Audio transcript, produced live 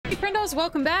friendos,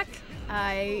 welcome back.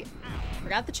 I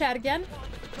forgot the chat again.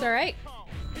 It's alright.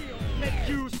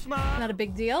 Not a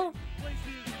big deal.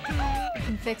 I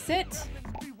can fix it.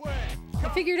 I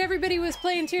figured everybody was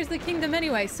playing Tears of the Kingdom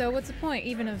anyway, so what's the point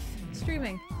even of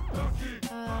streaming?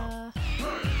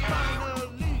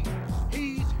 Finally,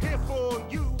 he's here for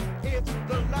you. It's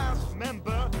the last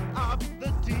member of the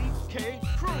DK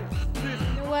crew.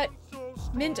 You know what?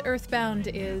 Mint Earthbound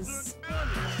is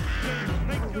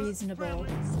reasonable.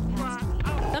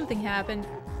 Something happened.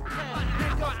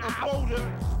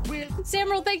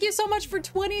 Samuel, thank you so much for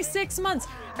 26 months.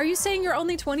 Are you saying you're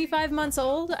only 25 months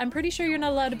old? I'm pretty sure you're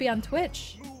not allowed to be on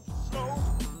Twitch.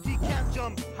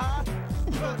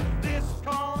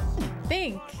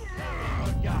 Think.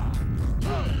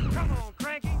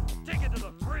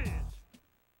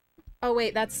 Oh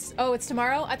wait, that's... Oh, it's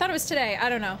tomorrow? I thought it was today. I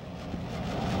don't know.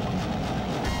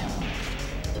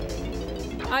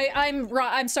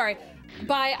 I'm sorry.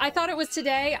 I thought it was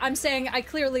today. I'm saying I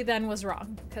clearly then was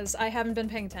wrong, because I haven't been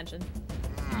paying attention.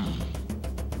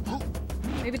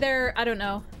 Maybe they're... I don't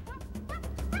know.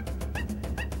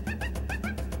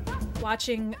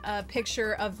 Watching a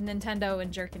picture of Nintendo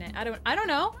and jerking it. I don't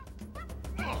know.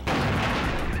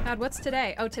 God, what's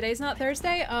today? Oh, today's not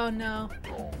Thursday? Oh no.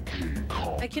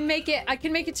 I can make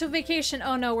it till vacation.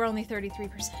 Oh no, we're only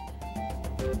 33%.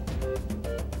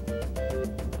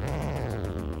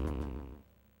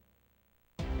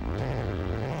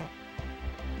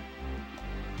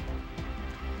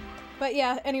 But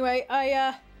yeah, anyway,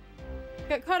 I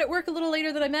got caught at work a little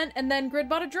later than I meant, and then Grid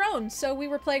bought a drone, so we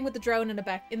were playing with the drone in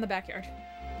the backyard.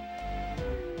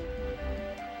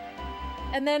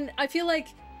 And then I feel like,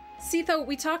 Sitho,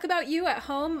 we talk about you at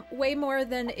home way more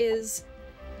than is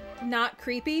not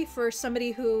creepy for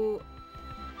somebody who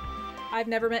I've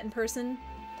never met in person.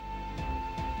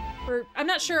 I'm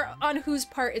not sure on whose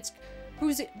part it's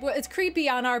creepy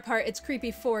on our part, it's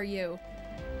creepy for you.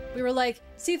 We were like,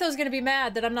 Sitho's gonna be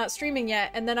mad that I'm not streaming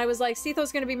yet, and then I was like,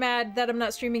 Sitho's gonna be mad that I'm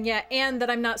not streaming yet, and that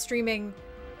I'm not streaming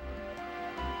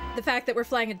the fact that we're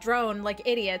flying a drone like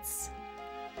idiots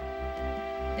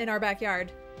in our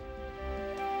backyard.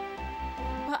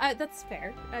 Well, that's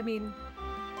fair. I mean...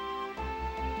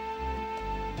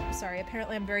 I'm sorry,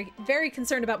 apparently I'm very, very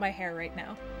concerned about my hair right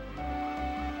now.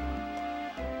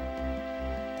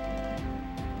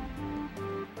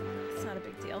 It's not a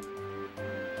big deal.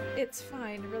 It's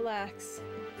fine, relax.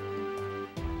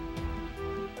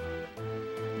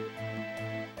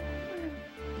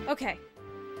 Okay.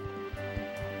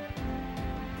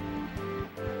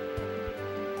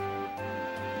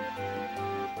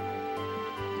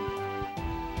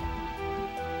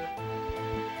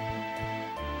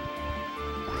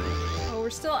 Oh, we're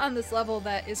still on this level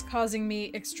that is causing me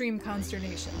extreme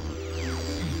consternation.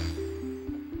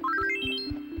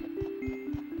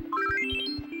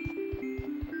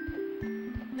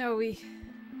 No, we've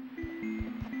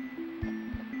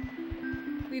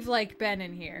like been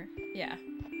in here. Yeah.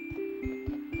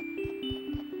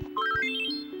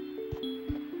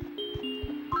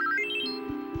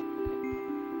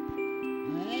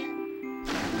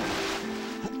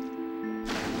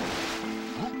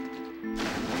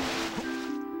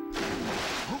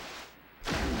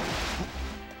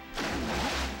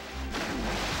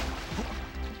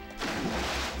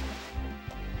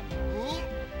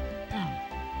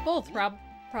 Both,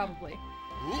 probably.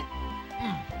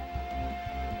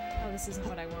 Oh, this isn't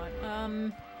what I want.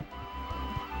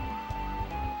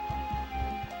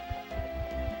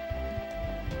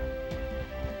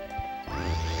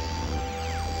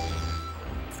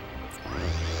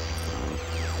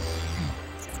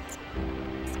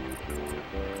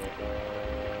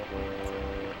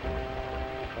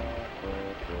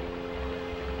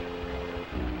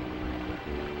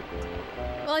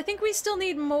 Well, I think we still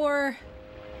need more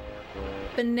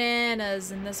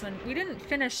bananas in this one. We didn't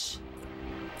finish.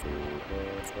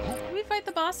 Did we fight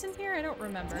the boss in here? I don't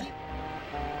remember.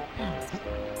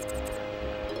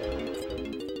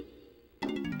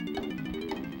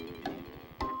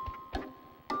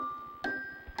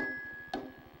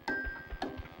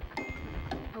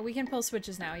 Oh, we can pull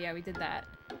switches now. Yeah, we did that.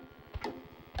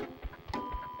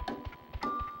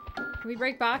 Can we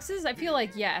break boxes? I feel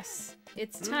like yes.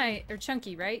 It's tiny or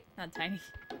chunky, right? Not tiny.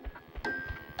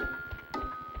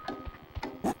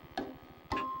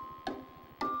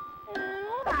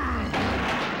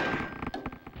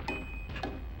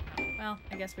 Well,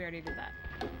 I guess we already did that.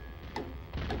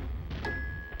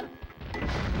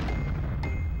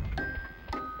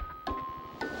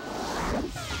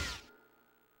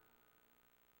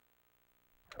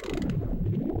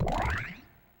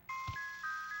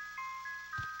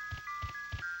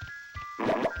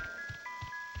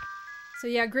 So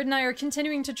yeah, Grid and I are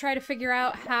continuing to try to figure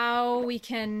out how we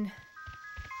can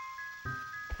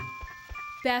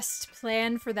best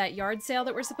plan for that yard sale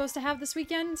that we're supposed to have this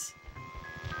weekend.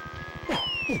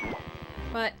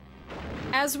 But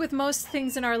as with most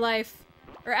things in our life,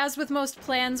 or as with most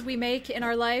plans we make in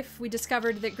our life, we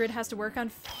discovered that Grid has to work on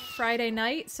Friday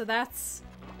night, so that's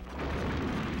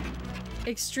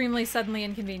extremely suddenly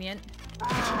inconvenient.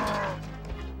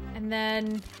 And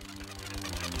then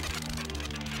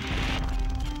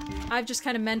I've just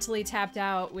kind of mentally tapped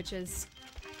out, which is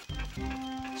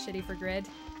shitty for Grid.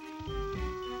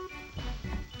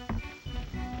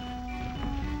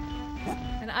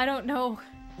 And I don't know,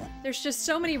 there's just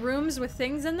so many rooms with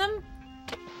things in them.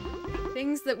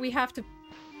 Things that we have to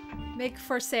make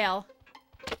for sale.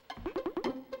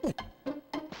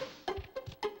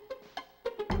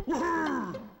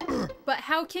 But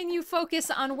how can you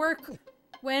focus on work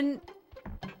when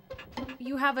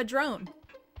you have a drone?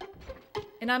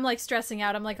 And I'm like stressing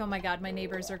out. I'm like, oh my god, my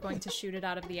neighbors are going to shoot it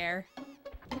out of the air.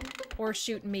 Or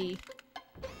shoot me.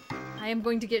 I am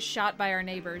going to get shot by our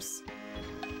neighbors.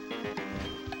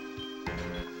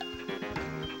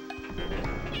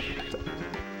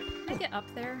 Can I get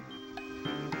up there?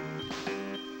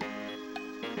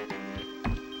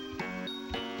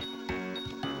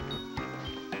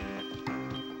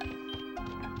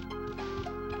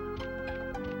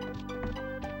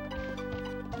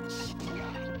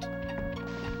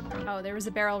 Oh, there was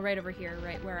a barrel right over here,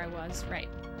 right where I was. Right.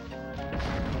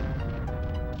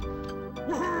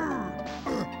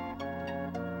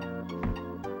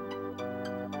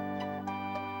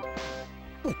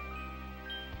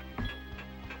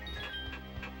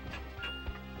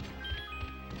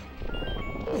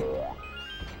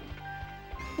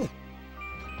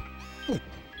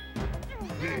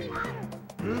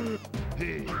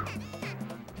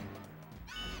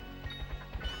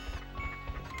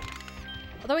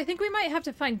 Although I think we might have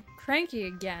to find Cranky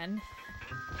again.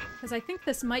 Because I think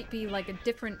this might be like a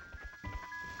different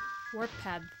warp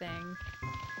pad thing.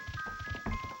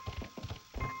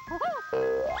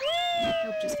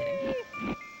 Nope, just kidding.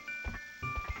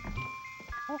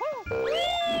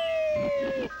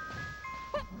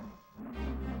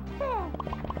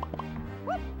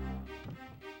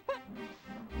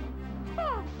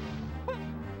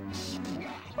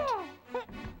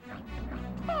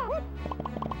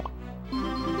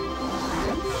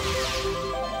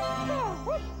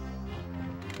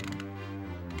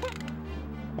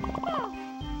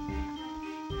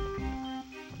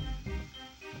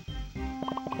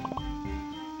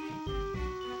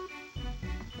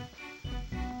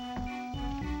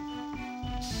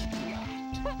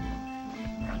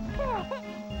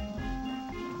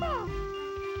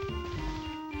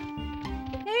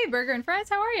 Burger and fries,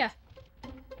 how are ya?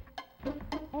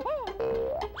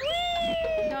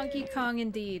 Donkey Kong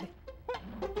indeed.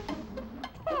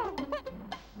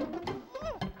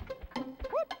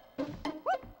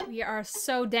 We are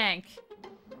so dank.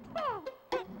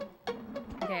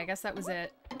 Okay, I guess that was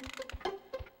it.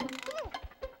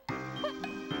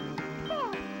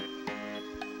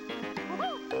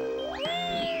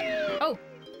 Oh!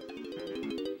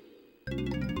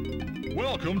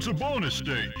 Welcome to bonus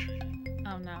stage.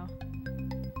 Oh no.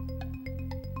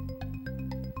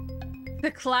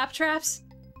 The claptraps?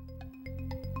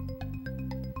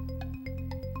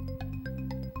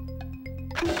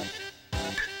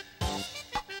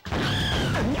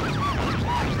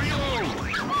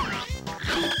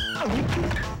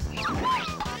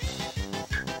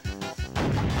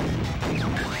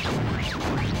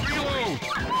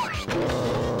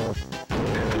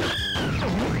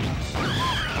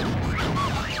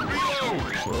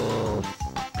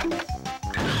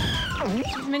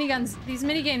 These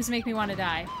minigames make me want to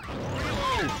die.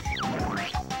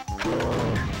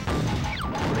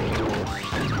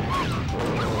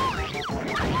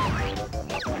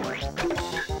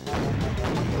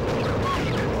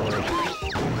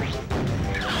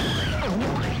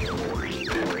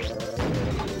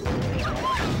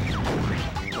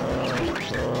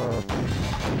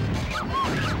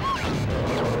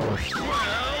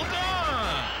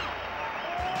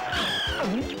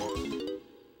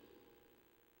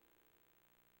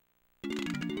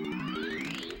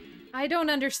 I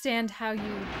don't understand how you...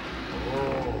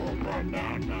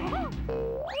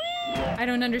 I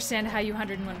don't understand how you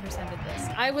 101%'ed this.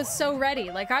 I was so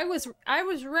ready. Like, I was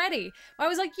ready. I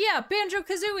was like, yeah,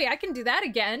 Banjo-Kazooie, I can do that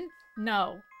again.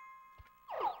 No.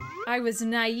 I was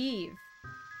naive.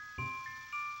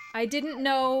 I didn't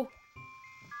know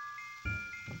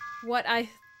what I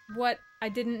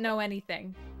didn't know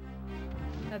anything.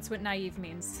 That's what naive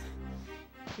means.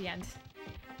 The end.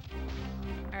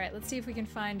 Alright, let's see if we can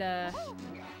find a...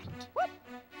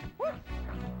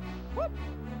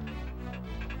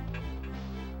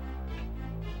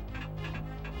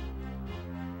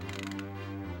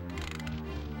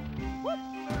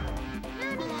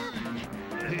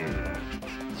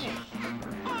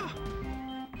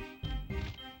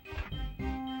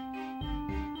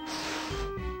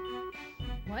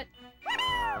 What?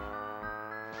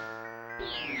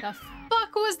 The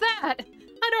fuck was that?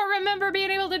 I don't remember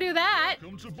being able to do that.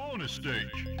 Welcome to bonus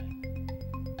stage.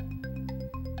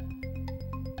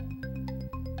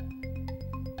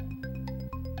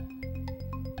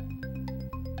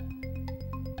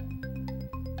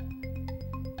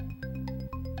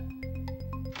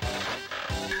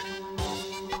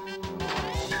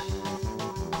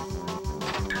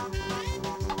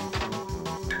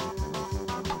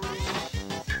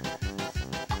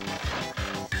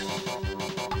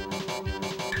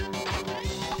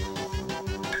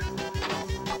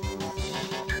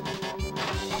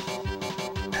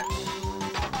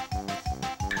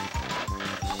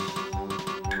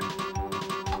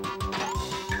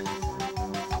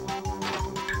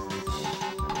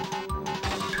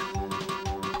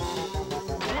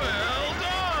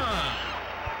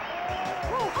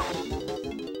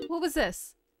 What was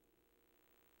this?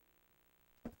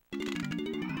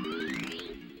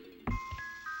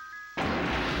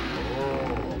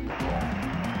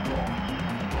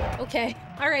 Okay.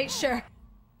 Alright, sure.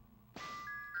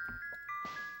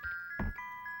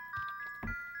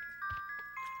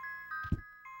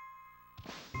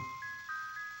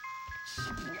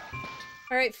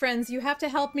 Alright, friends, you have to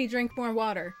help me drink more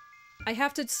water. I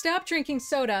have to stop drinking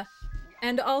soda,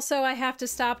 and also I have to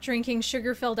stop drinking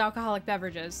sugar-filled alcoholic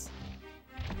beverages.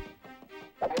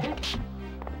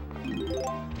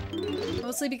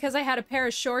 Mostly because I had a pair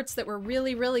of shorts that were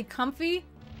really, really comfy,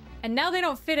 and now they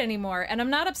don't fit anymore. And I'm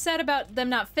not upset about them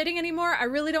not fitting anymore. I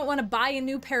really don't want to buy a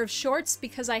new pair of shorts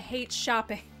because I hate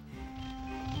shopping.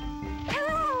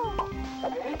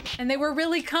 And they were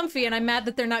really comfy, and I'm mad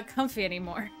that they're not comfy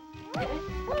anymore.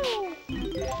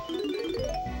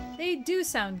 They do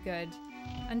sound good.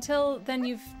 Until then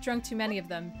you've drunk too many of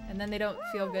them, and then they don't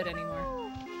feel good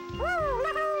anymore.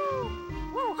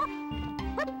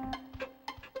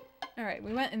 Alright,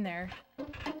 we went in there.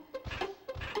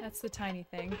 That's the tiny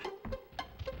thing.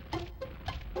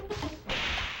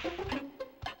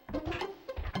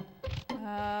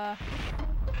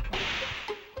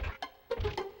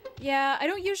 Yeah, I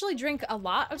don't usually drink a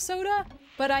lot of soda,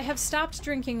 but I have stopped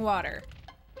drinking water.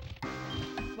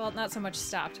 Well, not so much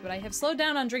stopped, but I have slowed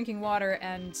down on drinking water,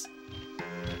 and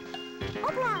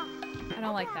I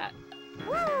don't like that.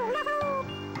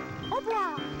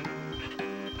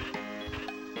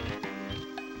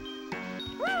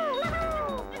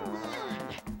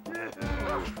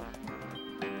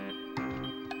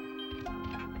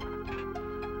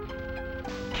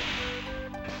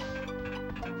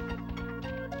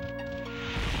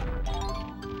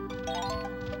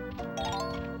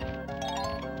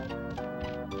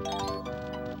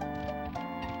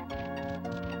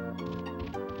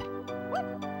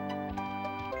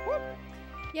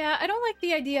 Yeah, I don't like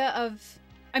the idea of...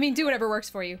 I mean, do whatever works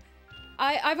for you.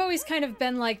 I've always kind of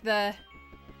been like the...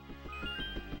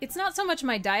 It's not so much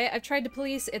my diet I've tried to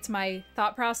police, it's my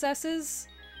thought processes.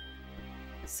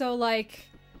 So, like,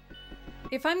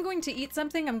 if I'm going to eat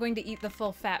something, I'm going to eat the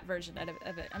full fat version of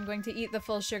it. I'm going to eat the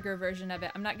full sugar version of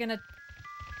it. I'm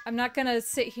not gonna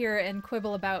sit here and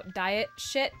quibble about diet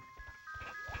shit.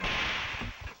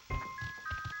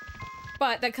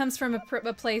 But that comes from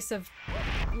a place of,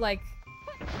 like,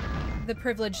 the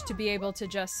privilege to be able to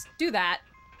just do that.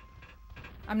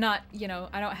 I'm not, you know,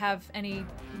 I don't have any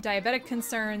diabetic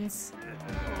concerns.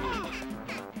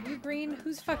 You're green?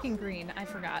 Who's fucking green? I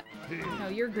forgot. No,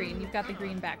 you're green. You've got the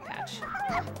green back patch.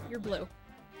 You're blue.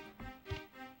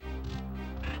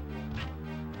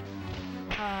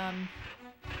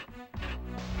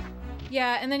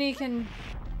 Yeah, and then you can...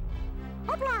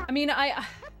 I mean,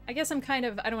 I guess I'm kind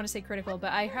of, I don't want to say critical,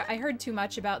 but I heard too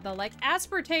much about the, like,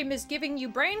 aspartame is giving you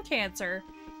brain cancer.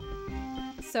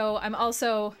 So I'm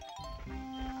also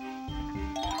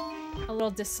a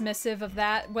little dismissive of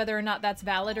that, whether or not that's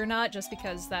valid or not, just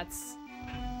because that's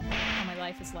how my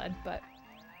life is led, but...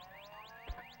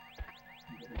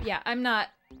 Yeah, I'm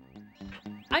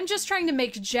just trying to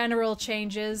make general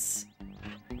changes.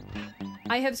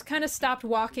 I have kind of stopped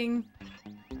walking,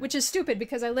 which is stupid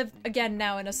because I live, again,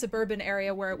 now in a suburban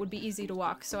area where it would be easy to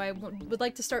walk, so I would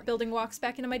like to start building walks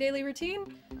back into my daily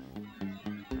routine.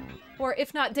 Or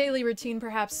if not daily routine,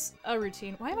 perhaps a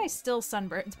routine. Why am I still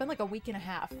sunburnt? It's been like a week and a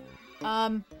half.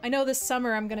 I know this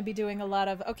summer I'm gonna be doing a lot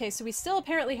of... Okay, so we still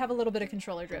apparently have a little bit of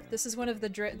controller drift. This is one of the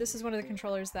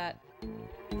controllers that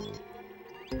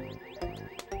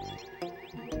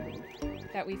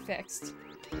we fixed.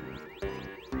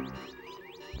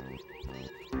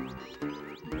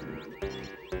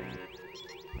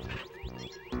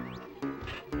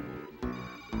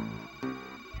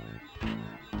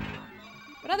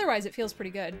 But otherwise it feels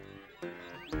pretty good.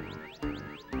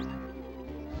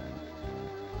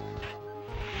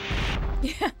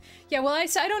 Yeah, well, I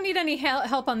don't need any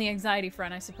help on the anxiety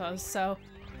front, I suppose, so...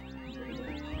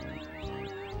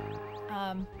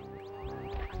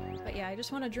 But yeah, I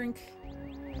just want to drink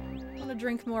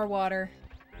more water.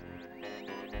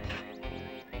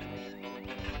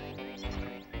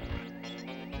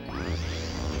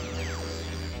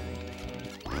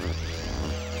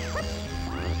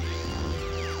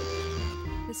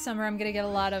 This summer I'm gonna get a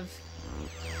lot of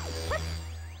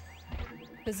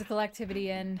physical activity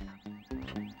in.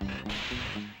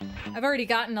 I've already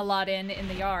gotten a lot in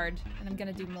the yard, and I'm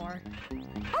gonna do more.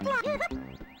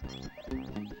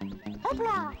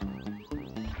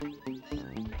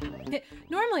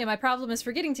 Normally my problem is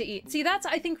forgetting to eat. See, that's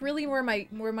I think really where my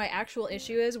actual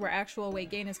issue is, where actual weight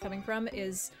gain is coming from,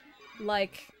 is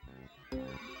like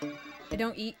I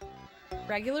don't eat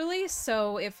regularly,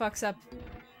 so it fucks up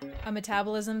a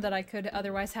metabolism that I could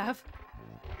otherwise have.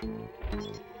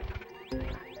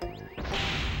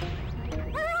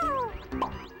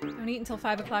 Don't eat until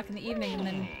 5 o'clock in the evening and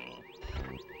then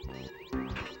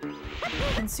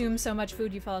consume so much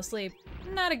food you fall asleep.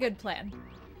 Not a good plan.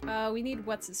 We need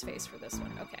what's-his-face for this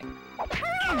one. Okay.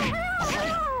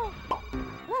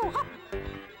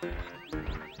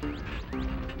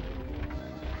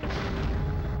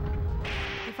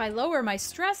 If I lower my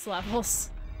stress levels,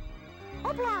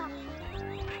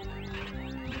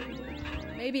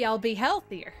 maybe I'll be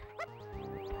healthier.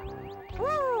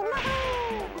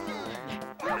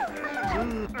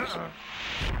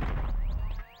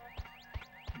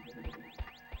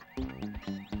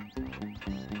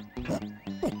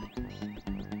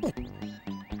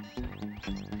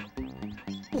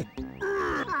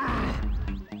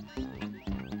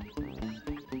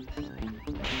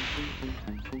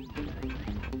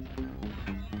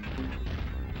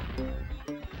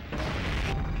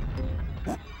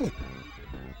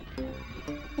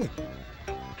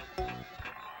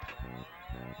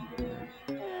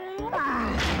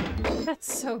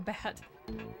 That's so bad.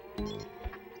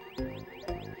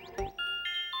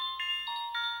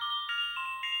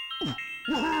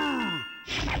 I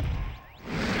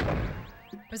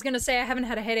was gonna say I haven't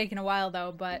had a headache in a while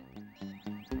though, but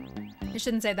I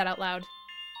shouldn't say that out loud.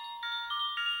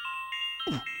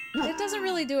 It doesn't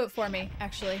really do it for me,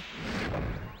 actually.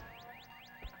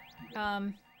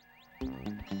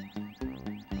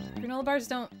 Granola bars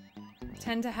don't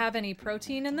tend to have any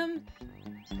protein in them.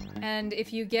 And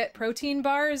if you get protein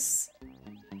bars...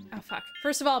 Oh, fuck.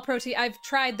 First of all, I've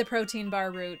tried the protein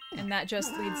bar route, and that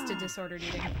just leads to disordered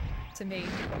eating. To me.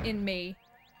 In me.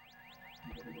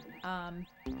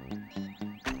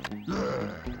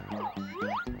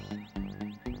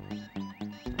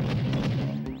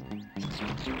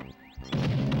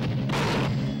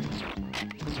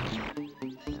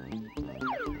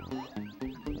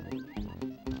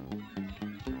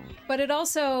 But it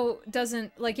also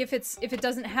doesn't, like, if it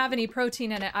doesn't have any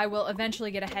protein in it, I will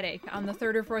eventually get a headache. On the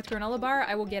 3rd or 4th granola bar,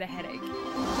 I will get a headache.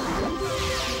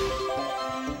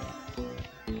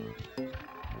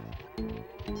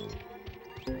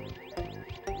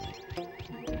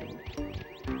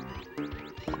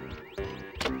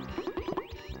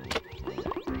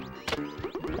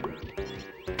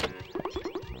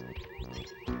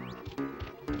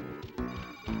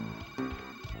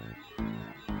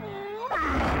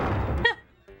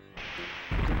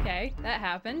 Okay, that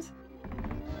happened.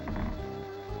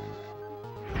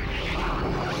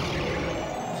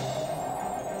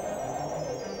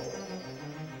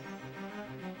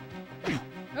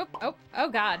 Oh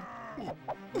god.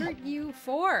 What are you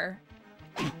for?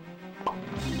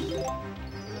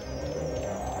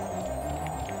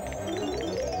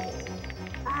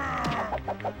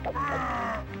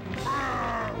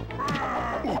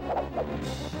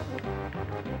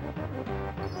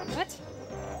 What?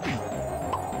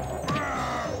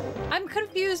 I'm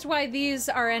confused why these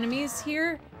are enemies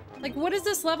here. Like, what does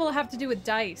this level have to do with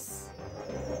dice?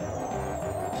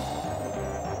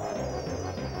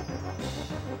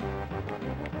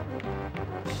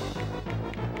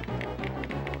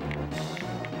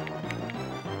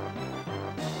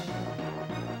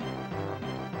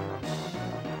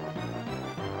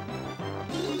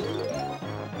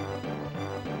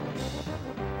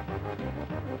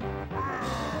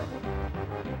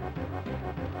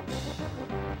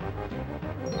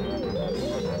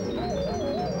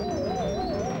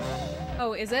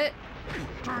 Oh, is it?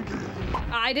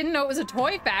 I didn't know it was a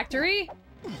toy factory.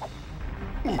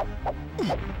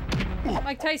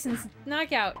 Mike Tyson's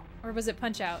knockout. Or was it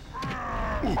punch out?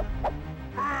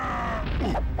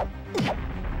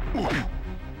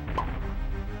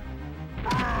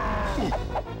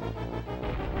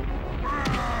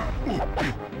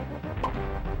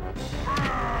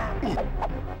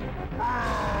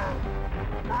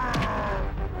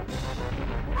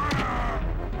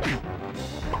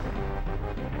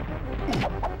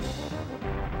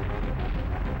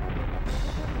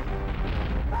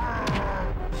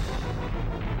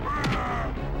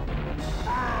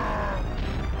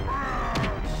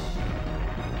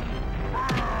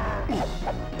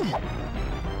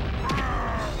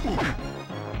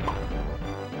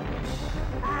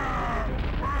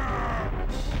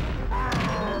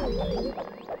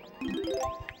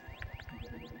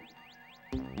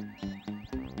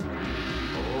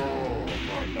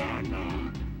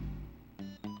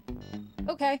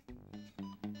 Okay.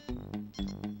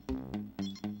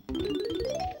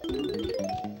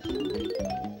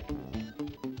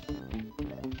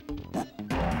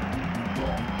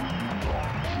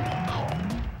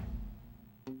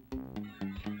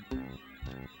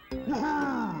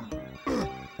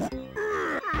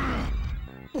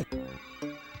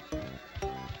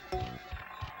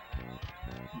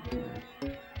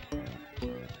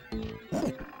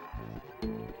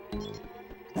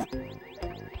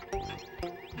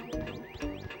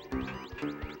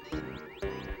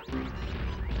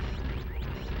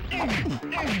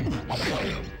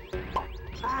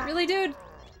 Really, dude?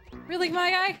 Really,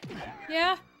 my guy?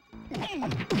 Yeah?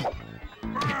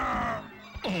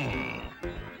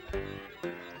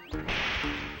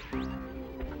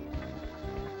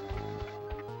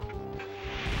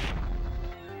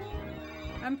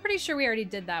 I'm pretty sure we already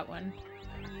did that one.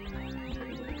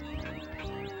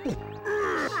 Oh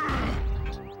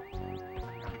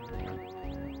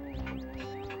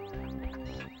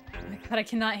my god, I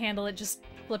cannot handle it just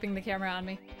flipping the camera on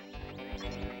me.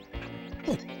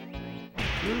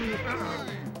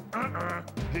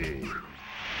 Hey.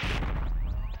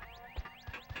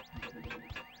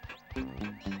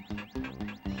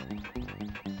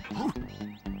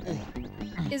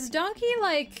 Is Donkey,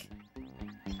 like,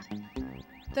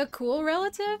 the cool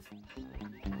relative?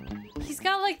 He's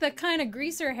got, like, the kind of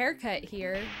greaser haircut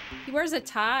here. He wears a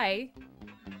tie.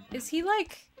 Is he,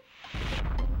 like,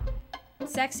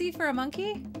 sexy for a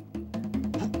monkey?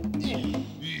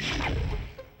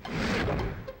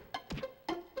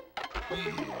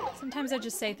 Sometimes I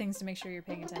just say things to make sure you're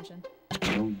paying attention.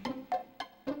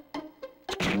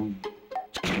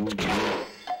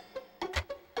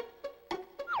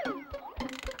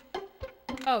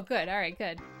 Oh, good. All right,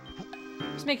 good.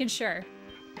 Just making sure.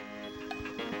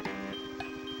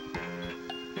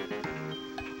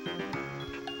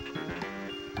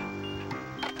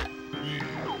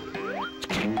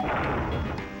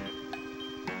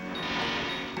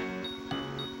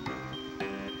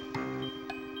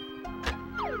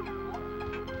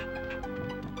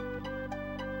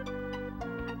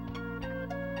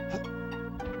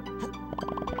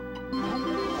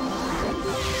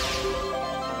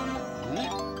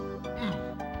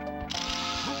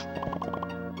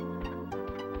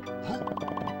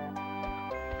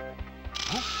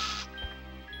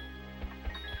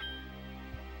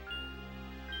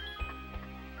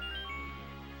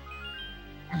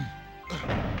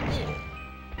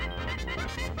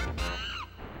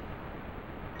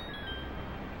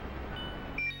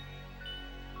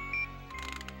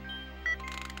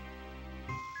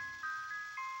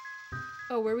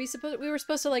 Oh, we were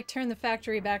supposed to like turn the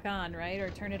factory back on, right? Or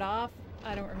turn it off?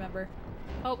 I don't remember.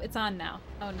 Oh, it's on now.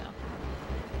 Oh no.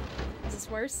 Is this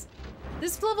worse?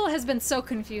 This level has been so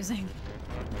confusing.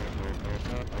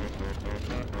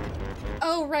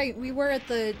 Oh, right, we were at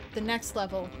the next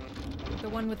level. The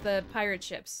one with the pirate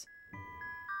ships.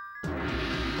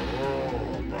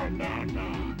 Oh,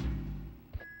 banana.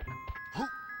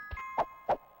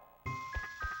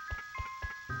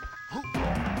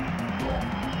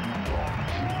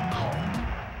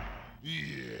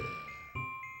 Yeah.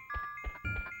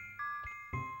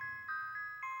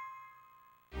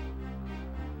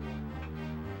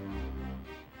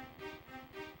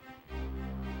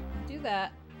 Do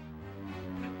that.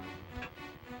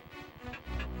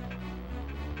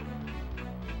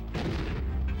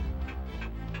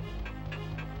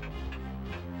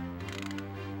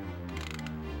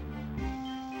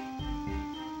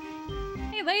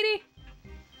 Hey, lady!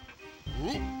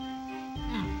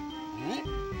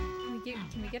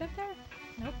 Can we get up there?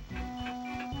 Nope.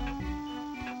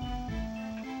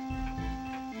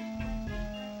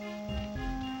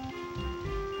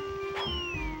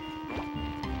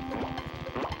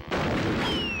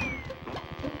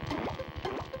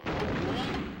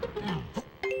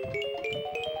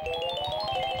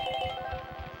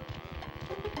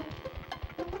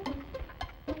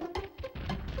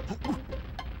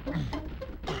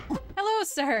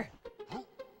 closer!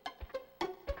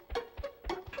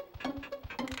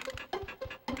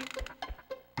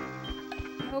 I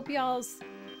hope y'all's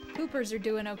poopers are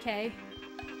doing okay.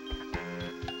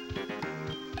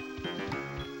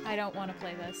 I don't want to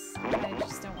play this. I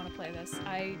just don't want to play this.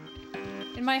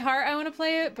 In my heart, I want to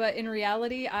play it, but in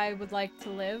reality, I would like to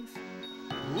live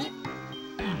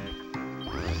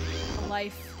a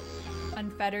life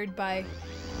unfettered by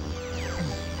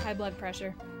high blood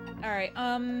pressure. Alright,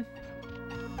 I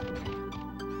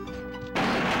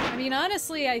mean,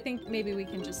 honestly, I think maybe we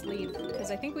can just leave, because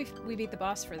I think we beat the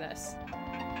boss for this.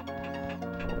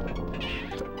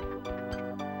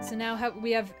 So now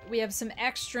we have some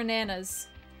extra nanas.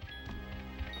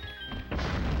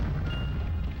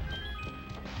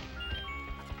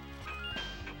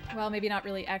 Well, maybe not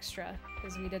really extra,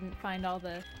 because we didn't find all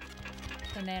the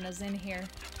nanas in here.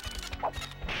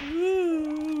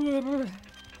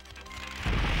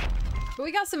 But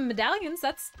we got some medallions,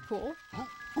 that's cool.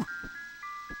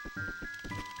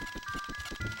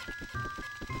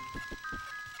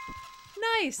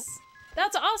 Nice!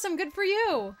 That's awesome, good for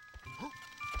you!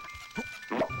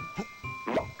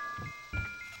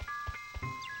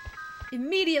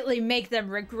 Immediately make them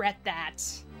regret that.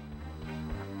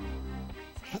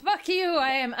 Fuck you,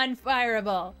 I am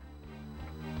unfireable.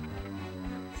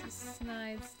 This is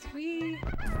nice. Twee.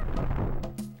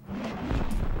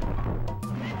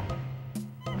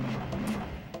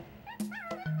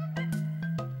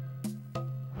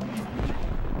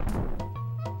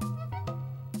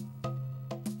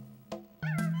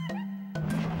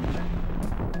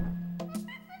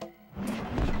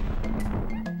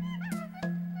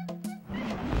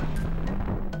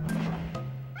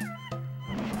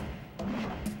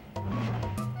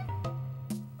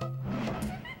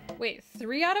 Wait,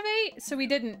 3 out of 8? So we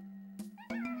didn't...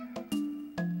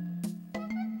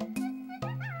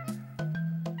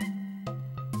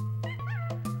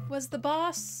 Was the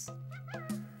boss...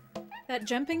 that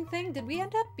jumping thing? Did we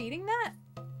end up beating that?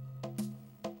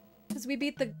 Because we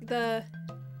beat the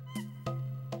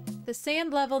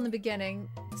sand level in the beginning.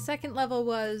 The second level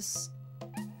was...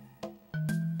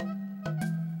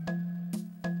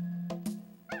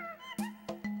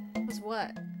 was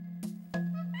what?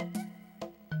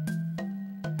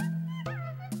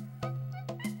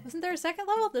 Isn't there a second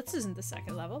level? This isn't the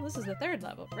second level. This is the third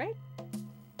level, right?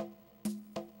 Oh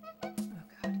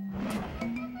god.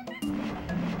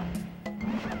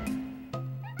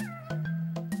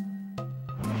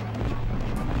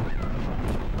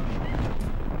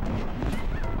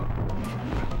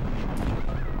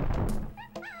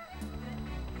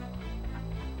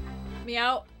 Let me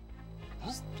out.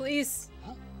 Just please.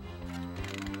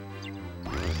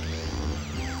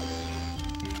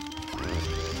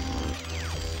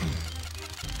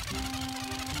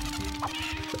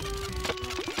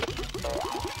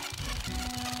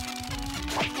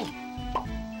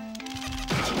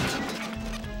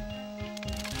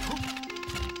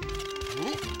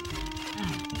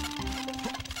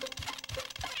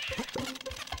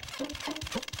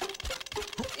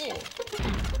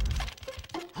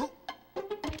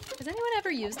 Has anyone ever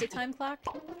used a time clock?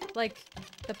 Like,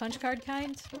 the punch card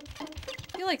kind?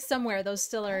 I feel like somewhere those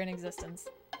still are in existence.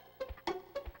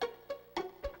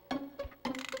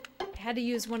 I had to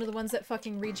use one of the ones that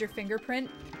fucking reads your fingerprint.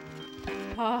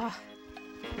 Ah.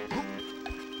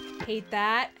 Hate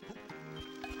that.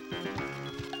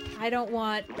 I don't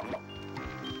want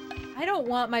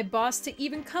my boss to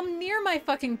even come near my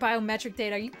fucking biometric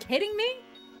data. Are you kidding me?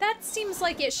 That seems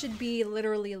like it should be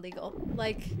literally illegal.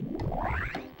 Like...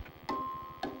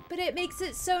 But it makes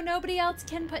it so nobody else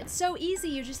can put... It's so easy,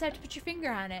 you just have to put your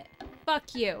finger on it.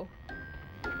 Fuck you.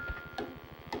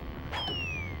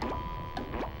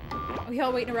 We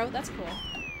all wait in a row? That's cool.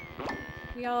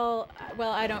 We all...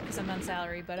 Well, I don't because I'm on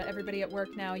salary, but everybody at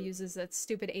work now uses that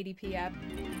stupid ADP app.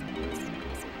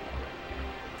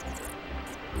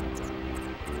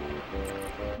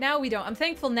 Now we don't. I'm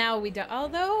thankful now we don't.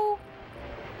 Although...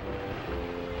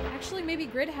 Actually, maybe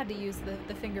Grid had to use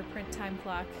the fingerprint time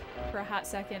clock for a hot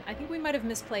second. I think we might have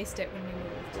misplaced it when we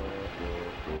moved.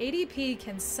 ADP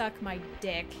can suck my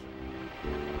dick.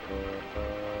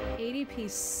 ADP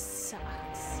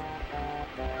sucks.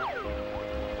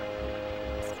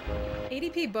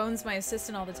 ADP bones my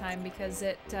assistant all the time because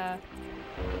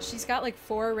she's got like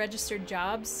 4 registered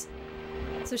jobs.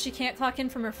 So she can't clock in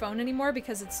from her phone anymore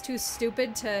because it's too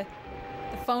stupid to...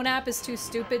 The phone app is too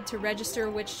stupid to register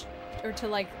which... or to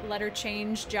like let her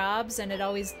change jobs, and it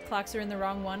always clocks her in the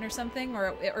wrong one or something,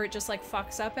 or it just like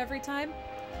fucks up every time.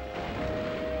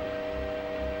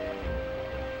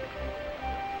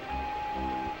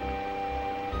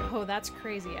 Oh, that's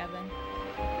crazy, Evan.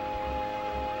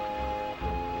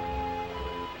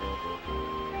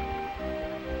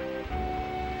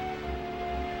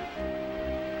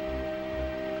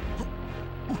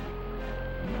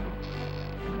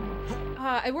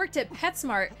 I worked at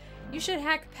PetSmart. You should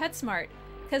hack PetSmart.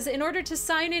 Because in order to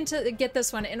sign into, get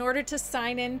this one, in order to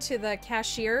sign into the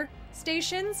cashier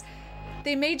stations,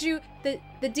 they made you,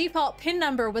 the default PIN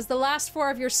number was the last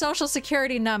 4 of your social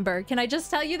security number. Can I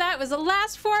just tell you that? It was the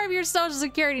last 4 of your social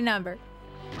security number.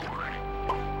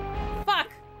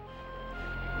 Fuck.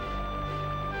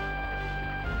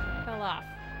 Fell off.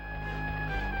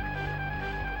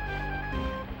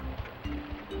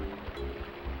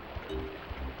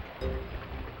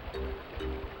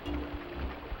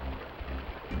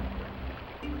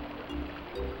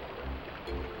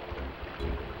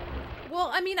 Well,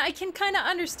 I mean, I can kind of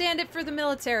understand it for the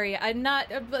military. I'm not,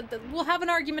 but we'll have an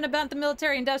argument about the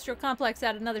military-industrial complex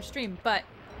at another stream, but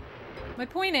my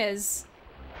point is...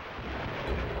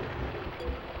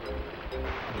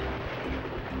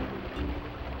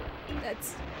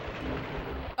 That's...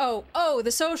 Oh,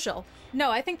 the social. No,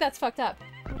 I think that's fucked up.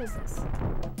 What is this?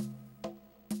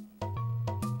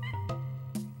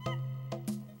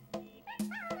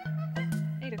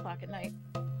 Eight o'clock at night.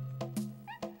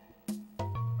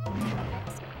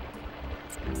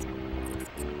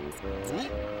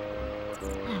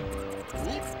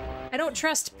 I don't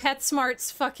trust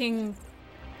PetSmart's fucking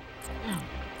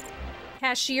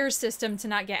cashier system to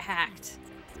not get hacked.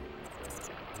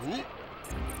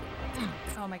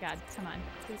 Oh my god, come on.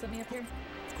 Please let me up here.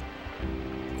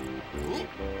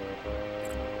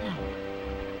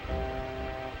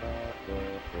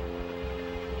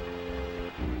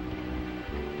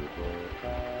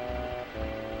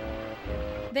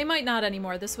 They might not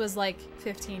anymore. This was like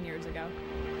 15 years ago.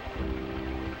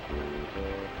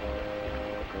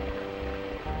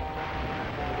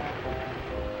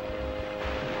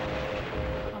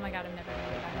 Oh my god, I'm never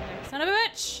gonna get back there. Son of a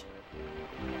bitch!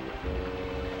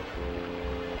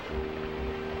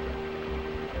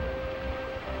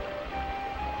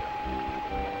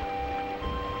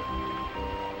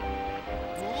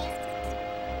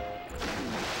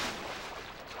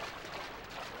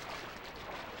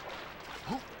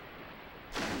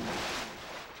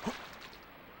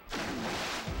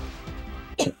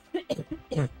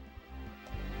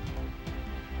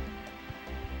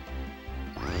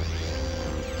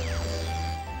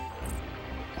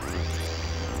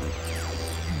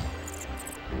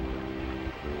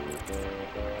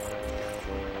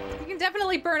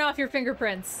 Definitely burn off your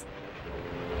fingerprints.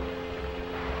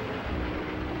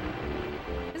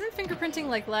 Isn't fingerprinting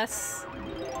like less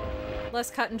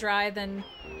cut and dry than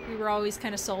we were always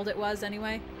kind of sold it was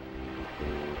anyway?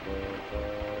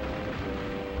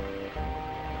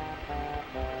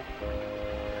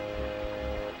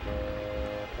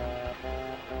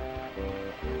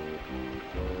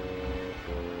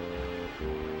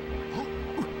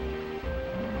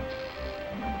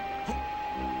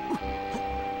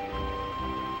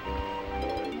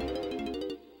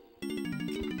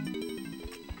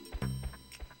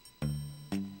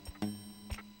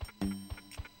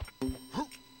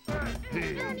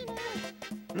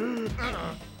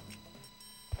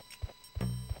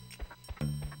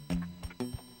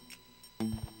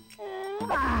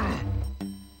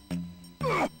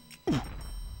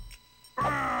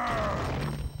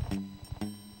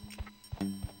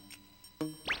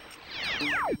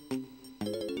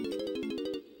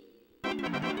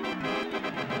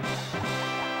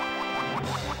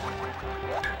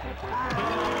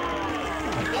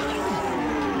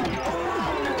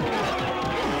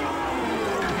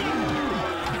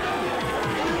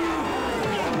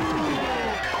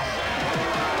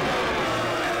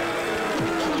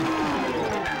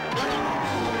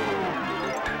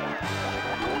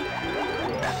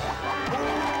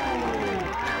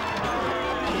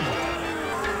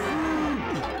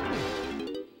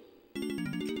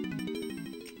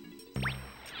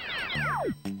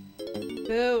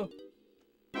 Boo.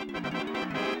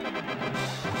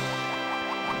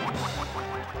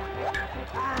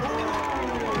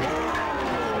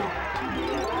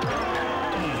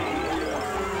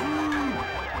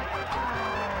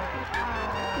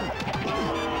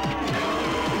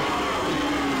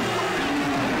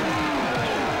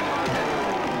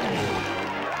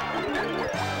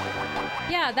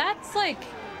 Yeah, that's like...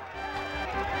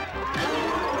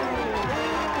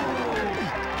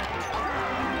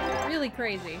 really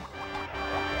crazy.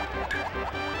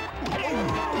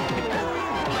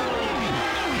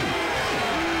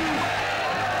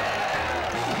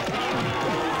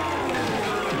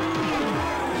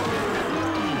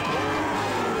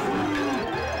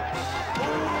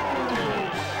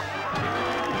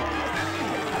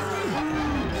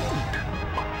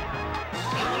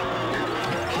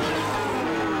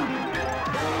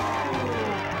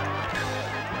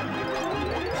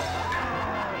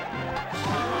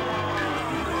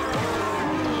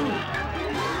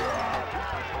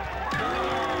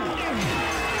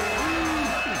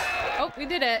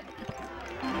 did it.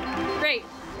 Great.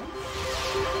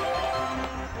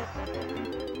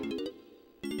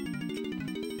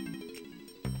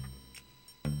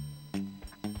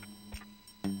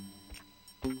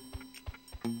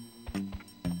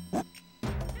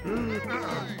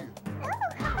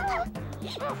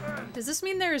 Does this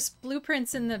mean there's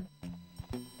blueprints in the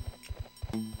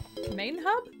main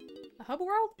hub? The hub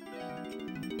world?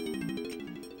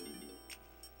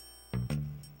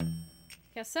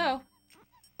 Guess so.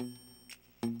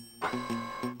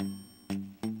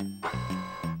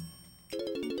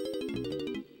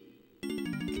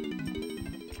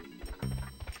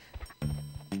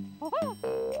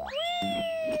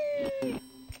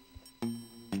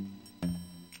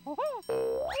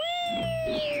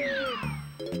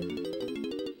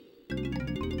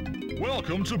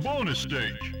 Welcome to bonus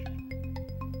stage.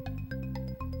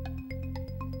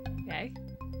 Okay.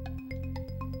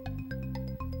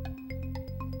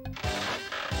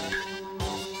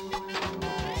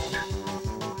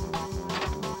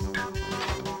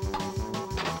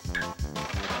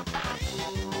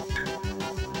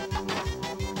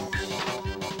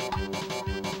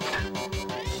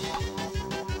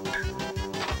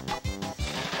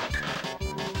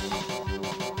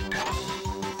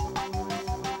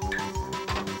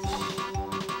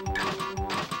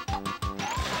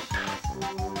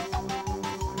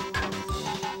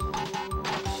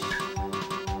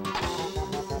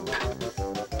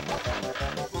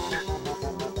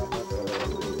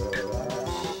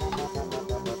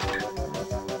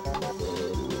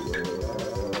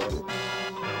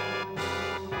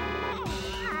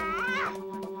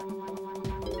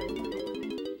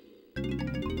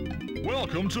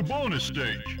 Welcome to bonus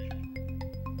stage.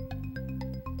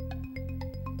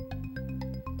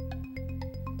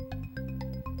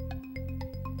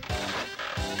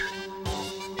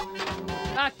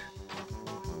 Fuck.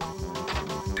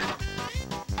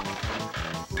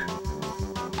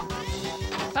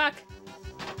 Fuck.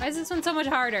 Why is this one so much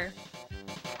harder?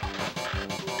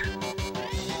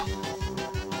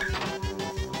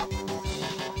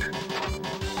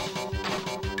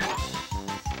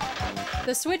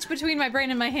 The switch between my brain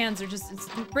and my hands are just...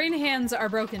 brain and hands are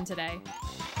broken today.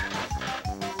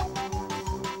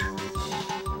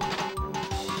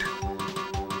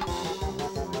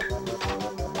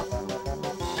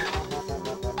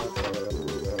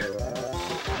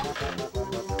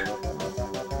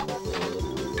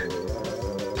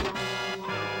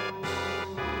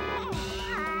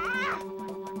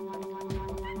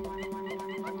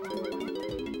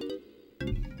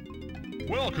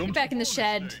 Welcome Get back in the to bonus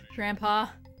shed, stage. Grandpa.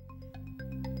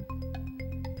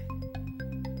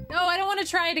 No, I don't want to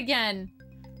try it again.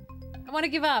 I want to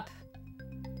give up.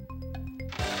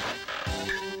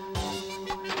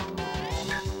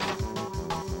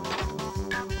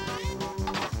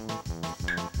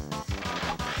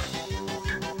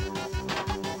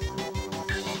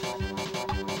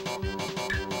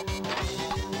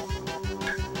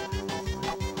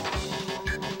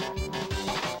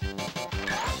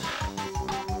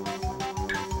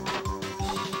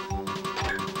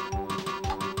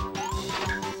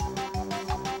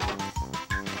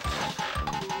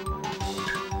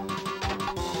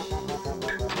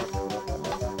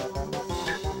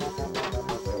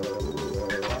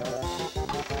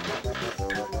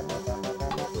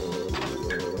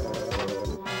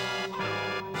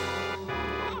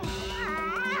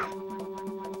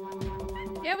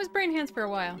 Yeah, it was brain hands for a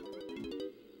while.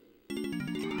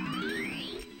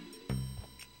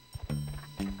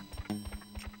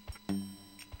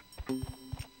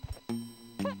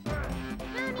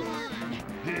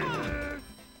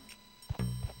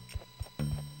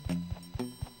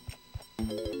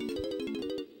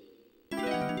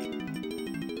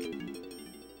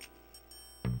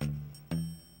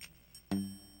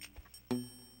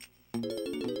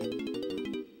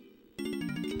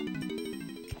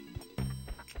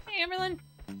 Hey, Emerlyn.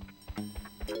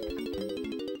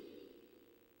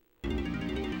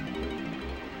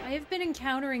 I have been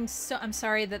encountering I'm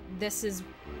sorry that this is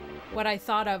what I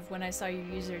thought of when I saw your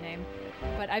username,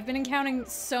 but I've been encountering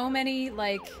so many,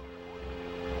 like,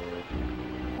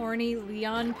 horny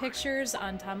Leon pictures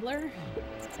on Tumblr.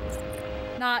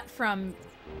 Not from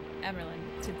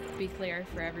Emerlyn, to be clear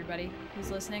for everybody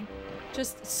who's listening.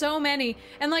 Just so many.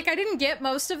 And, like, I didn't get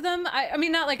most of them. I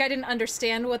mean, not like I didn't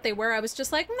understand what they were. I was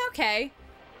just like, okay.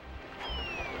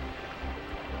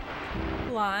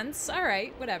 Blondes.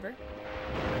 Alright, whatever.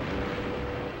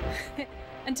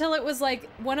 Until it was like,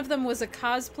 one of them was a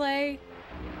cosplay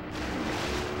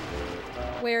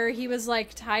where he was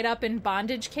like tied up in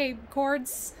bondage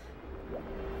cords.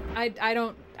 I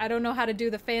don't know how to do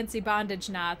the fancy bondage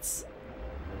knots.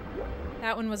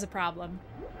 That one was a problem.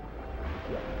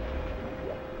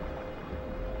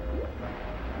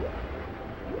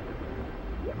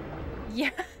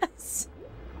 Yes!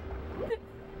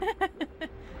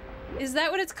 Is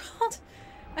that what it's called?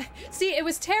 See, it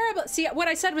was terrible. See, what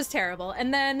I said was terrible.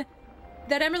 And then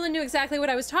that Emerlyn knew exactly what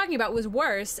I was talking about was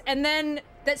worse. And then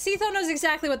that Seatho knows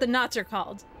exactly what the knots are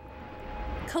called.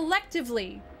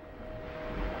 Collectively,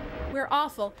 we're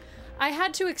awful. I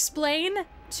had to explain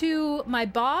to my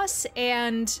boss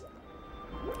and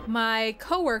my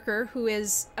coworker, who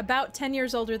is about 10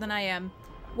 years older than I am,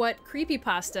 what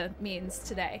creepypasta means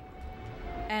today.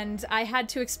 And I had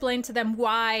to explain to them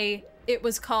why it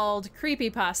was called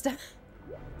creepypasta.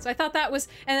 So I thought that was,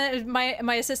 and then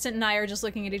my assistant and I are just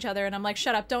looking at each other, and I'm like,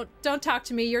 shut up, don't talk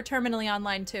to me, you're terminally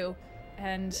online too.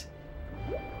 And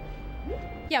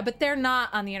yeah, but they're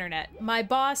not on the internet. My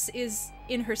boss is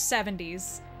in her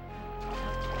 70s,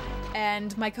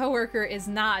 and my coworker is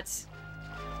not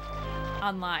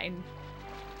online.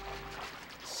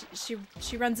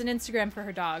 She runs an Instagram for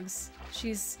her dogs.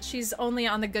 She's only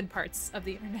on the good parts of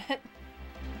the internet.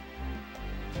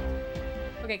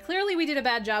 Okay, clearly we did a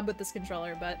bad job with this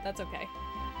controller, but that's okay.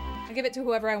 I'll give it to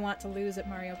whoever I want to lose at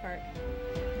Mario Kart.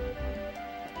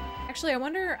 Actually,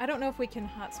 I don't know if we can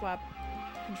hot swap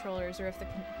controllers or if the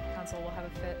console will have a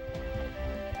fit.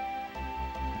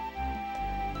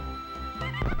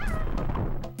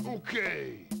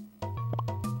 Okay.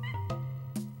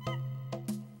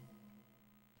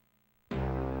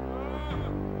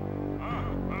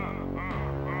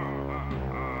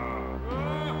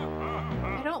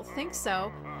 I don't think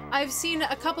so. I've seen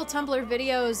a couple Tumblr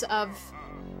videos of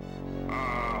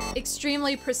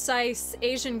extremely precise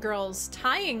Asian girls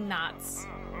tying knots,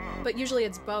 but usually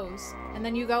it's bows. And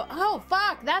then you go, oh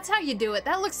fuck, that's how you do it.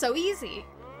 That looks so easy.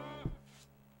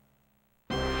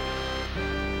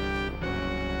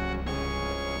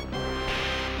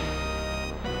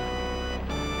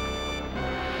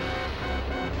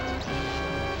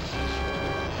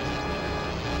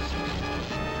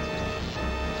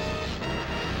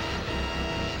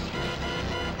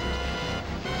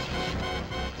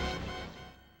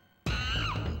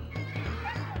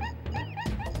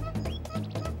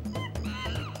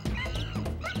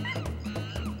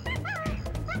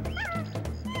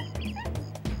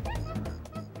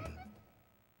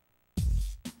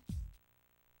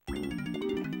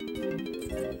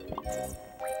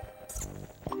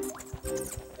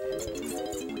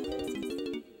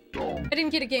 I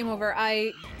didn't get a game over.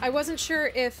 I wasn't sure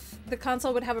if the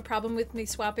console would have a problem with me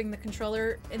swapping the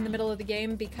controller in the middle of the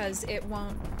game because it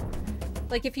won't...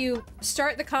 Like, if you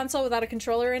start the console without a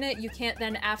controller in it, you can't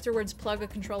then afterwards plug a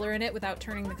controller in it without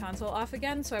turning the console off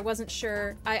again, so I wasn't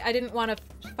sure. I didn't want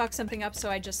to fuck something up,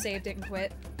 so I just saved it and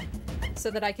quit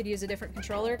so that I could use a different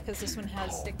controller, because this one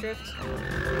has stick drift.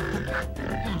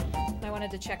 I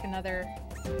wanted to check another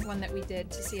one that we did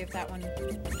to see if that one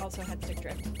also had stick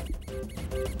drift.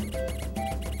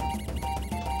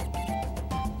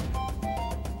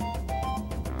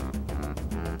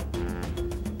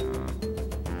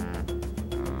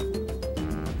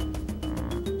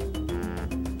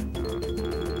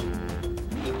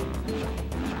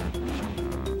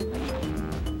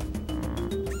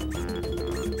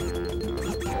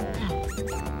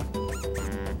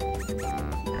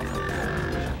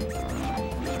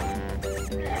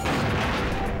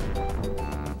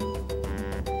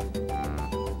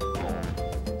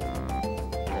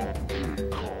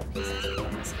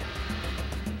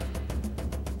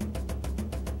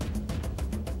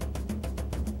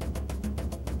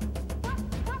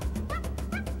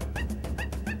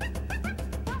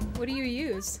 What do you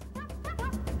use?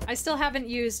 I still haven't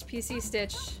used PC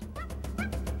Stitch,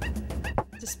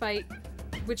 despite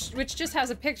which just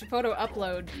has a picture photo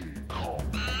upload.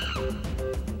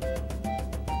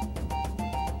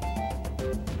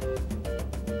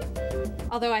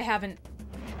 Although I haven't,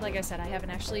 like I said, I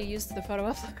haven't actually used the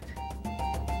photo upload.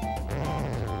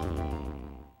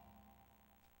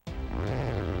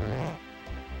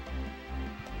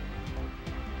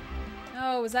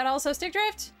 Oh, was that also stick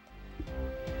drift?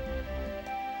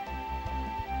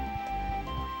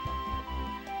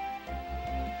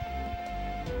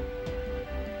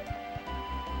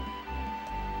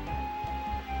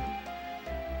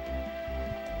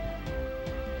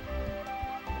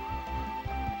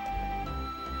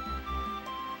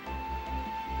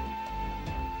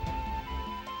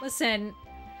 Listen,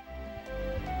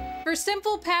 for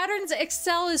simple patterns,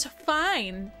 Excel is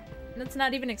fine. That's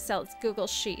not even Excel, it's Google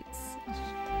Sheets.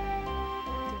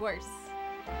 It's worse.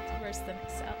 It's worse than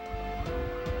Excel.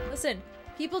 Listen,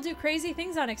 people do crazy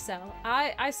things on Excel.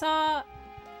 I saw,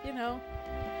 you know,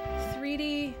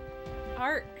 3D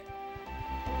art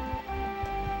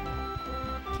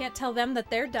Can't tell them that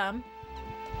they're dumb.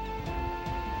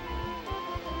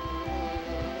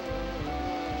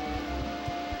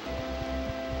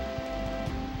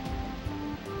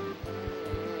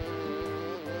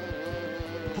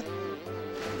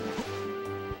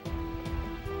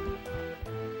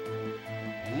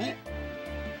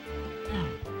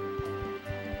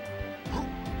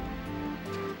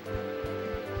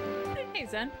 Hey,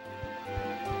 Zen.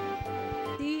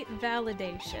 The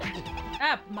validation.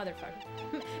 Ah, motherfucker.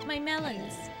 My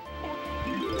melons.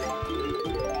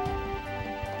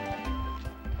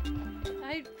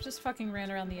 I just fucking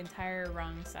ran around the entire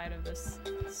wrong side of this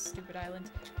stupid island.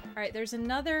 Alright, there's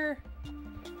another...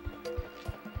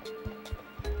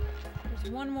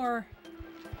 There's one more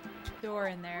door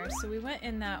in there, so we went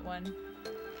in that one.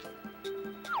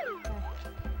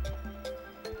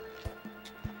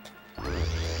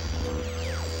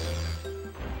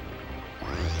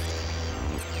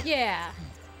 Yeah!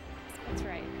 That's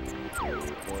right.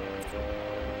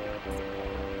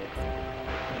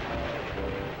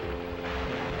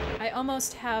 I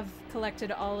almost have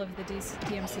collected all of the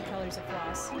DMC colors of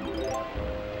floss.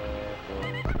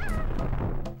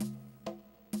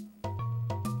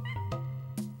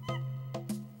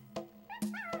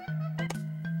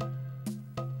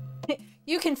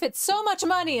 You can fit so much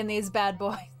money in these bad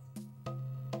boys.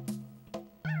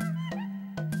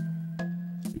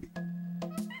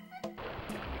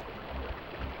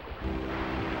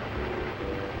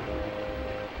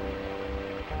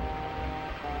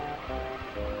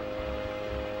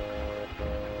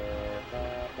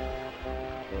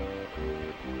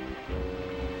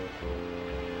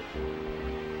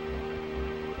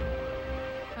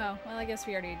 Oh, well, I guess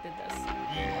we already did this.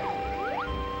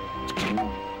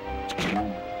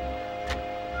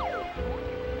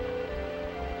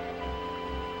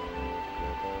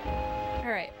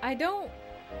 Alright, I don't...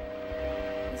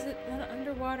 Is it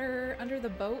underwater, under the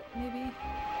boat, maybe?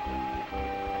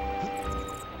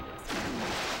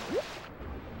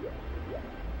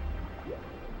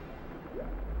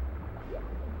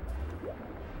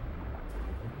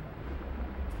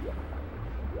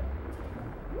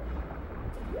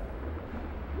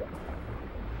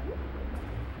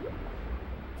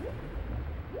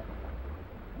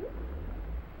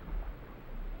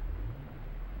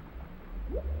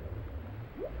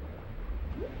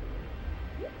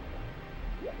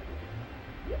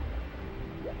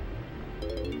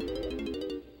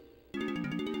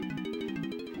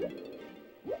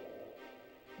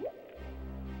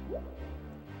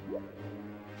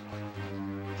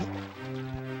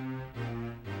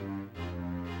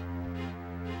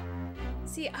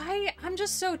 See, I'm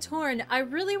just so torn. I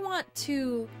really want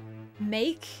to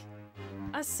make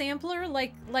a sampler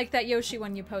like that Yoshi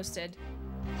one you posted.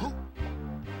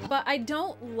 But I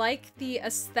don't like the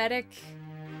aesthetic.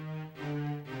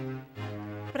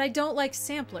 But I don't like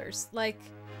samplers. Like,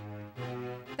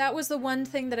 that was the one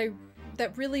thing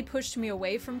that really pushed me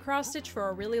away from cross stitch for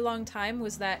a really long time,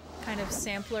 was that kind of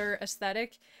sampler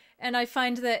aesthetic. And I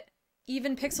find that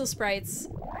even pixel sprites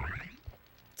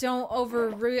don't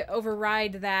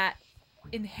override that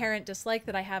inherent dislike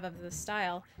that I have of the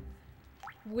style,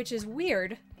 which is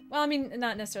weird. Well, I mean,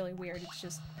 not necessarily weird, it's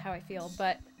just how I feel,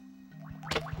 but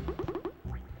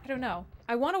I don't know.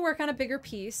 I want to work on a bigger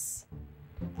piece.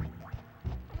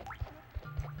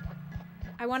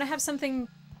 I want to have something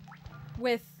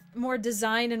with more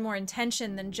design and more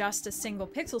intention than just a single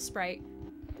pixel sprite,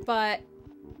 but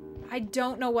I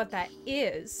don't know what that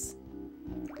is.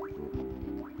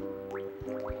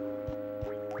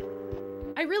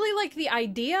 I really like the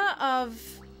idea of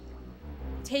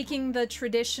taking the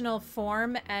traditional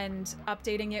form and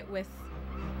updating it with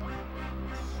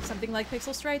something like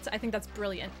pixel sprites. I think that's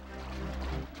brilliant.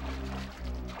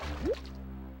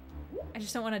 I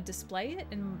just don't want to display it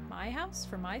in my house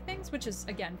for my things, which is,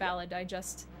 again, valid. I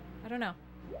don't know.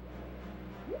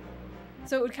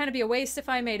 So it would kind of be a waste if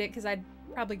I made it, because I'd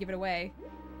probably give it away.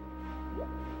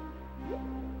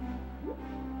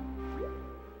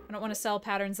 I don't want to sell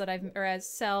patterns that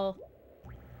sell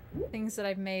things that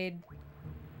I've made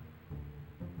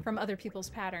from other people's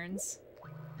patterns.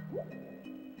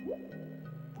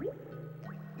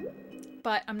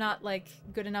 But I'm not, like,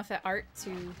 good enough at art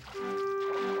to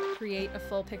create a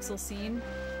full pixel scene.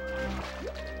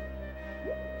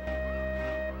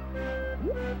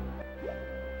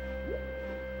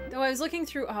 Though I was looking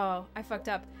through— oh, I fucked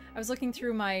up. I was looking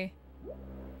through my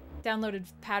downloaded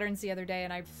patterns the other day,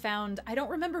 and I found— I don't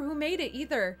remember who made it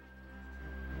either.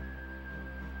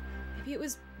 Maybe it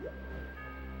was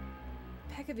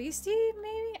Pekavisti,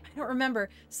 maybe? I don't remember.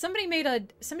 Somebody made a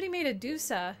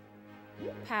Dusa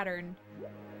pattern.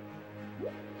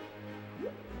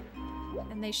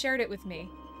 And they shared it with me.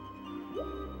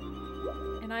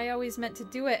 And I always meant to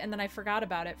do it, and then I forgot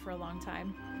about it for a long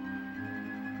time.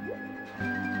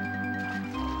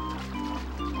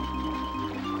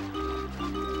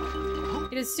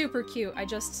 It is super cute. I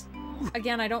just,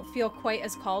 again, I don't feel quite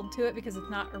as called to it because it's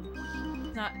not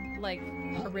like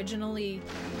originally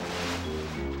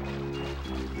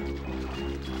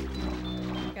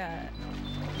like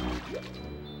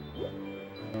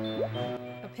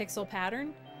a pixel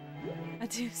pattern. A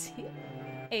doozy.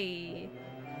 A.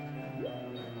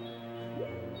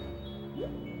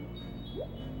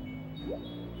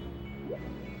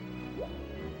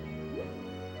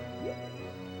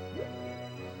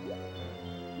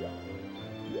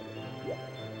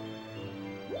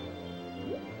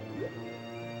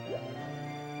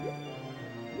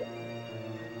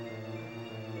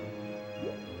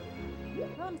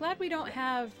 Well, I'm glad we don't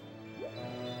have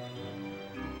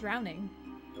drowning.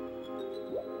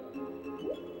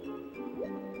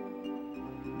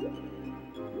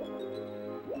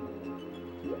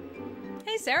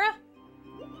 Hey, Sarah.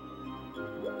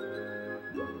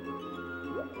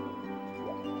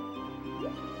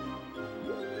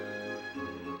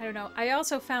 I don't know. I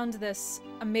also found this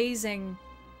amazing...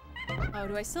 Oh,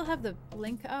 do I still have the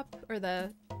link up? Or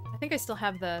the... I think I still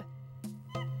have the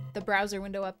browser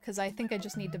window up, because I think I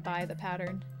just need to buy the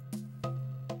pattern.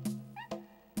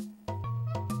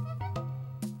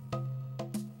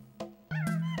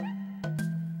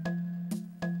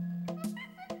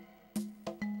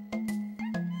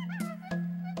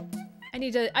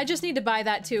 I just need to buy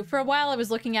that too. For a while I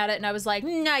was looking at it and I was like,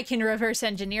 I can reverse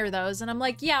engineer those. And I'm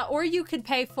like, yeah, or you could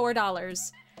pay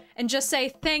 $4 and just say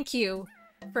thank you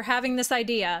for having this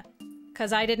idea,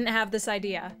 because I didn't have this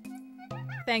idea.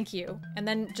 Thank you. And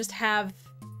then just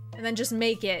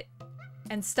make it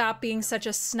and stop being such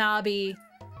a snobby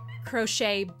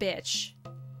crochet bitch.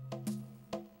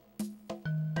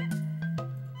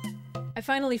 I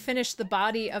finally finished the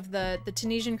body of the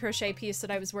Tunisian crochet piece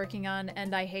that I was working on,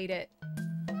 and I hate it.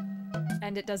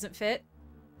 And it doesn't fit.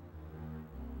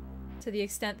 To the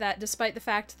extent that, despite the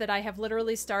fact that I have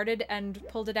literally started and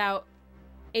pulled it out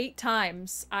 8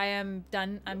 times, I am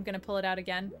done. I'm gonna pull it out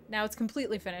again. Now it's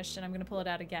completely finished, and I'm gonna pull it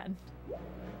out again.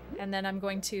 And then I'm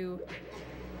going to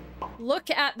look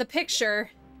at the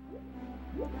picture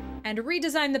and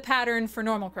redesign the pattern for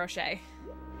normal crochet.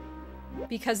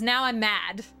 Because now I'm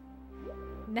mad.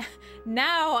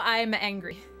 Now I'm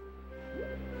angry.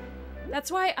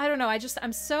 That's why, I don't know,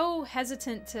 I'm so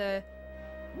hesitant to...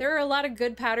 There are a lot of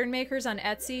good pattern makers on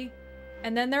Etsy,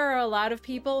 and then there are a lot of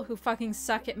people who fucking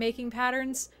suck at making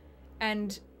patterns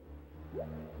and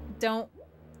don't...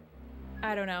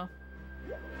 I don't know.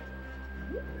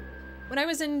 When I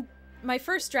was in my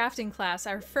first drafting class,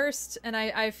 and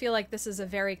I feel like this is a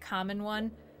very common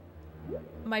one,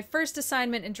 my first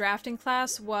assignment in drafting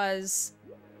class was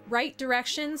write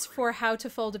directions for how to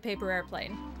fold a paper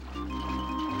airplane.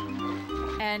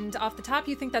 And off the top,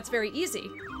 you think that's very easy.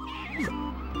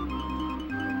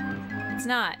 It's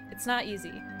not. It's not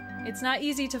easy. It's not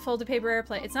easy to fold a paper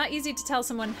airplane. It's not easy to tell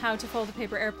someone how to fold a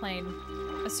paper airplane,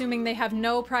 assuming they have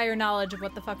no prior knowledge of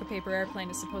what the fuck a paper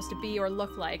airplane is supposed to be or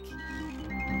look like.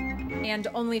 And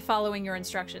only following your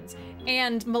instructions.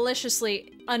 And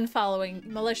maliciously unfollowing,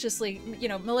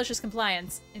 malicious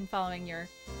compliance in following your...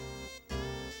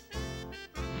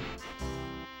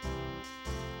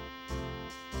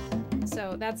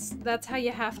 So that's how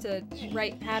you have to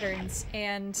write patterns,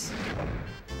 and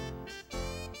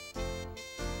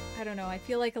I don't know, I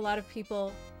feel like a lot of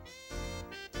people...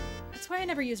 That's why I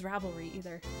never use Ravelry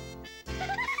either.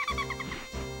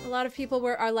 A lot of people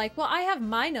are like, well, I have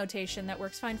my notation that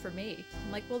works fine for me.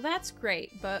 I'm like, well, that's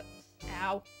great, but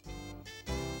ow.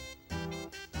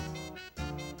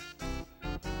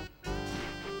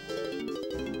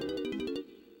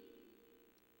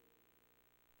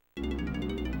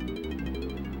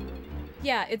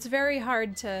 Yeah, it's very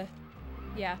hard to...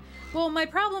 Yeah. Well, my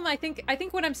problem, I think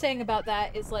what I'm saying about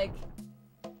that is, like...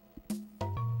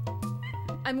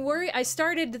 I'm worried... I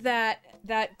started that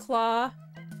claw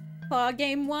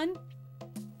game one,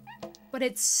 but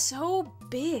it's so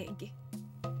big.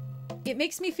 It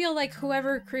makes me feel like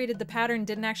whoever created the pattern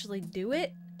didn't actually do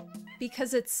it,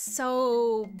 because it's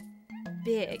so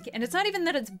big. And it's not even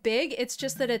that it's big, it's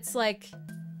just that it's, like...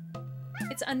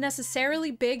 It's unnecessarily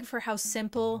big for how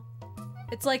simple...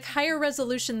 It's like higher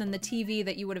resolution than the TV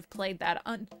that you would have played that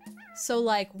on. So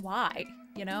like, why?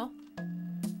 You know?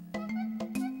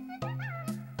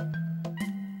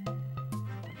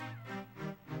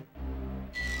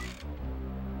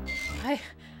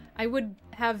 I would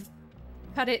have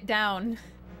cut it down,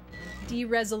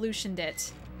 de-resolutioned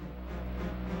it.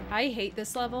 I hate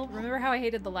this level. Remember how I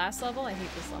hated the last level? I hate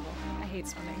this level. I hate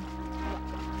swimming.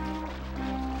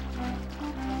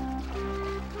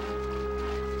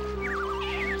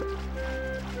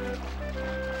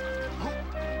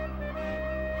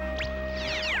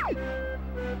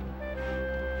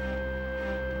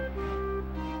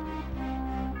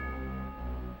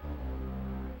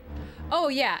 Oh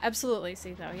yeah, absolutely,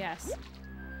 Sitho, yes.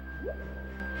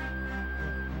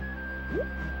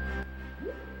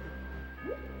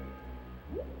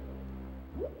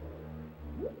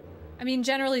 I mean,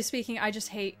 generally speaking, I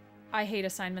hate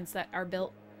assignments that are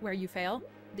built where you fail.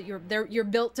 That you're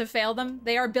built to fail them.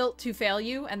 They are built to fail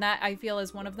you, and that I feel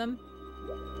is one of them.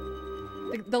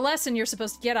 The lesson you're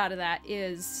supposed to get out of that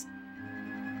is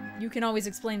you can always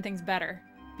explain things better.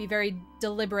 Be very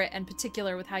deliberate and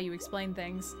particular with how you explain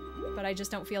things, but I just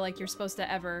don't feel like you're supposed to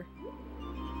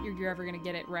you're ever gonna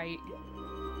get it right.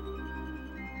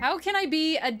 How can I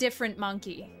be a different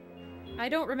monkey? I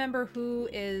don't remember who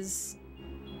is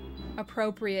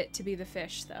appropriate to be the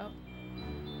fish, though.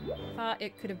 Thought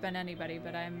it could have been anybody,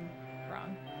 but I'm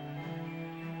wrong.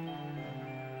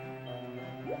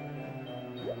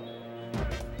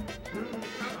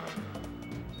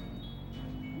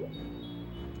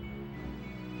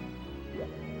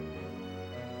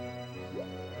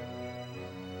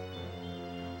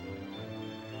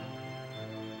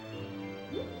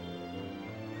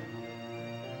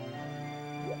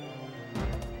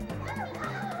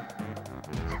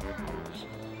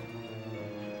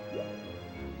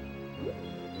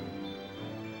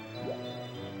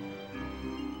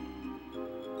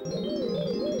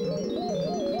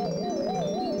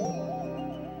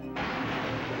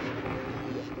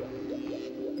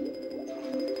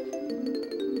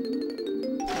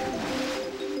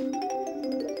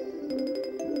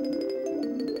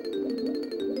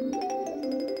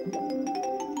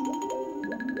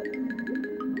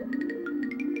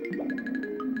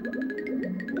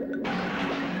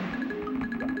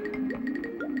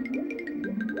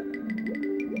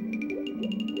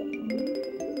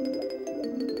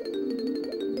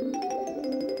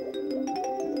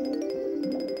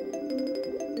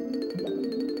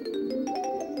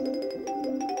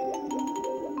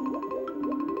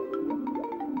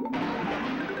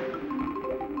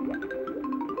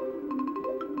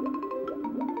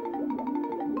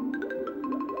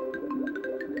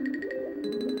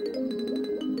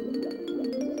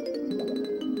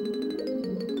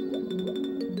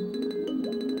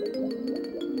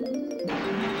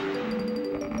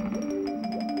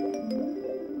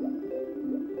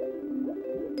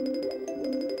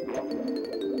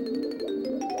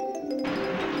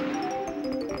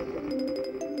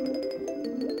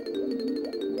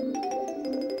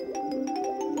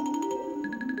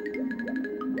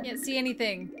 See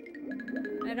anything.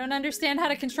 I don't understand how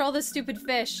to control this stupid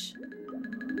fish.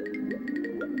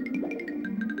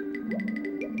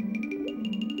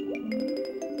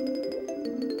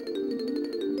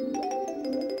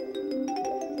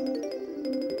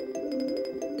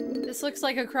 This looks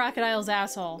like a crocodile's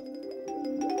asshole.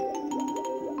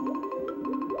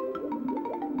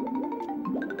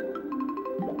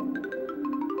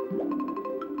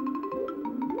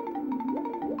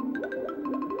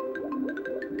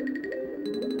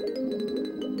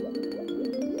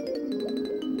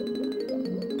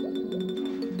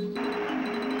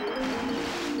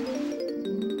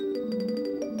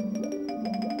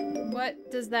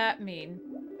 What does that mean?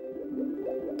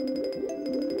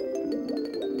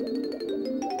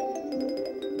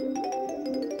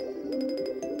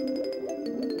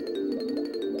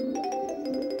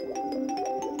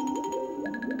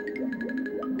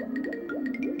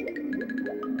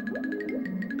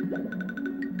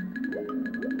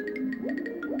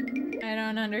 I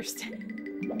don't understand.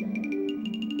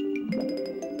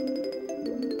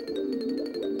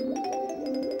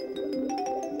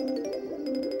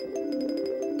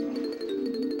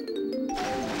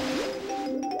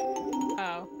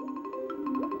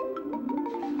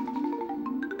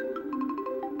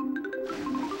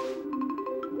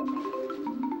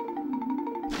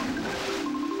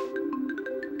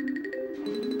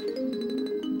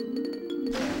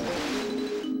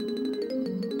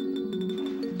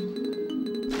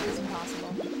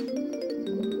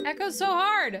 Echo's so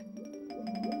hard!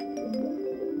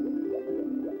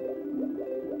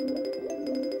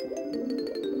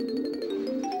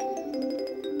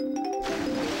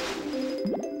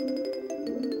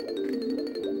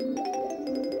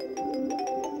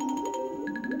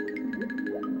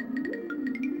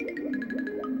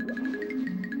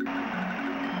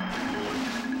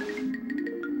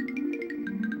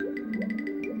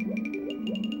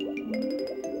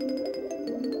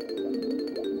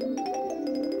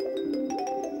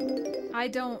 I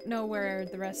don't know where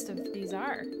the rest of these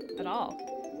are at all.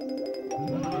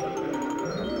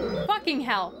 Fucking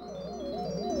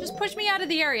hell. Just push me out of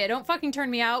the area. Don't fucking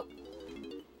turn me out.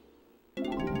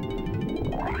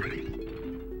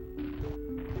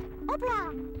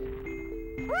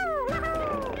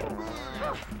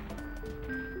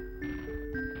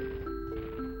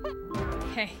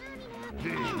 Okay.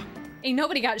 Ain't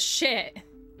nobody got shit.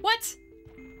 What?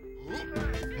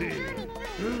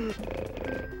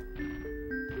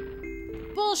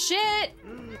 Bullshit!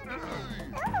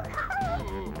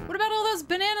 What about all those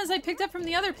bananas I picked up from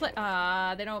the other place?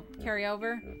 They don't carry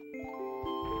over.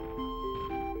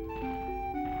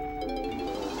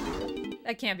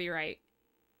 That can't be right.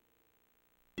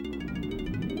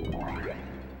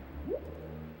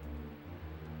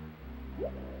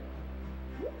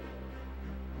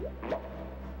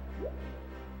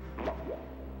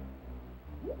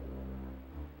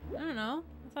 I don't know.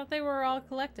 I thought they were all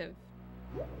collective.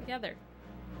 Together.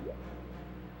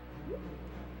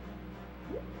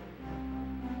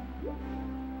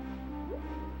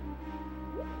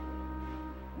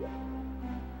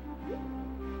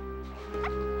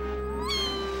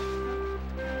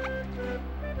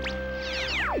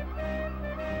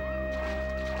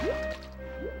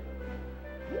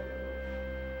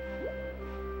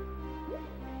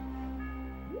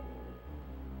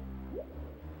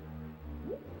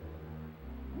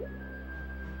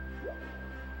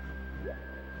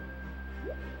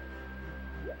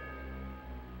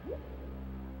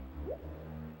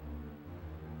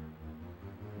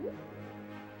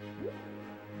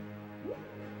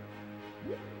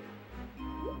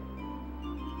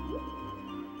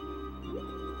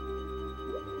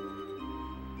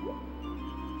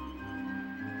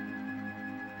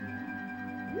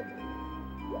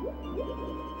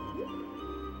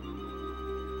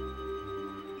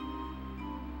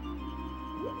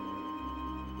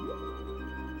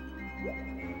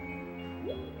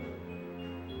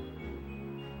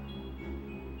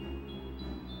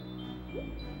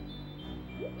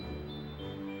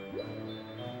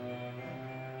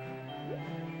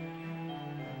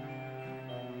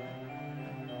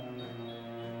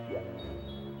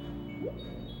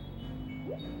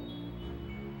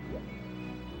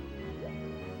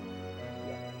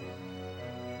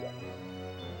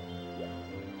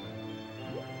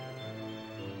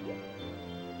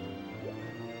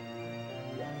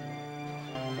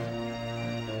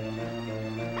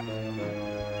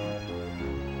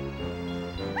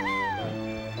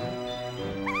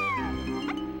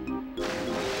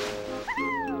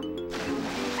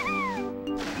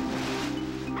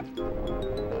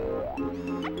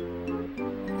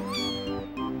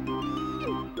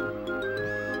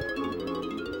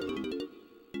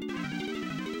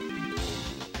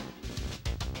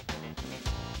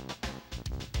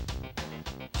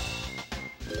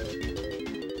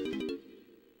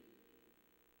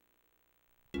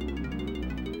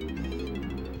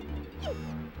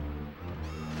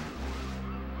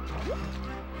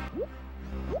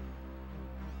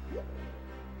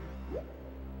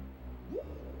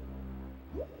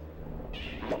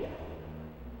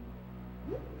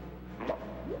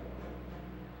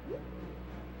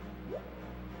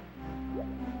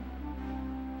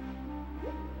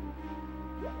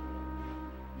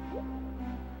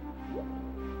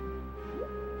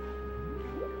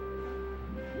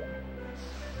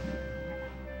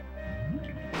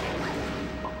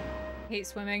 Hate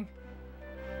swimming.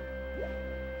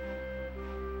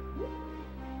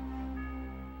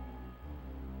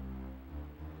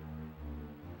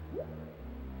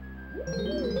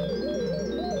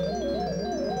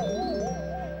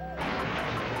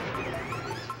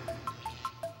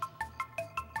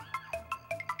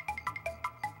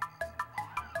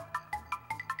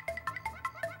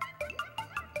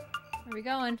 Where are we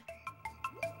going?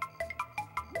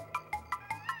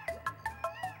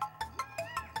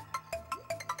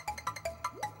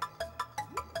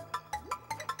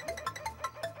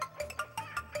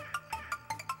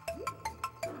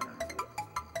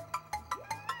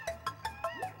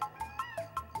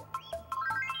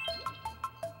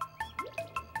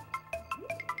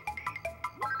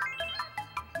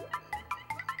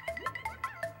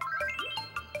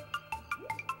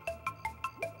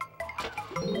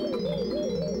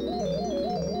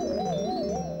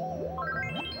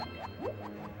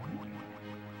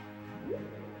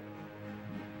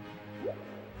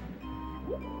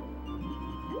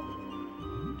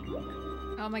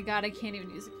 Oh my god, I can't even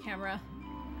use a camera.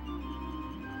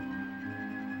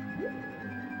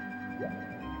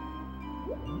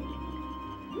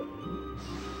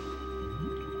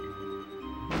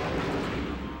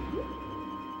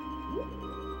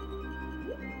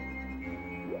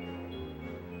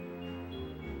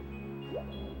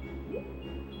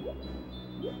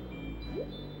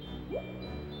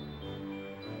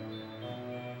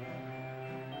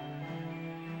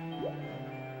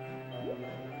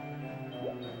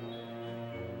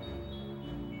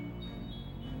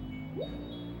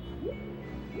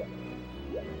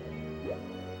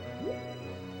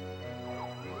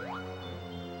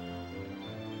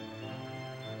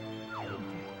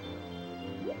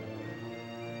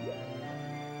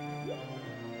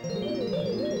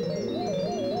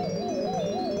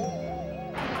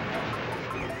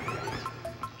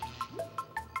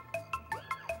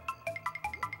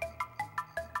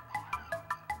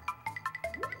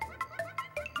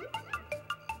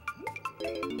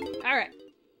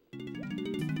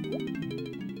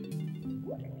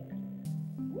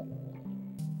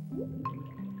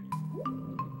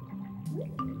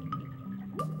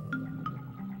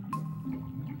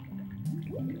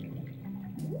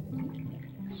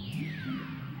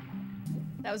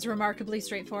 That was remarkably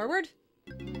straightforward.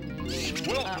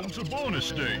 Welcome to bonus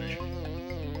stage.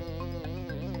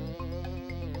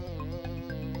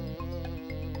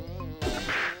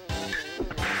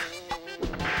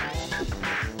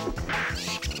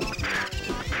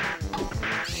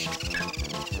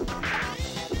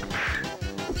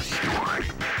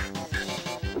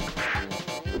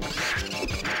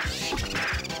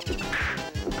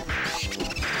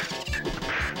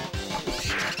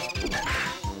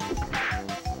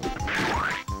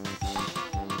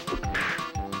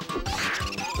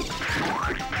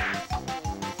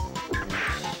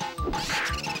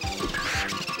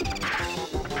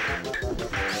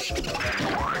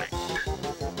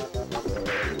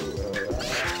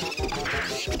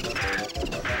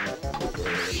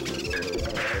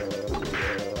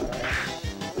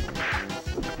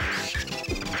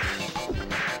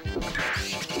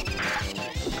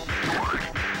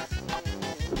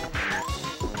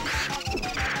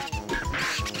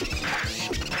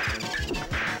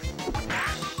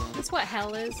 That's what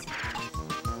hell is.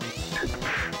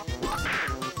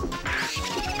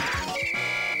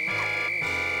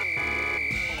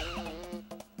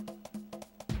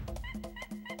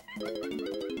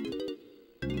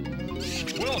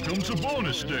 Welcome to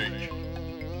bonus stage.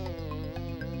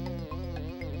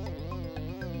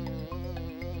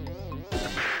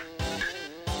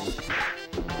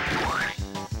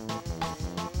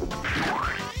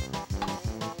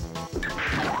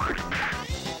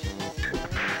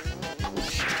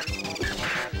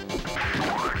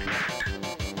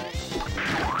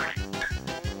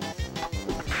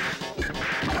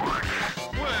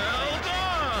 Well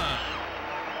done!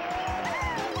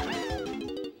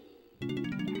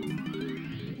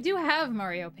 I do have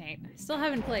Mario Paint. I still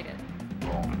haven't played it.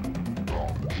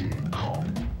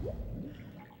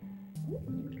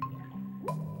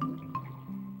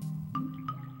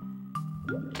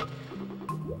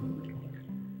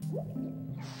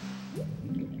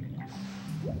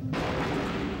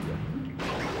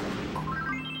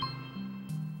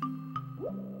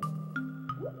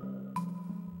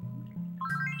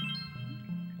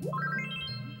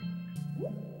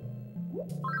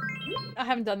 I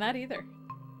haven't done that either.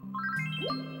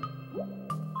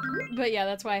 But yeah,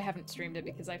 that's why I haven't streamed it,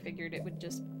 because I figured it would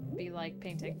just be like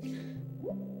painting.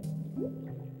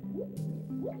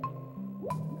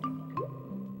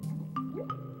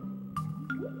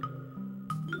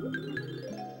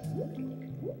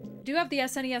 Do have the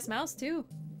SNES mouse too.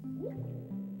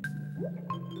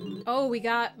 Oh, we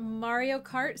got Mario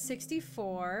Kart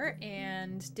 64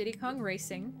 and Diddy Kong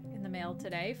Racing in the mail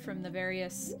today from the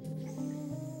various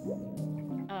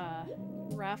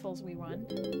raffles we won.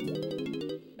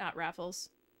 Not raffles.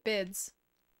 Bids.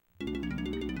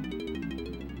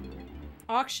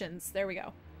 Auctions. There we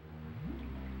go.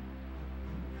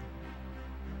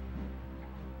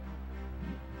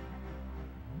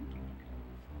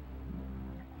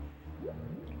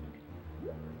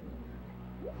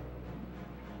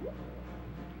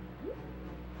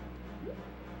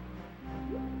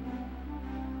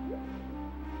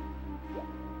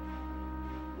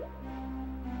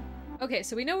 Okay,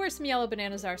 so we know where some yellow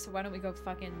bananas are, so why don't we go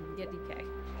fucking get DK?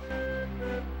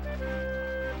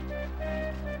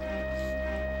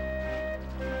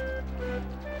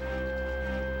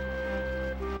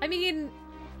 I mean,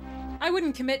 I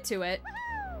wouldn't commit to it,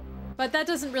 but that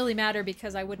doesn't really matter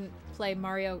because I wouldn't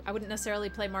necessarily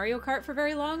play Mario Kart for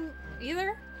very long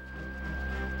either.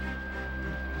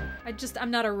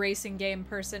 I'm not a racing game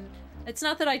person. It's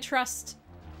not that I trust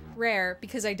Rare,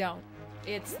 because I don't.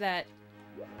 It's that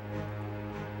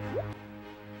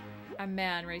I'm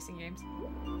mad racing games.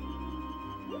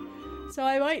 So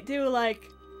I might do like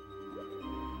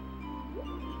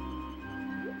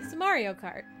some Mario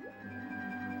Kart,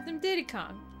 some Diddy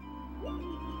Kong.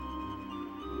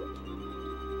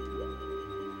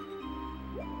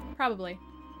 Probably.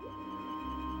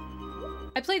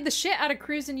 I played the shit out of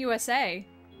Cruisin' USA.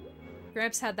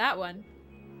 Gramps had that one.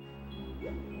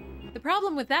 The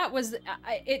problem with that was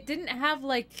it didn't have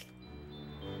like,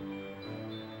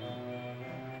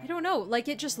 I don't know, like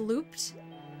it just looped.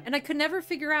 And I could never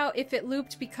figure out if it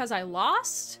looped because I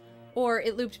lost, or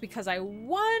it looped because I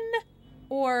won,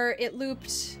 or it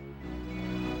looped,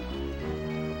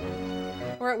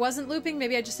 or it wasn't looping,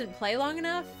 maybe I just didn't play long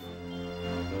enough.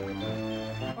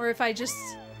 Or if I just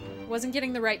wasn't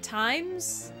getting the right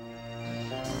times.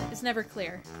 It's never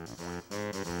clear.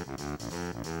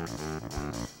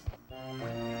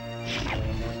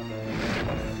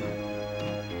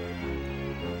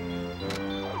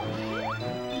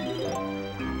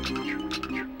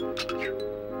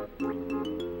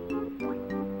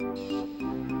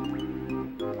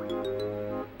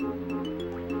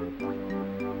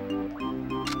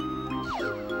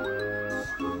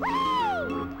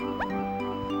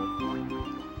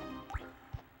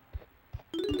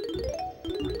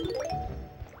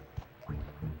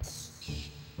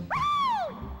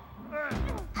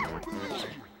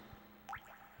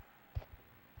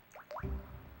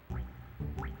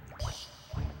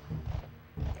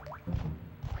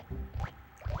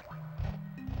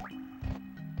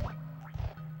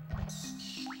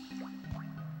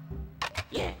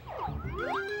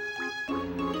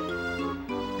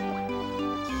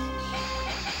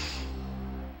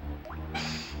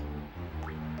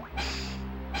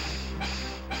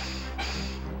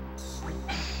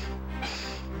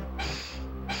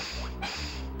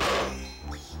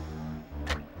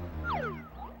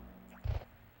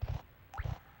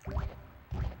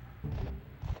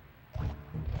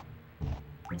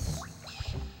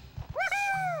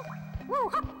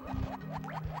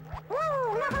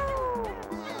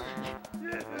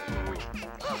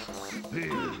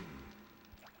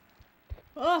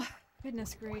 Oh,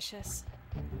 goodness gracious.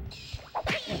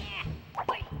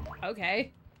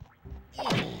 Okay.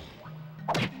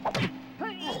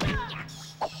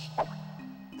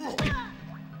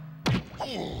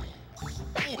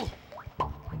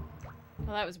 Well,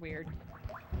 that was weird.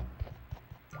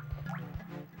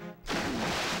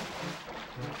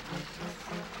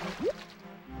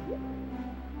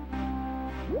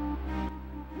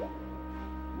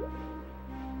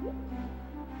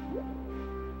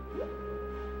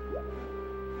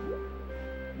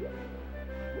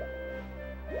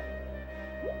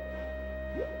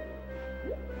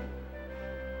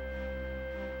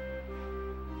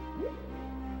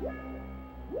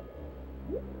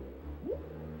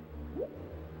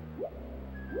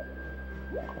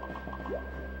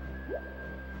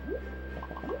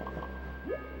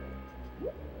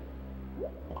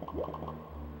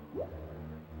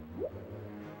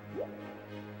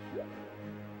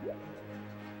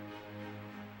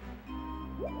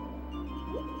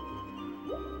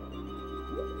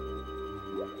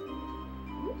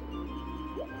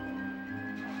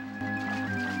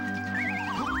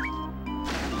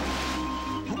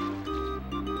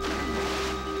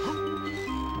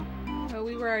 Oh,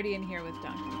 we were already in here with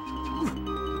Donkey.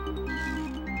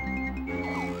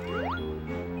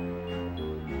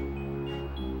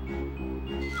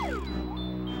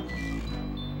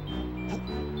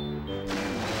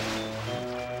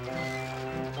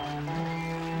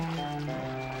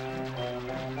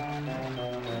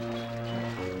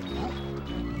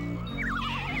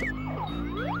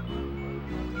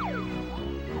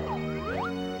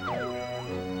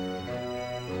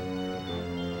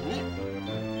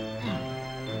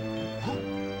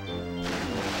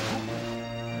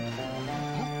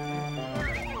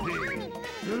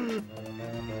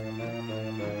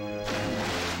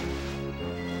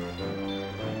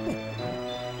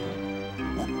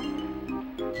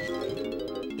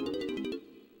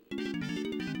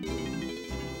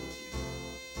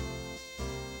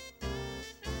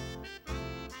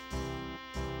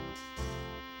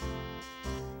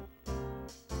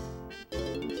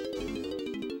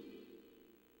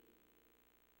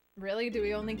 Really? Do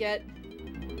we only get...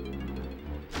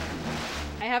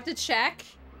 I have to check?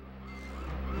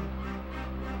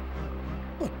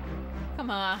 Come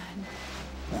on.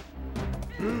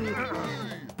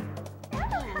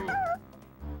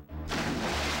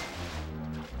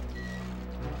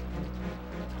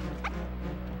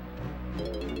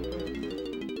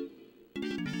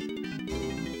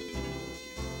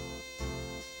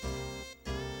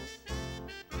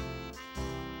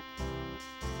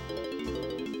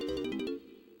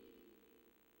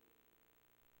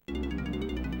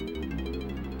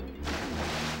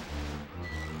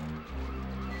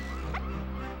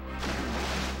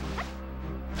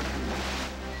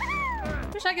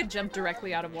 Wish I could jump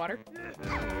directly out of water.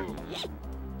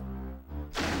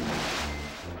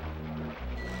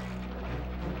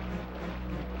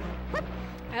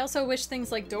 I also wish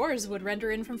things like doors would render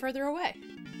in from further away.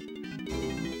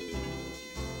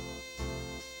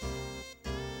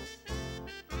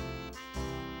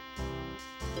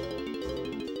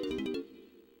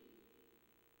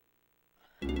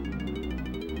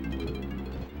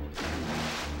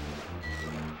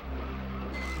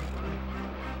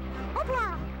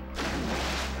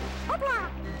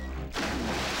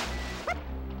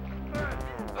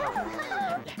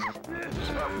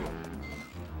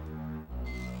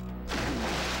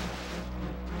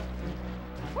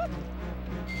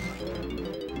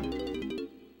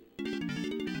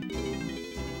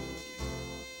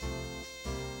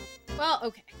 Well,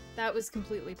 okay. That was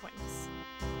completely pointless.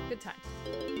 Good time.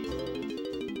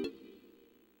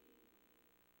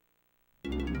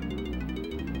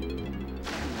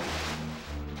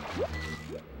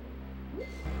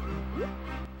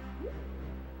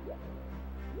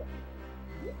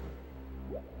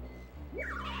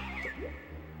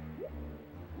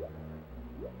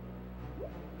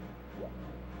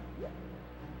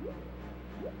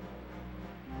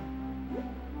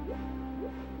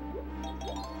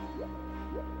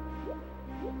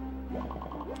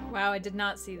 Wow, I did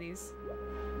not see these.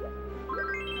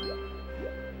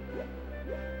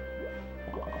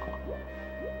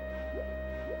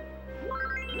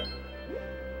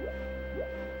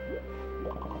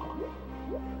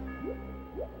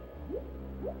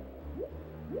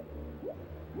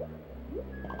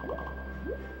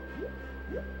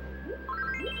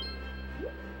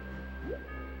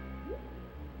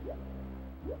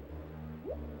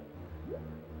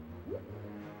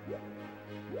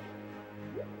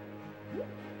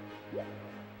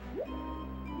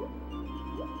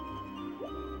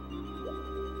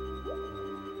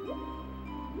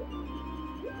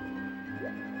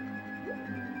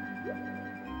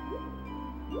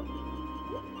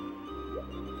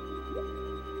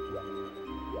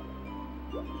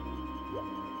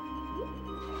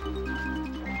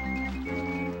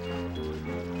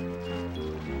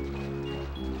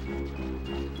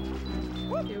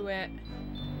 it.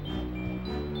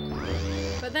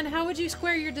 But then how would you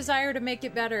square your desire to make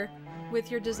it better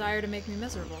with your desire to make me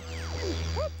miserable?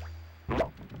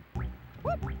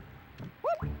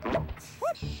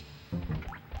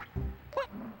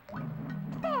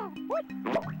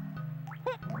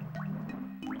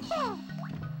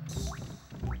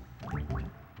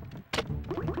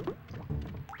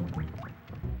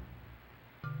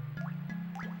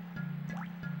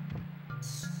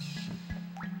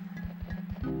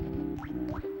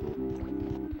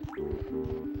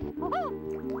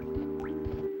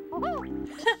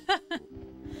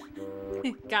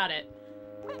 Got it.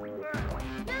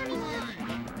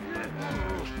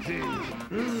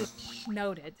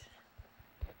 Noted.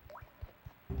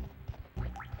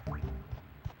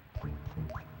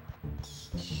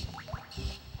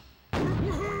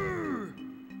 Am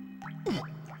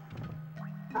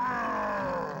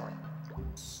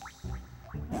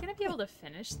I gonna be able to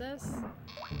finish this?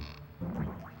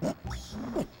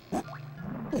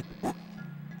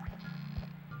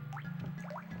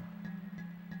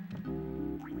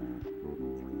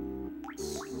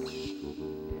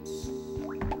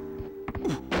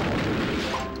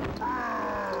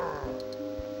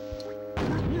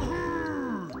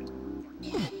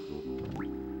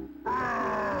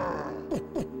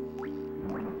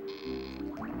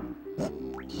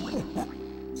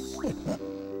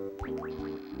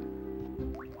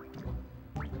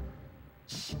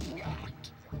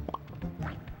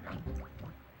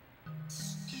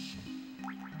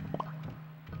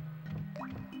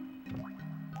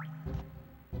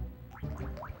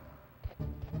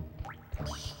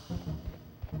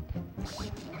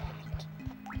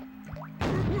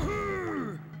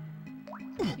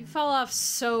 You fall off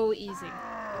so easy.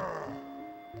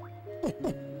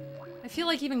 I feel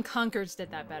like even Conkers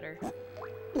did that better.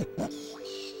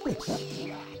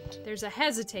 There's a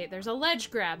hesitate, there's a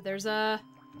ledge grab, there's a...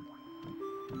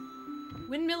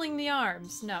 windmilling the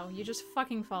arms. No, you just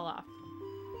fucking fall off.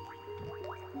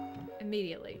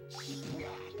 Immediately.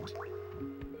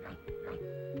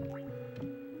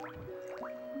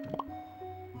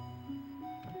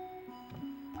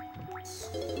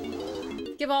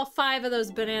 Give all 5 of those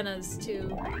bananas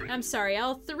to... I'm sorry,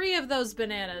 all 3 of those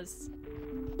bananas.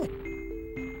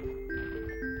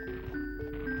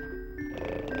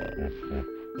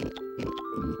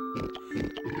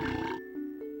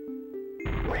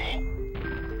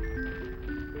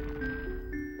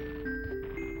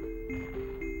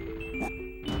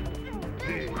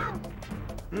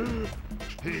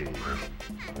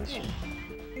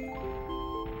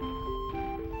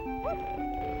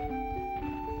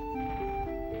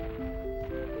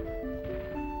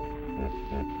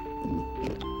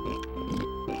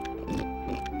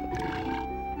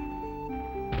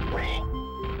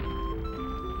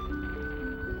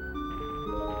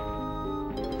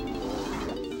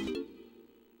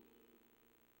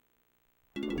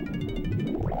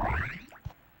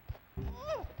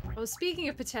 Oh, speaking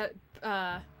of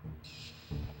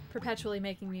perpetually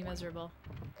making me miserable.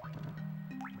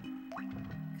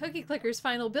 Cookie Clicker's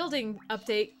final building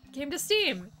update came to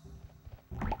Steam!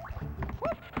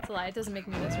 That's a lie, it doesn't make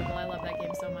me miserable. I love that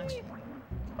game so much.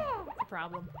 It's a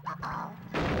problem.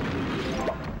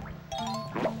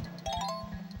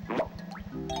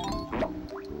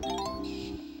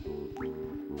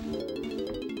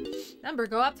 Number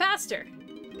go up faster!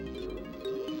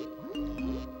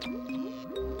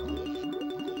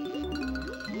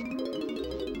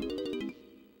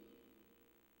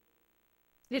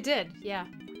 It did, yeah.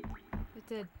 It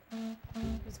did.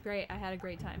 It was great. I had a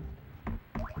great time.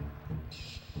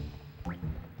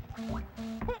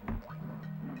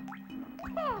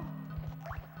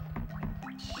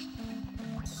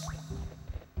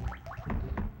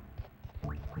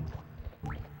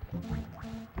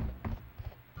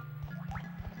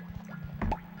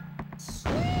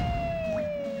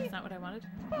 That's not what I wanted.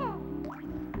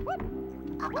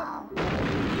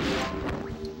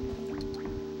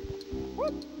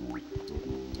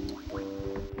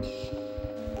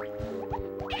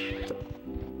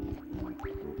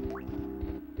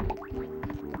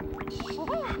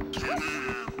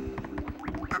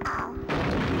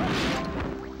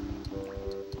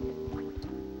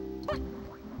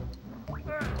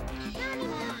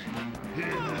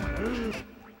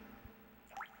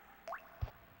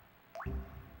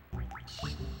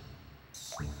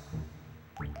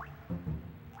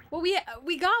 Well,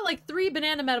 we got like 3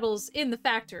 banana medals in the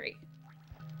factory.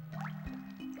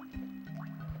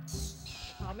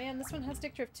 Oh man, this one has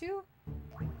Dick Drift too?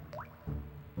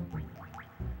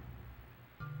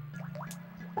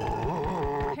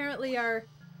 Apparently our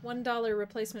 $1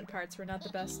 replacement parts were not the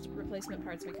best replacement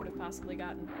parts we could have possibly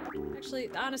gotten. Actually,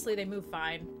 honestly, they move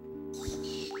fine.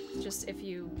 Just if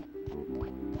you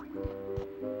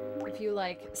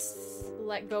like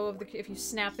let go of the, if you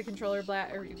snap the controller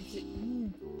back, or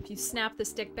if you snap the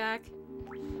stick back.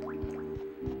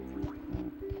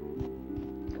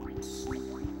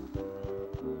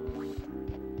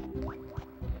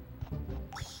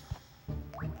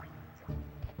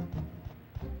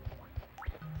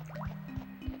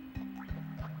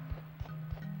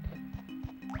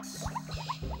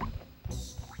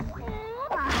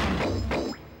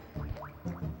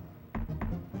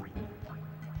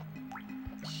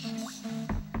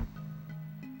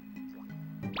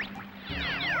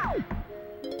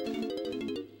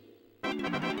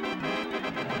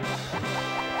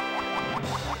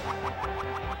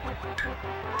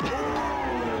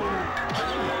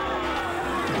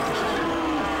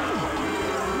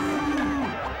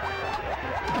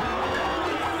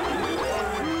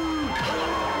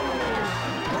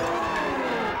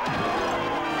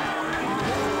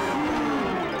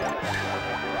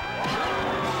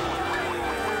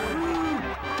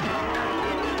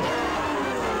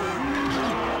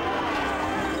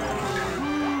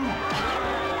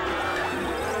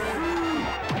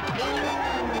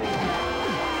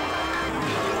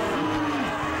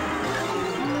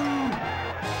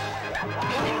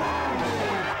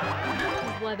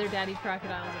 Leather daddy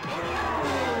crocodiles over here.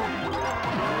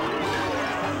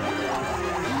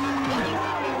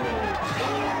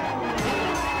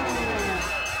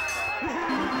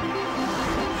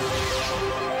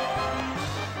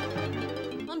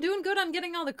 Well, I'm doing good on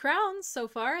getting all the crowns so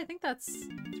far. I think that's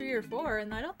 3 or 4,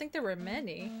 and I don't think there were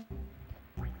many.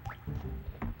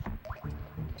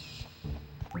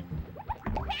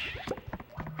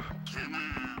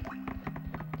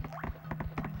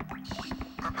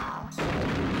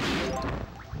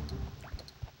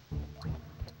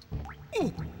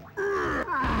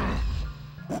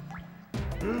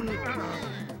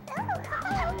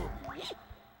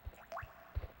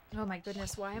 Oh my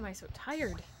goodness, why am I so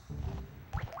tired?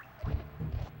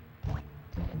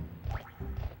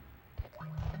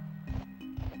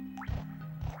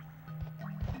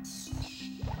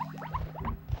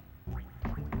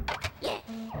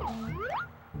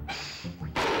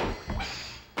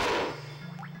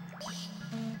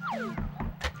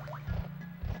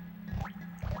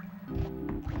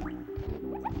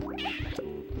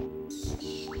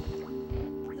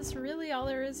 Is this really all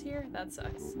there is here? That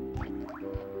sucks.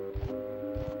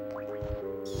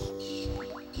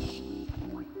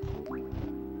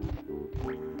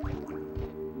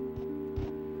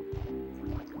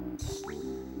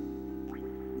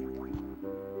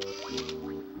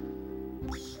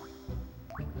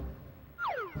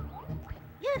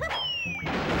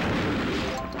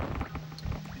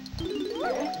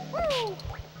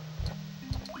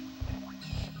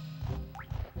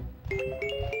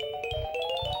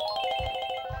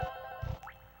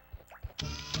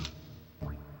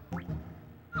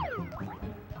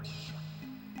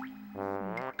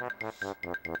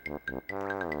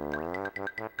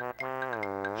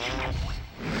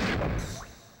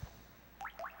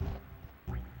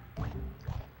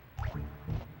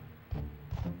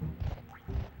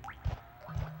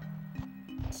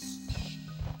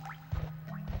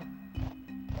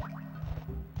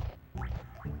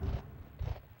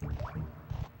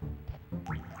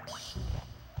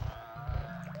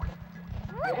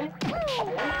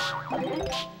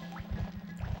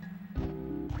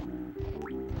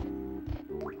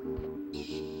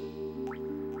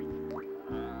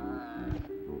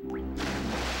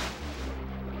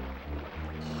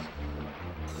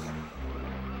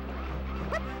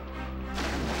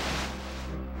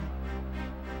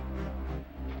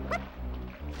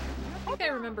 I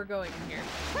remember going in here.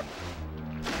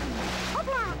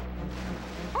 Hopla!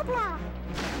 Hopla!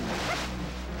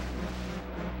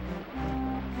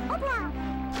 Hopla!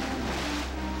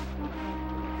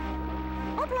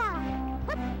 Hopla! Hopla!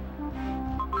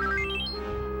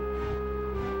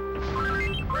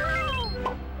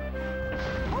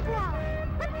 Hopla!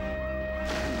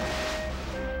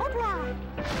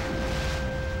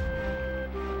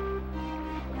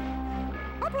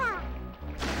 Hopla!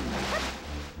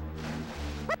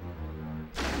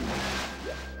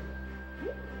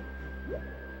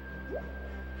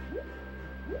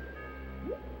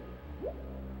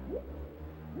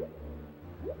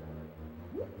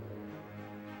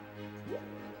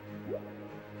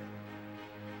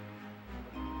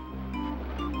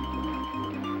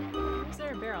 Is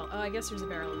there a barrel? Oh, I guess there's a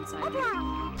barrel inside here.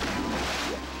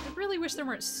 I really wish there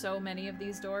weren't so many of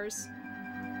these doors.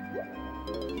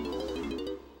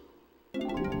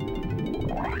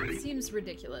 seems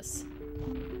ridiculous.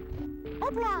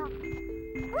 Hopla!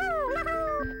 Woo,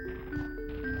 lahoo!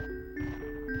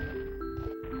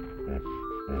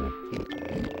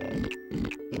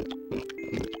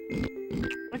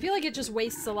 I feel like it just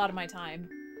wastes a lot of my time.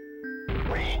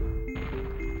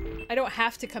 I don't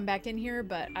have to come back in here,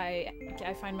 but I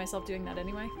find myself doing that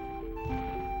anyway.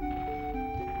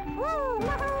 Woo,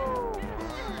 lahoo!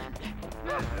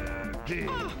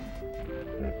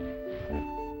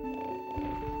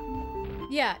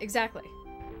 Yeah, exactly.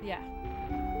 Yeah.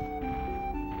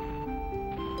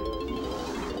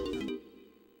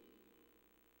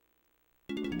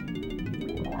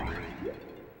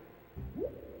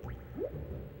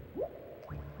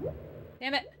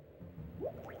 Damn it.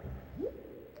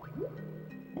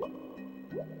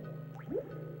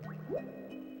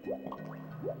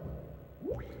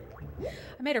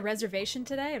 I made a reservation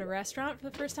today at a restaurant for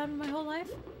the first time in my whole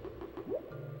life.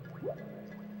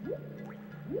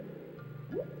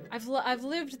 I've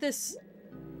lived this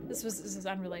is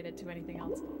unrelated to anything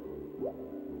else.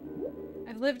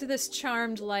 I've lived this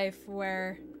charmed life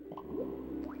where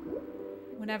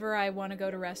whenever I want to go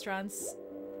to restaurants,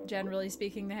 generally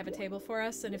speaking, they have a table for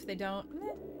us, and if they don't,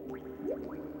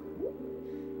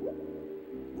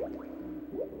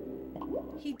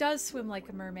 He does swim like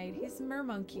a mermaid. He's a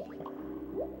mermonkey.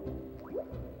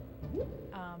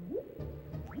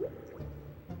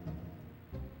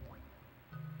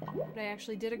 But I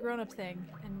actually did a grown-up thing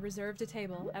and reserved a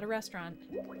table at a restaurant.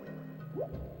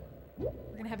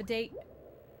 We're gonna have a date.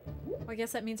 Well, I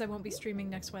guess that means I won't be streaming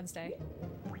next Wednesday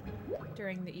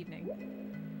during the evening.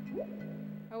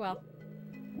 Oh well.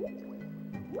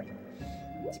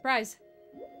 Surprise!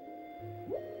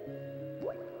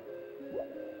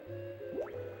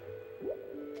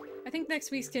 I think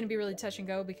next week's gonna be really touch and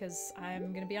go because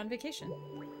I'm gonna be on vacation,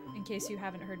 in case you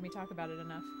haven't heard me talk about it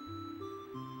enough.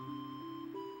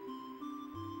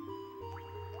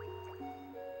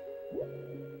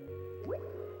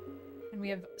 And we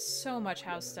have so much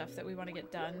house stuff that we want to get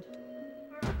done.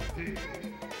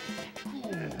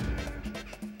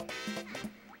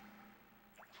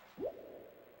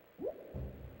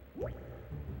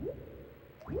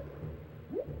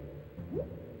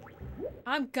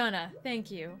 I'm gonna. Thank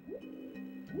you.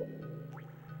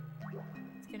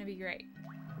 It's gonna be great.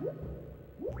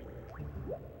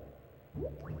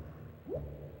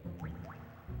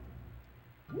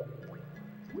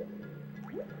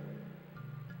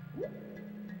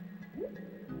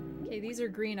 Okay, these are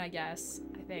green, I guess.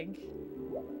 I think.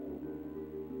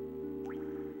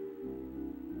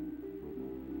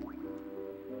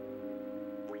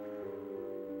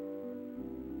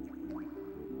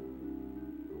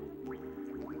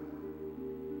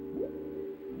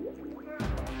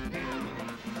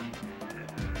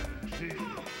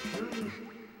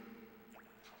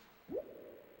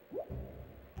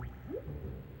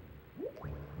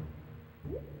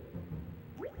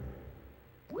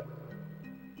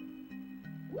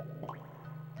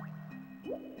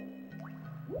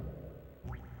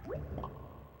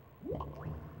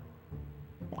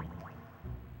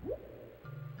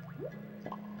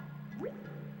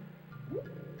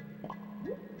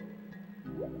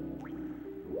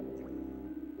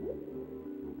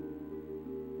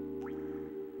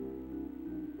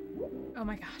 Oh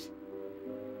my god.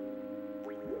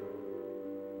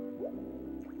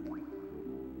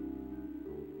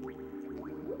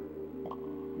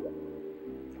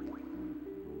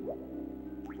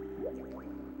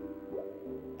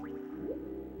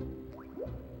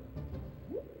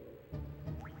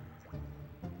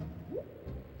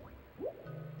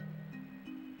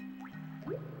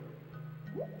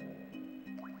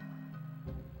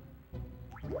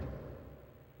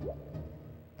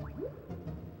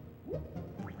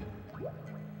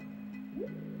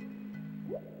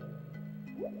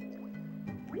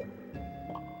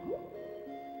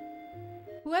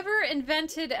 Whoever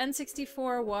invented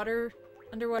N64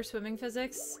 underwater swimming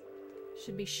physics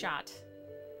should be shot.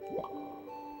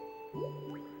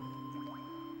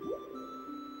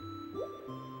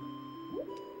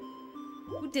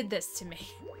 Who did this to me?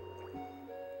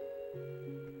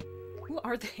 Who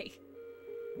are they?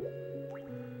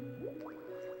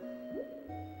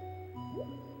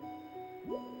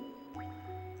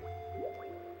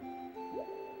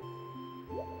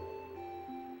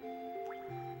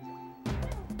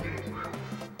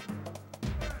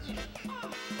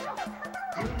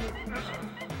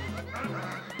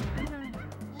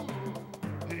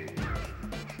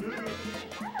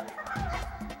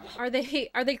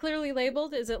 Are they clearly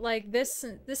labeled? Is it like this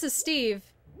is Steve.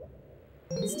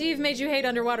 Steve made you hate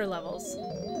underwater levels.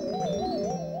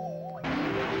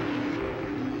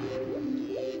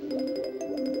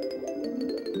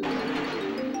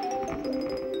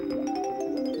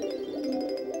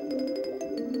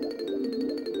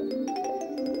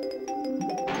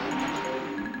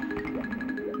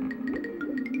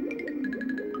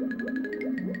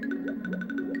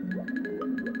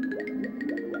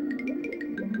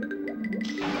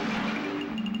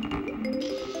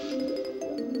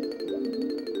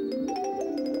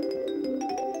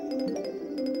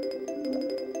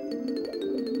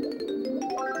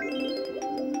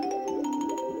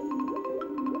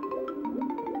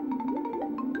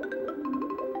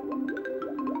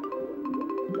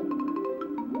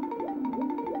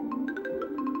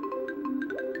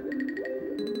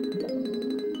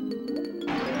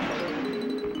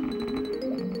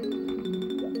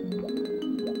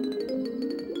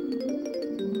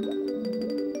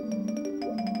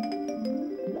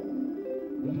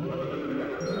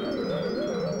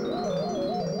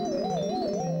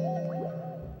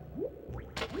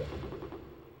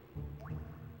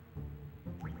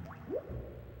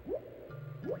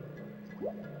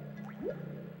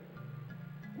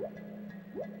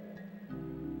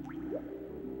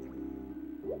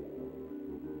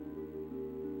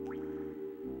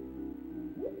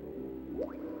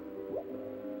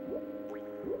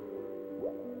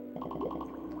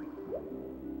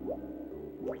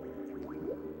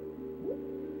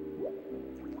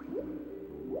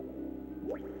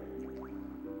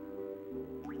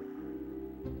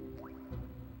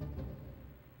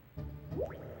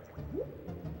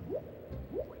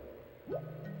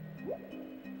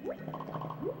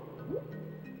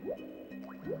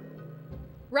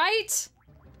 Right?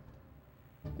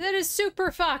 That is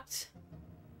super fucked.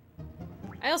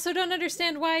 I also don't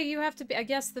understand why you have to be- I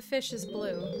guess the fish is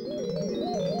blue.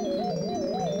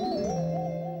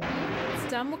 It's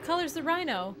dumb. What color's the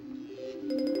rhino?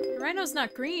 The rhino's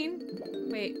not green.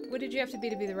 Wait, what did you have to be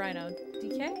the rhino?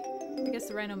 DK? I guess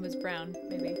the rhino was brown,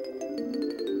 maybe.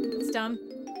 It's dumb.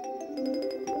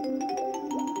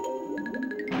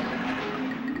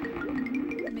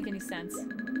 Doesn't make any sense.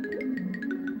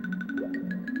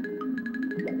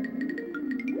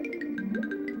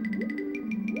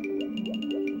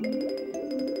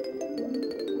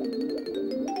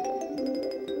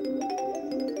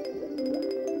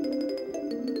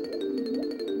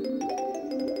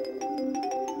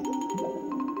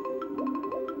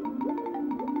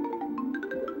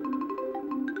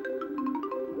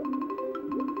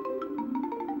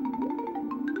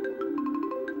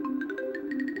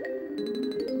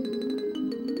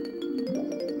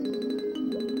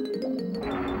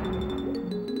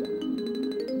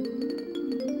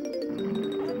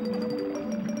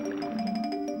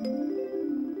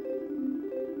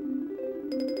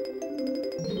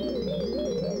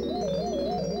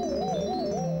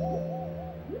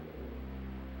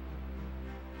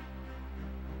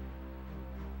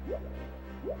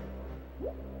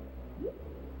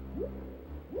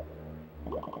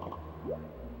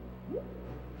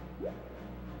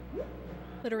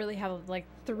 Literally have like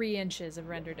 3 inches of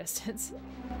render distance.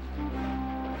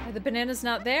 Are the bananas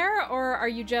not there, or are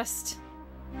you just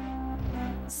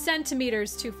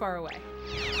centimeters too far away?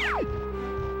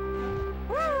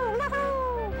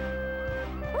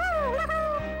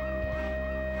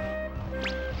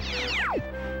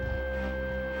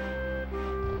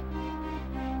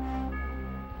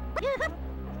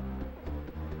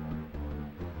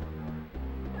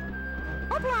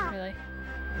 Really?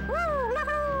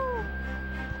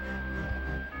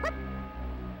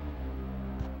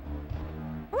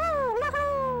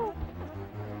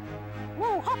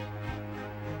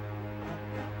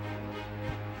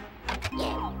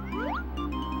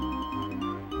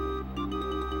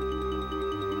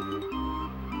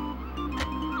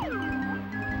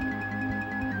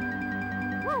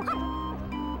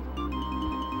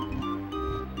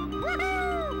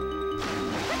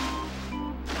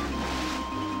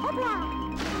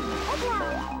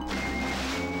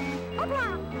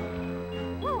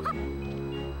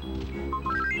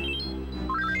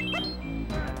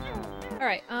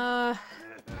 Alright,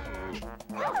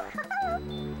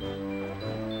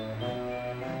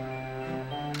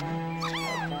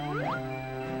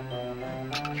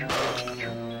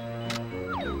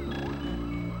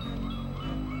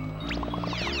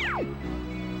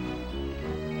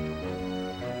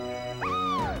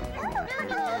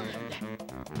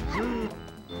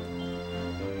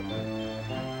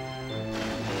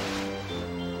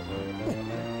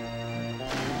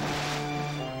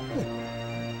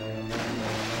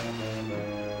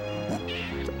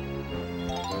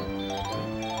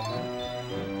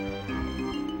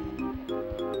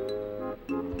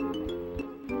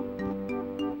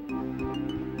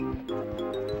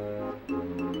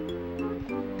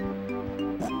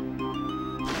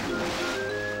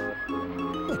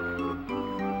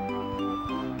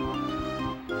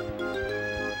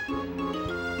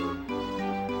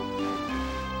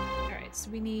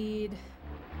 we need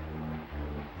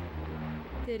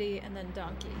Diddy and then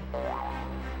Donkey.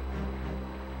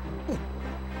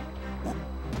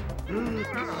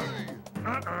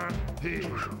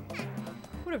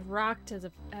 Would have rocked as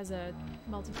a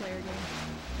multiplayer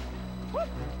game.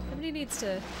 Somebody needs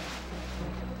to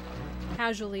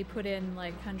casually put in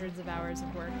like hundreds of hours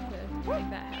of work to make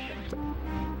that happen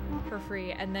for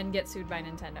free and then get sued by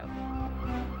Nintendo.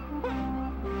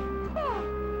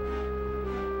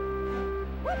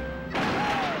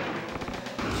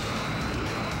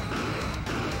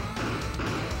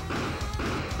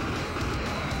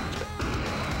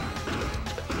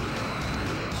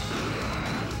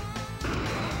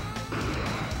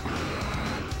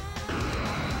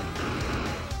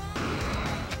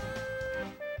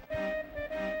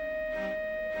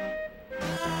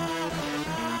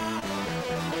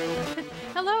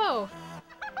 Hello!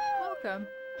 Welcome.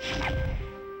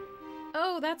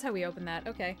 Oh, that's how we open that.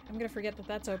 Okay, I'm gonna forget that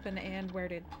that's open and where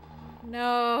did...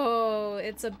 No,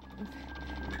 it's a...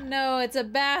 No, it's a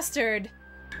bastard.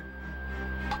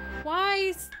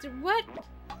 Why? What?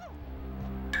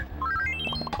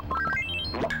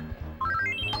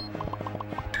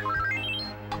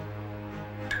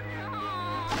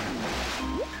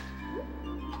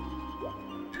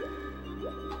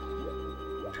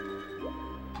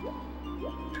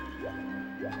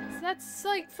 That's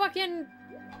like fucking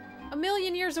a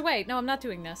million years away. No, I'm not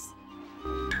doing this.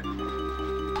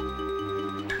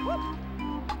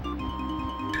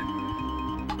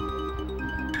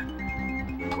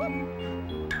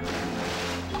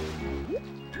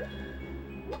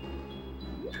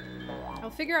 I'll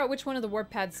figure out which one of the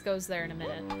warp pads goes there in a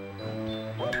minute.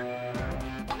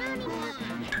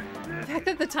 The fact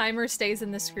that the timer stays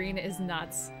in the screen is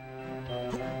nuts.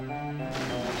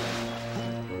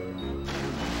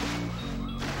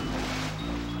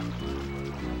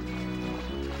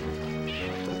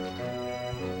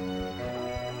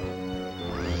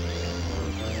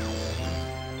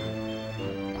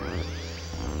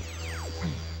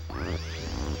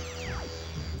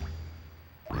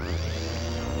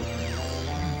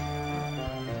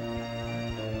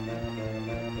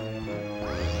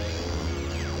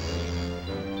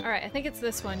 Alright, I think it's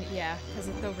this one, yeah, because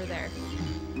it's over there.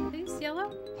 Are these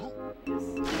yellow? Yes.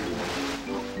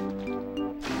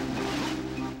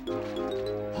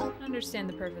 I don't understand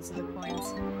the purpose of the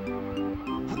coins.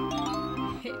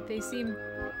 They seem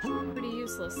pretty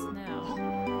useless now.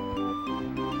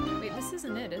 Wait, this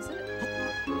isn't it, is it?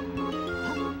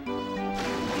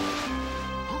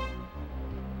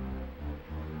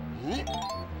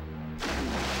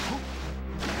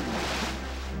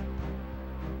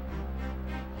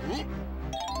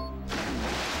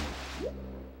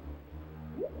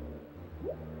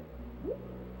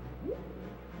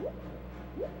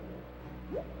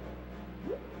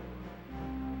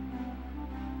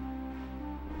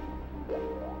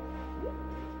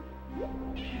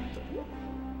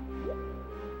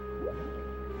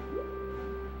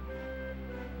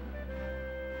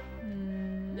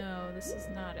 No, this is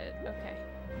not it. Okay.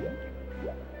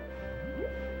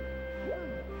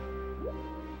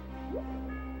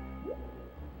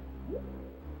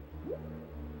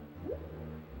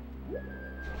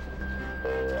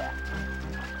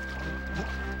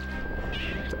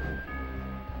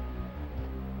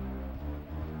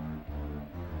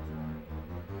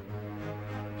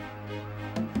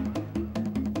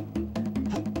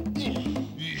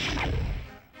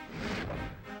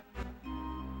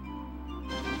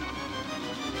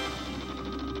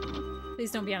 Please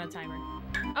don't be on a timer.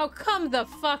 Oh, come the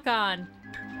fuck on!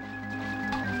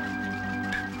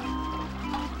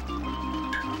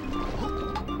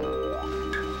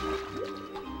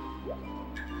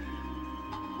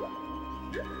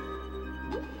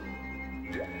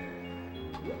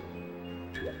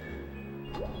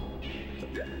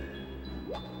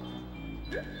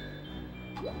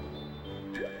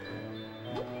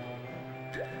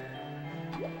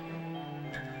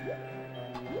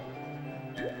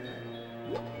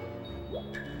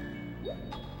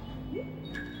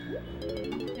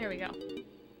 There we go.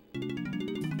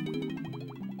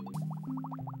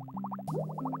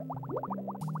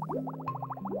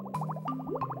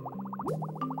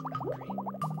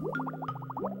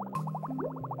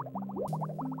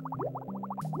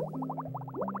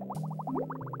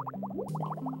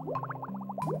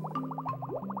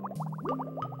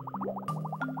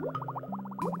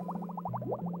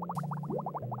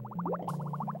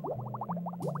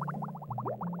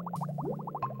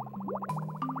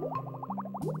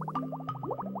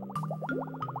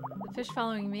 The fish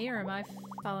following me, or am I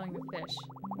following the fish?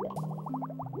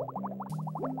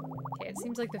 Okay, it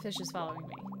seems like the fish is following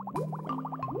me.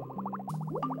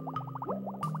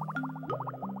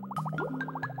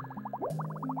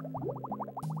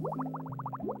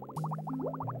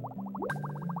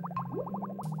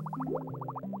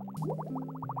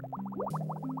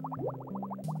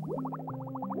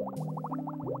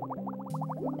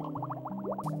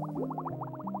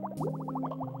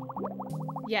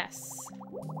 Yes.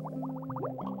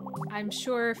 I'm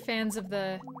sure fans of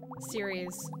the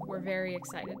series were very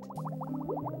excited.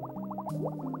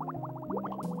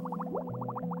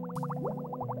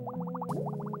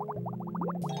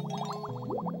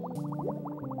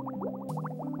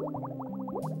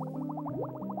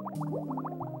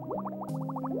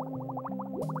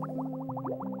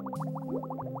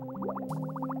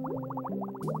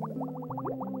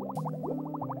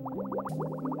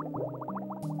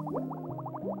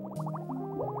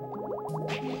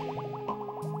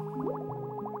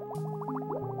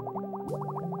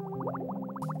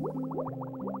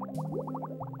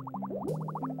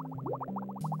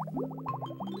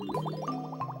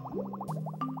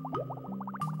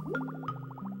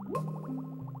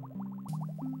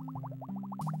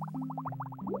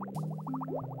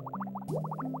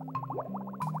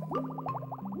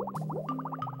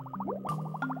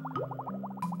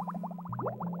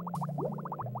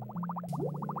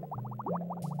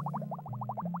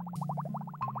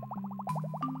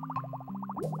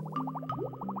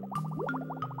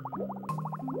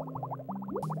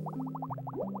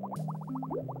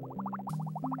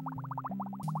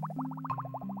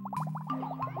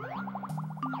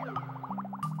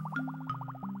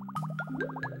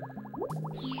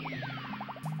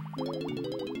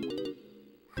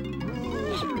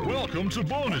 Welcome to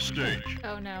bonus stage.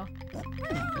 Oh no.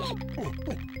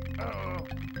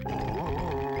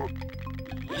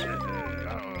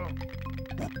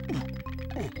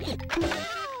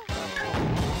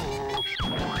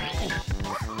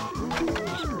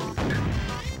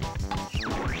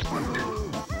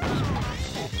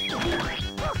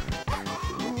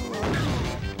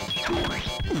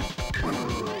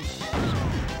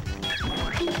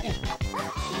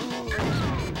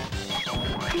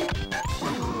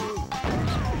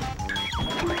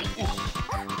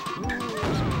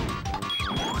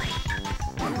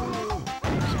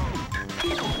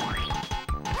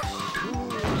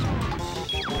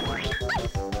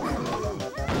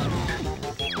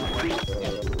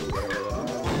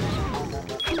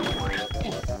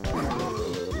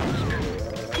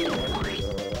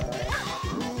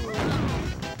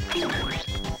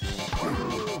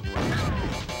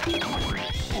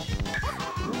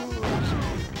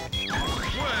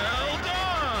 Well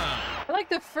done! I like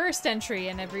the first entry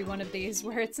in every one of these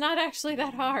where it's not actually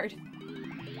that hard.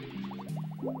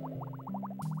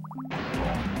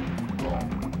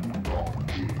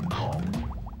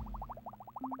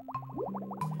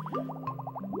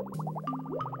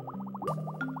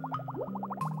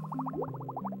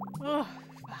 Oh,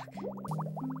 fuck.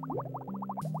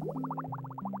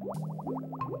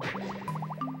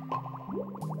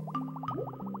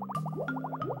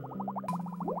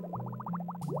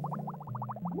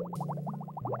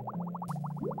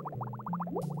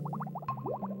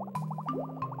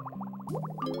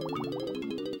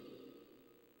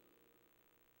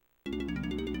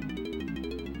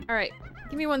 Alright,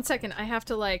 give me 1 second. I have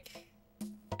to, like...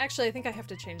 Actually, I think I have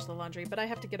to change the laundry, but I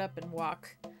have to get up and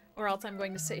walk, or else I'm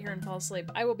going to sit here and fall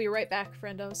asleep. I will be right back,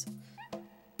 friendos.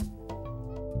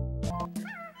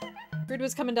 Grid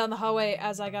was coming down the hallway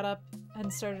as I got up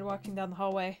and started walking down the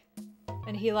hallway.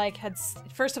 And he, like, had...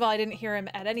 First of all, I didn't hear him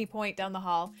at any point down the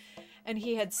hall. And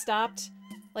he had stopped,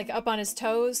 like, up on his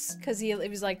toes, because he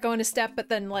was, like, going to step, but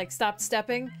then, like, stopped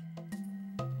stepping.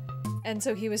 And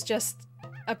so he was just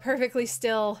perfectly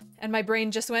still, and my brain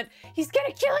just went, "He's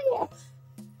gonna kill you!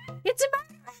 It's a murder!"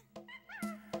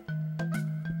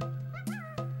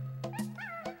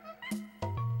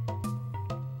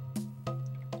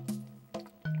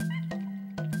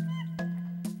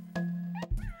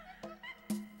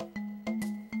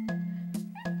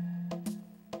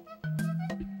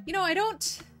 You know, I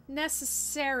don't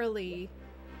necessarily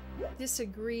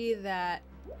disagree that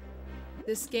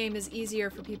this game is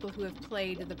easier for people who have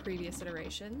played the previous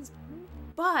iterations,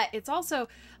 but it's also,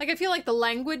 like, I feel like the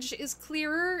language is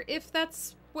clearer if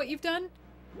that's what you've done.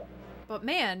 But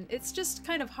man, it's just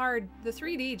kind of hard. The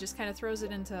 3D just kind of throws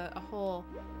it into a whole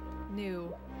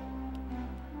new...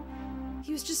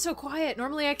 He was just so quiet.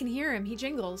 Normally I can hear him. He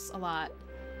jingles a lot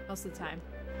most of the time.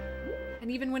 And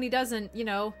even when he doesn't, you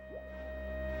know,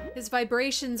 his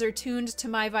vibrations are tuned to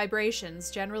my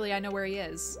vibrations. Generally I know where he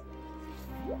is.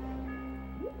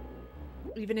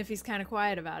 Even if he's kind of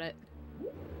quiet about it.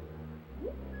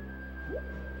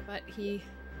 But he...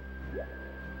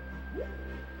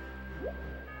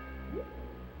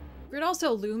 Grid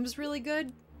also looms really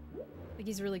good. Like,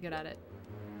 he's really good at it.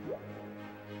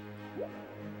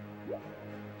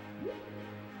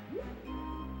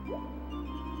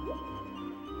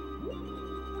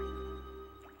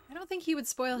 I don't think he would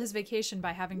spoil his vacation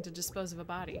by having to dispose of a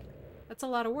body. That's a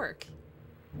lot of work.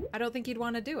 I don't think he'd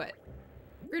want to do it.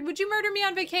 Grid, would you murder me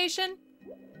on vacation?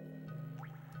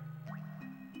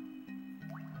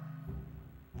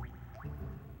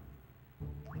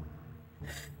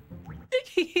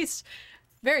 He's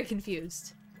very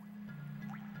confused.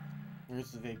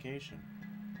 Where's the vacation?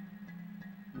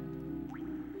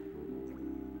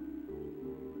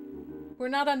 We're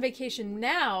not on vacation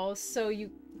now, so you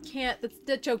can't...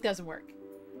 That joke doesn't work.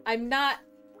 I'm not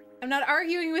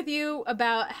arguing with you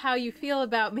about how you feel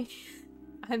about me.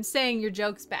 I'm saying your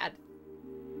joke's bad.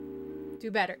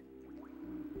 Do better.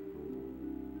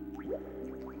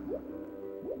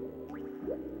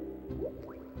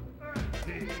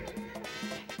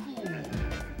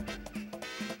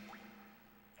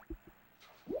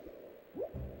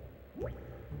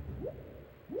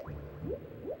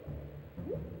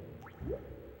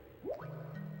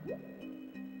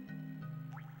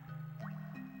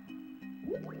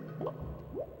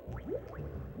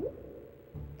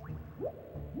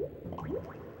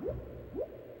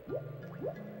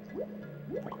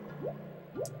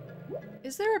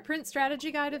 Is there a print strategy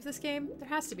guide of this game? There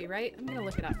has to be, right? I'm gonna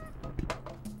look it up.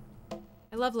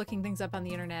 I love looking things up on the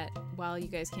internet while you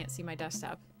guys can't see my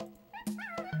desktop.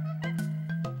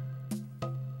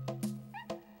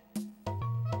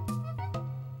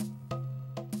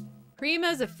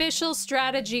 Prima's official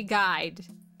strategy guide.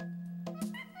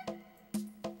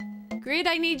 Grid,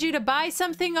 I need you to buy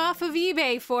something off of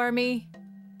eBay for me.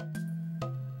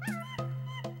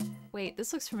 Wait,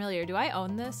 this looks familiar. Do I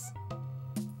own this?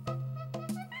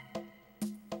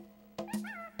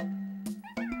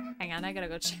 Hang on, I gotta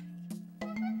go check.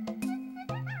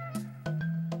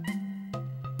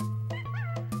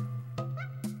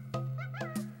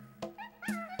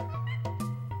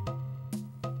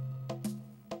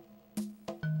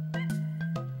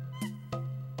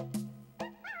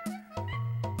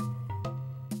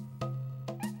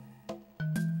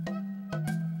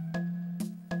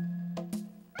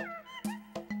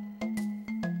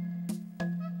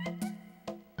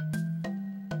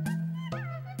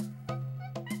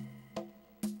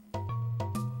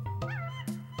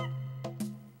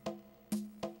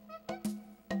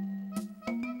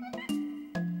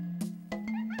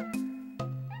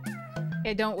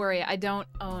 Okay, don't worry, I don't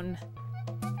own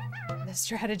the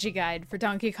strategy guide for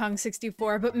Donkey Kong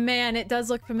 64, but man, it does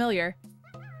look familiar.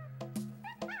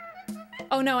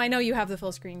 Oh no, I know you have the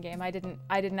full screen game. I didn't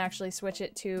actually switch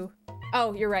it to...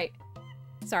 Oh, you're right.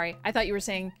 Sorry, I thought you were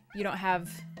saying you don't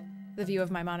have the view of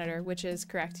my monitor, which is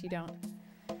correct, you don't.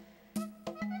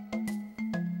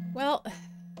 Well,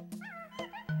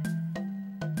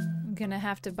 I'm gonna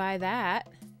have to buy that.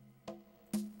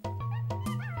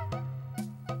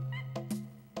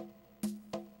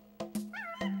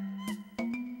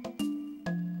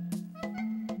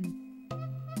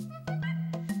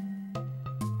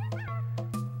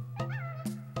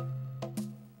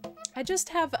 I just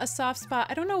have a soft spot.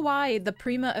 I don't know why the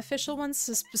Prima official ones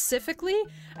specifically.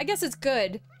 I guess it's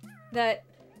good that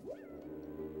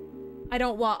I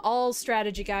don't want all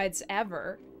strategy guides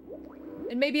ever.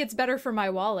 And maybe it's better for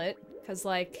my wallet, because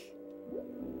like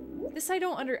this I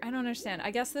don't understand.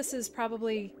 I guess this is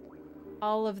probably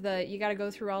all of the, you gotta go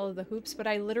through all of the hoops, but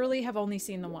I literally have only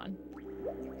seen the one.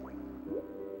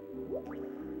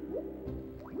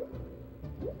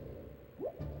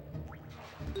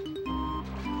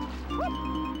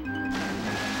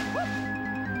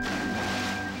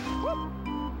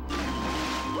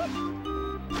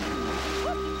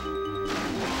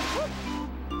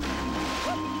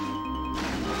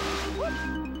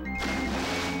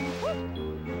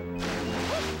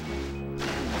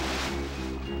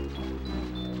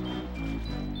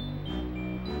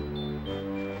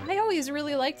 I always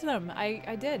really liked them.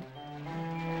 I did.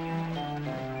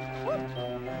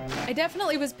 I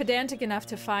definitely was pedantic enough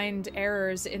to find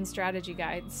errors in strategy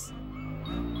guides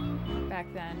back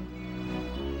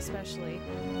then, especially.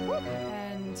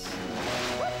 And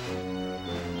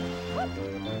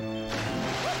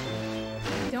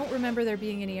I don't remember there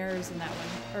being any errors in that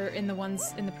one, or in the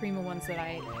ones, in the Prima ones that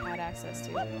I had access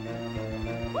to.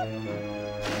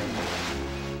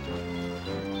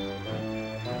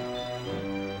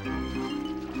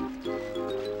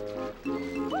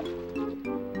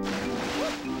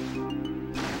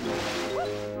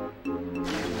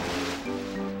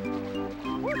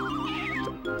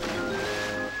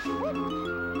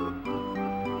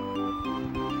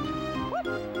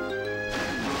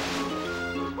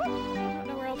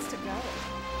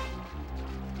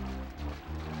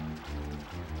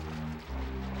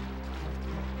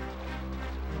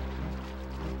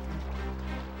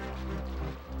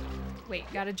 Wait,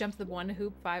 gotta jump the one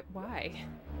hoop by... Why?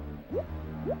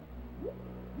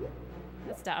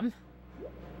 That's dumb.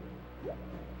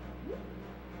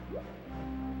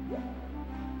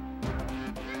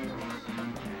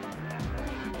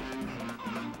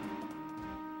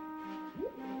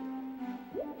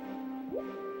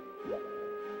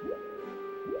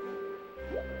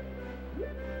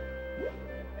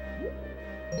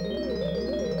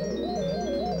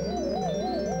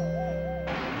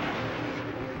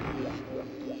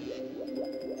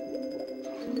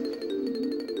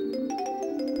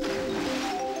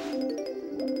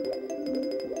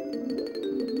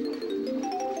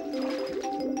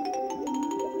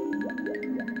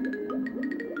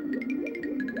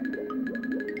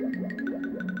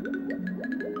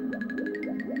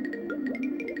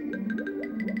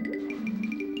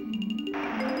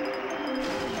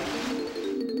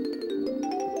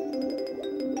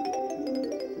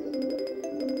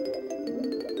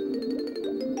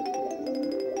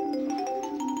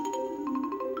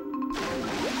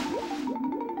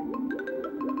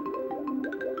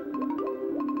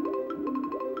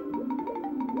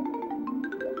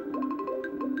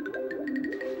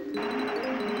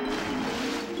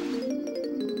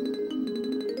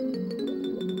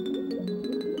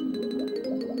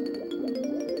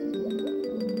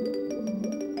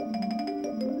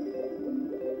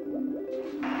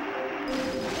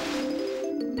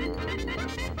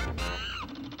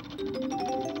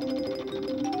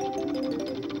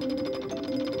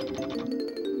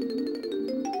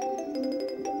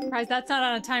 Surprised that's not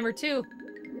on a timer too.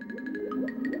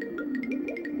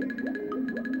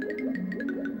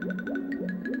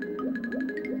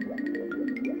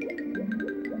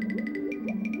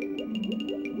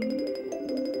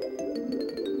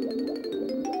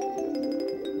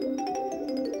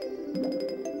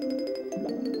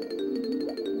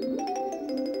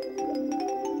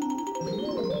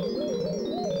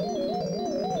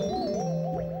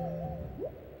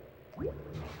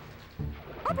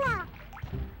 Hoopla!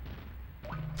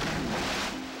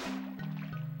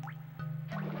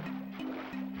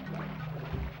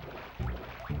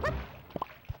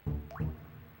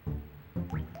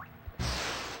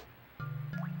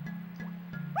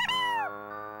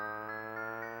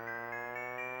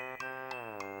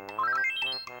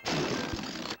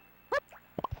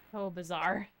 Oh,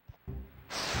 bizarre.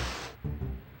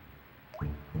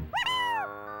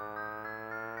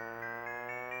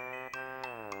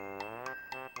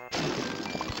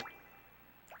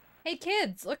 Hey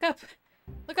kids, look up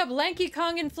Lanky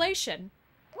Kong inflation.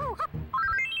 Woo, hop.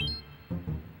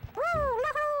 Woo,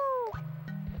 lahoo!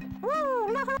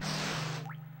 Woo, lahoo!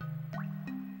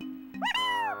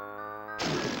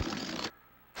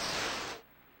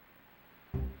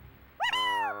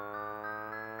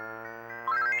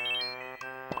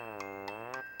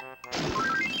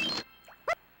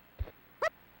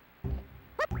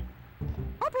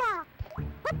 Hoopla!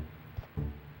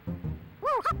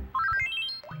 Woo, hop.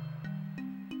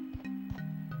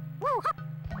 Woo, hop.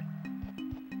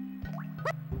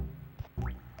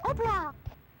 Hoopla!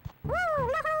 Woo,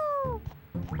 lahoo!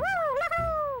 Woo,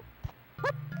 lahoo!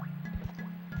 Hop.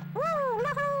 Woo,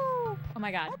 lahoo! Oh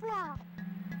my god. Hoopla!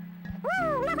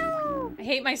 Woo, lahoo! I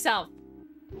hate myself.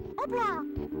 Hoopla!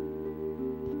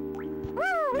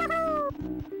 Woo, lahoo!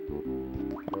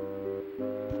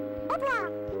 Hoopla!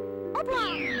 Hoopla!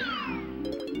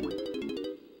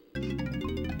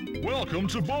 Welcome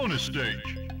to bonus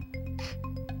stage.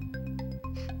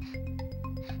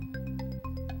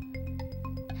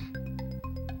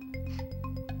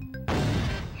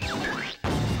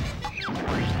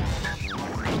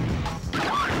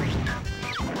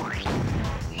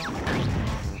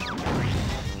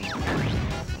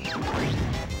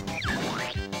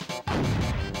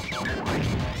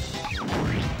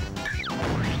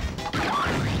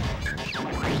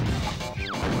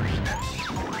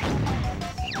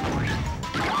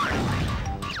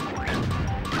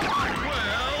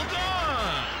 Well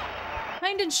done!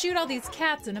 Find and shoot all these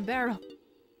cats in a barrel.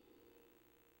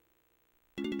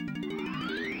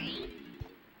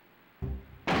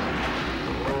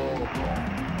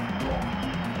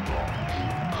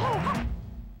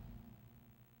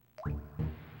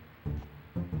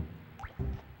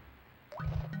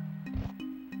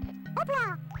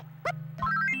 Hoopla!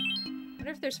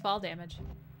 Wonder if there's fall damage.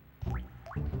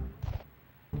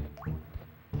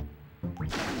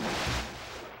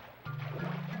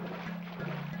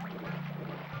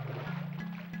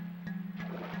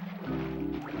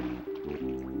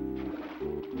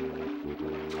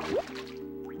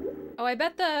 Oh, I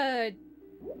bet the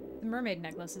mermaid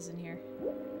necklace is in here.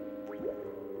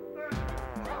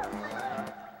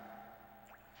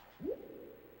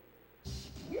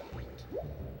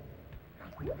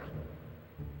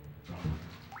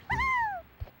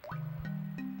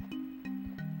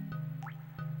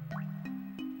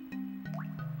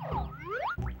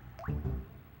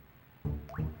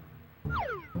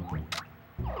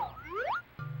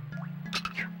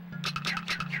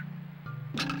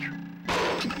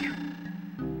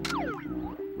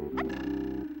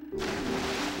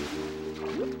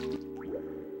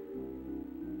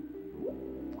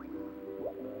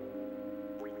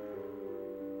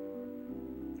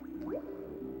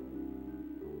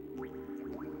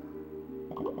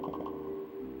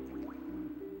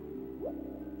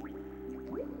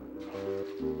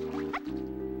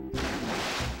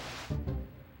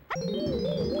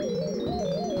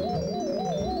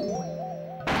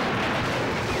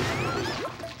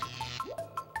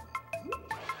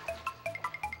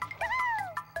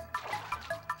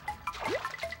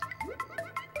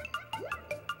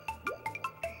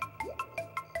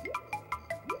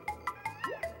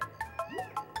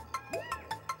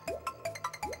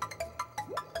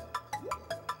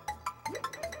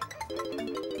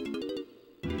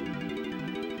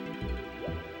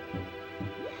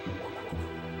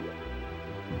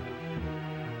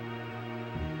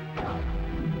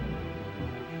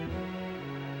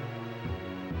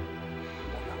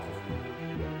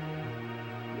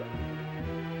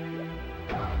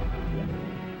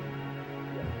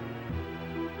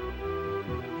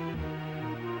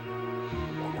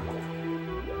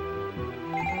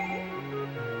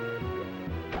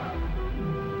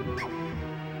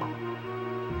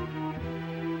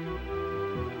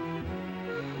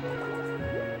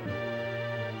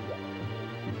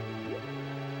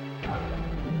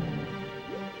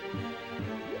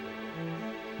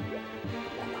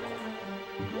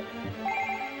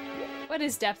 What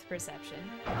is depth perception?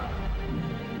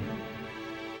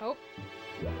 Oh.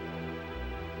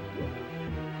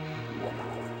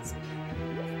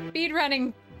 Speed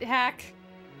running hack.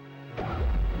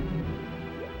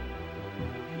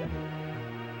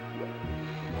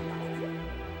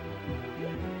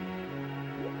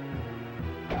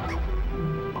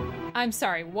 I'm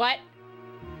sorry, what?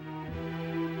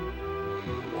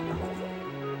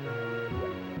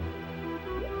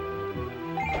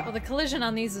 Well, the collision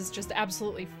on these is just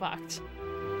absolutely fucked.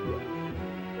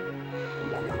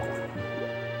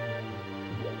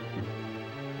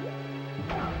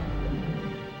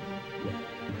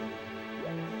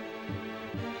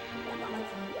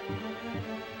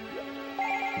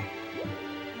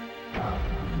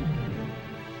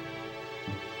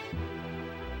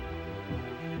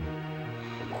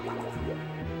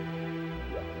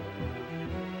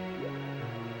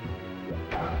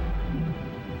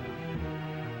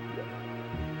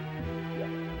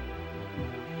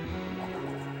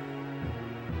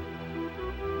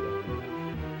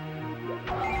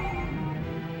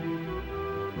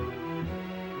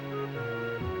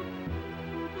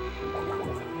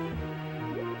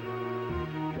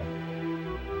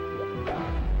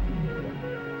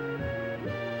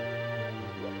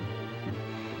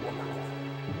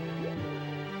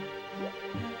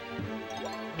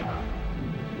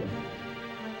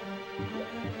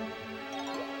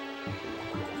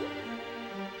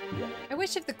 I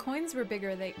wish if the coins were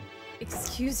bigger, they...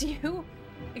 Excuse you?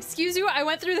 Excuse you? I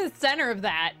went through the center of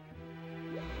that.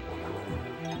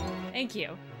 Thank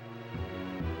you.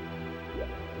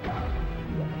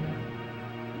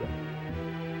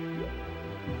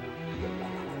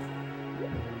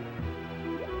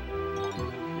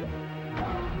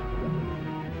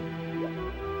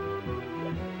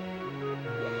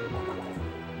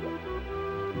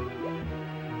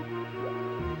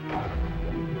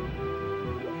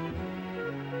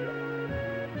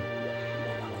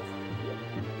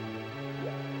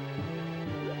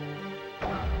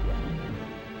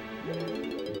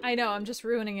 I know, I'm just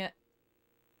ruining it.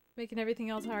 Making everything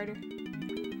else harder.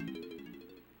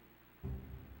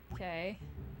 Okay.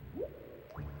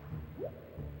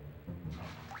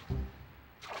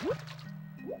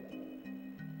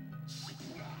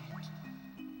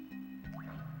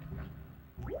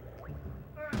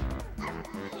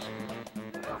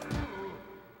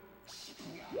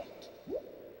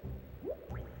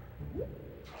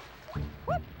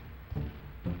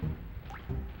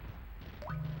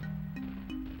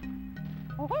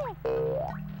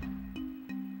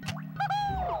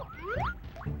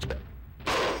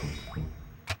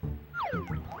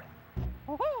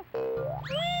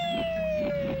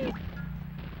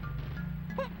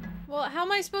 Well, how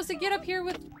am I supposed to get up here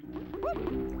with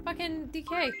fucking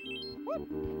DK?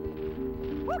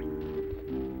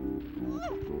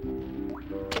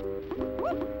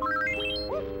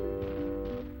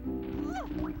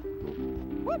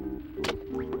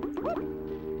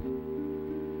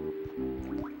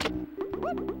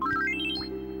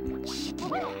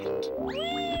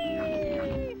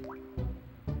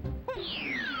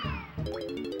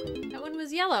 That one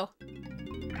was yellow.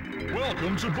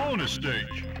 Welcome to bonus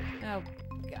stage. Oh,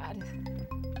 God.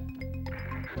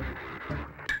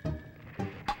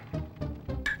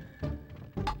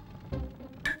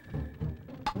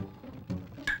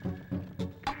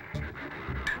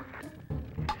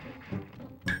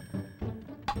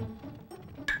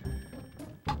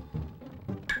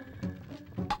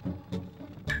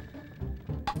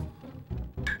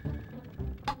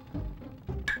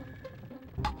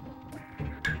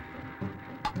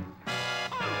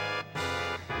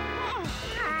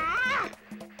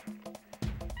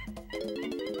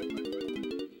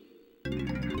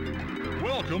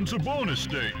 Welcome to bonus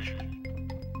stage.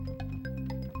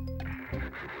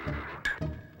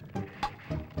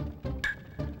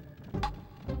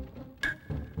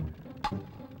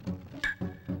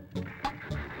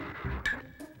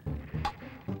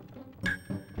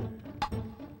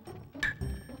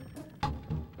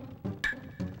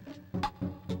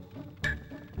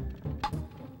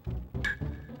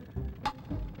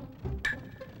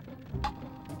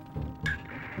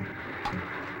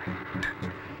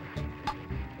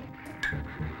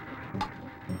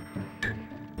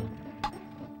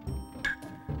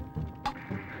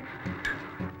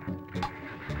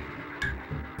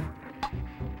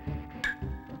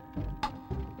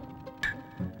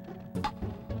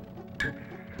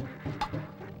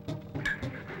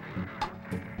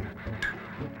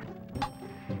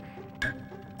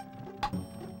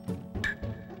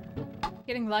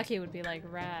 Getting lucky would be like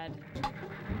rad.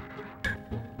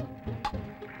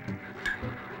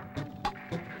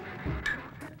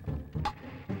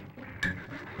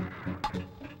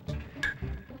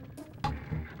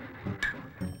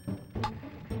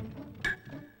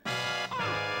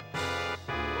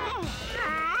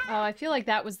 Oh, I feel like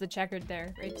that was the checkered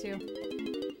there, right too.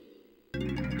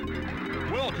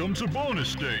 Welcome to bonus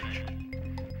stage.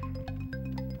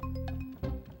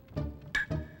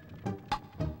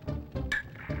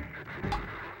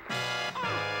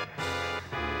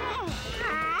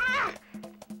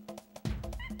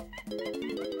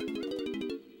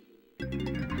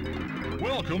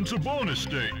 Welcome to bonus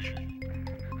stage.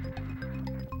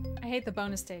 I hate the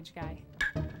bonus stage guy.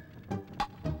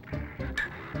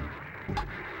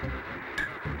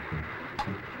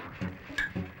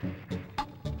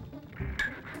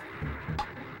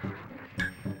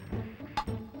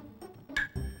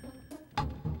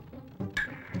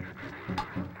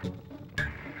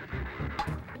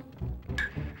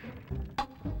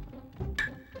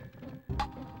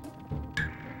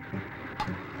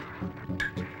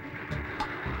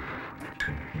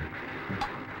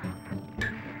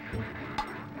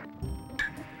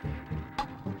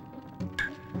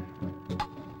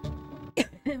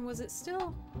 Was it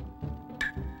still?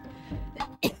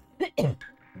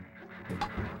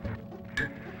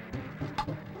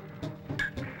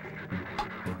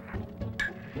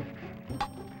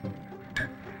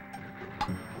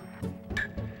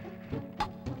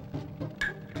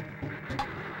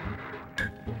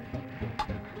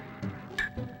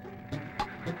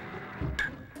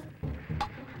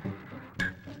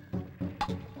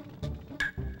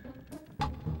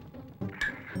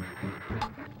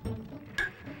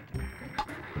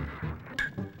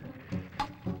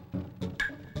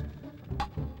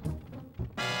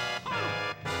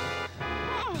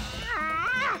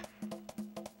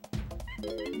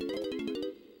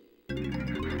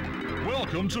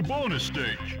 Welcome to bonus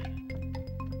stage.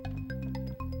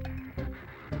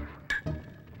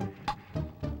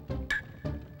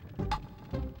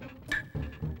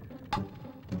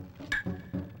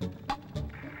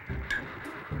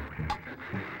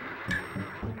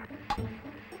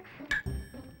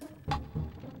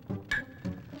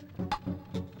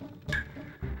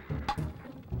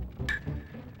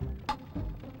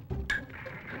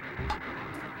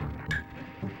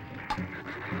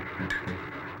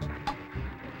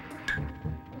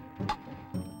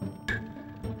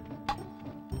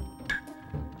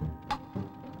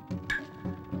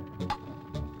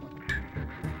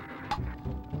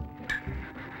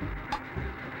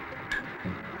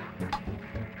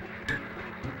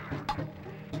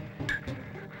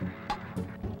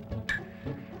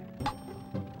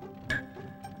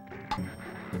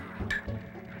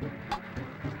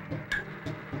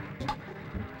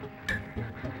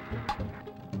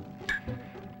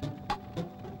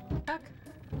 Fuck.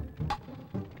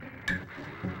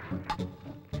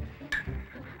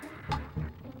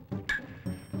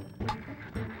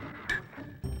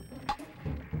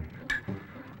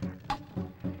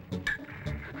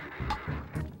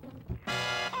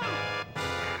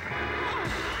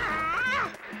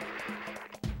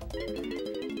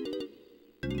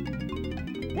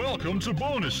 Welcome to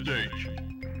bonus stage.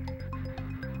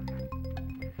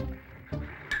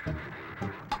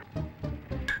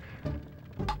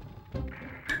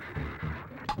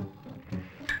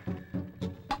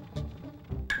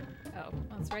 Oh,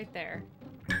 well, it's right there.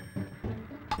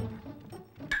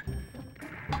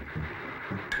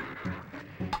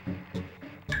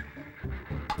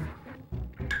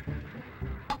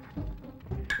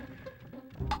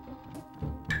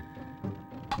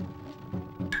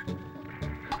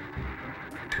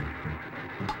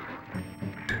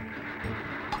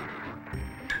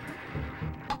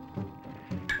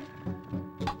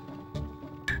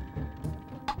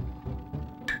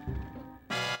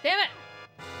 Damn it!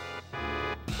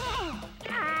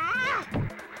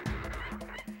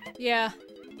 Yeah.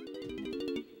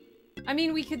 I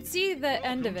mean, we could see the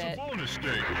end of it. Welcome to bonus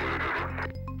stage.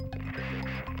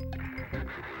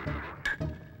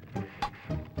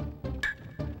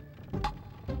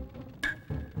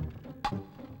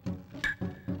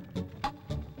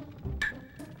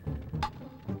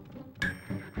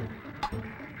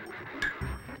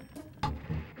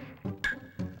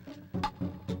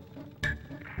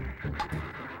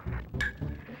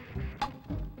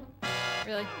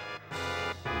 Really?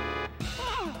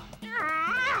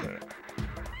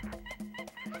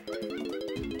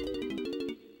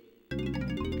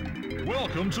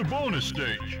 Welcome to bonus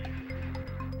stage.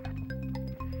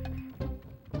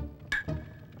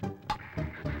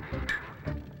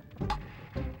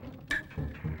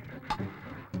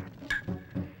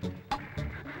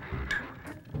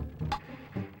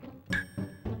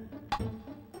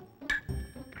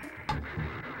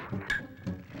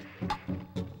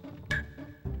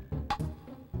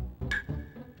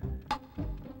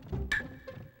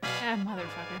 Ah,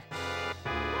 motherfucker.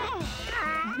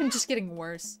 I'm just getting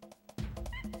worse.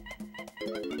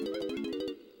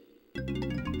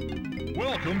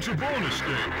 Welcome to bonus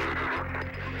stage.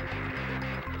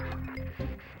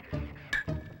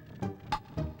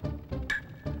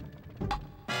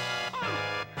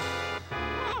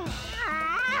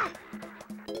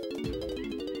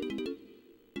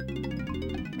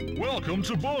 Welcome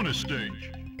to bonus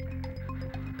stage.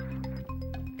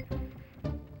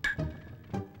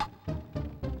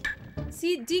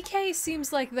 See, DK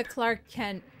seems like the Clark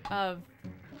Kent of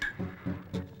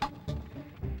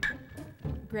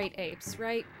Great Apes,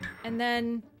 right? And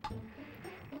then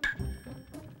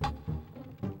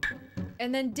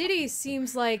Diddy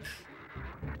seems like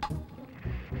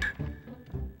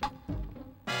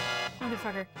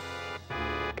motherfucker.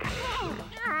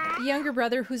 The younger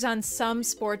brother who's on some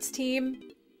sports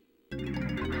team.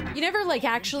 You never like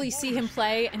actually see him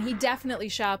play, and he definitely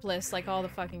shoplifts like all the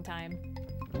fucking time.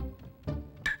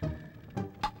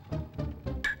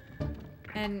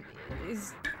 And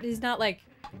he's not like,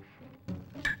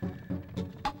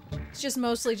 it's just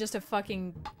mostly just a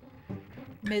fucking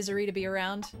misery to be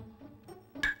around.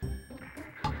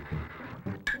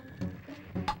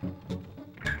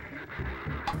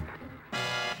 I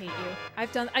hate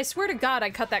you. I swear to God I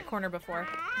cut that corner before.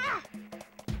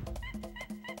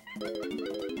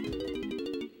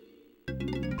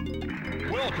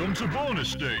 Welcome to bonus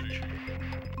stage.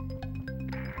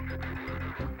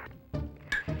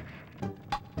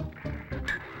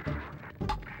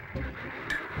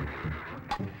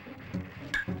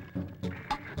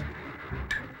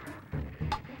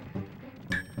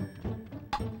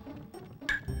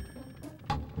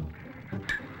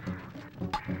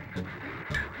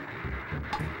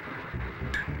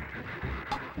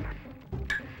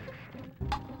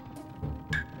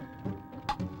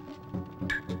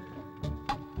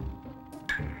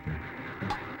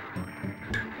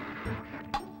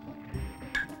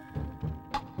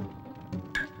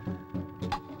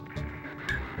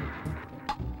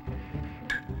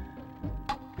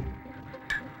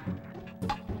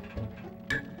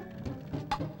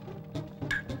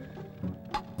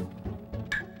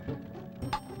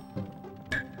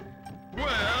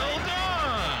 Well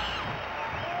done!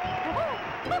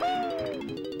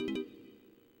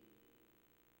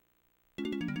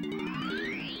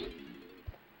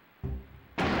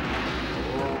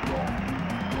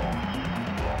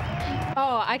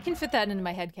 Oh, I can fit that into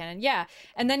my headcanon. Yeah.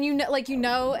 And then you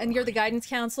know, and you're the guidance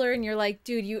counselor and you're like,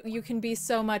 dude, you can be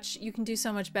so much, you can do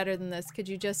so much better than this. Could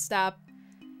you just stop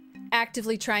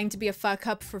actively trying to be a fuck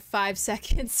up for 5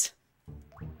 seconds?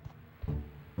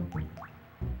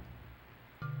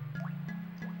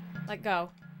 Let go.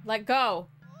 Let go.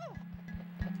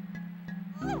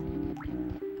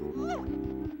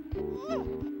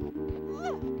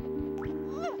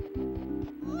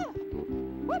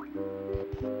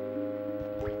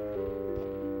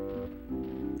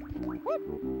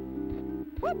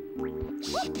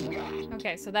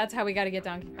 Okay, so that's how we gotta get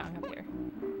Donkey Kong up here.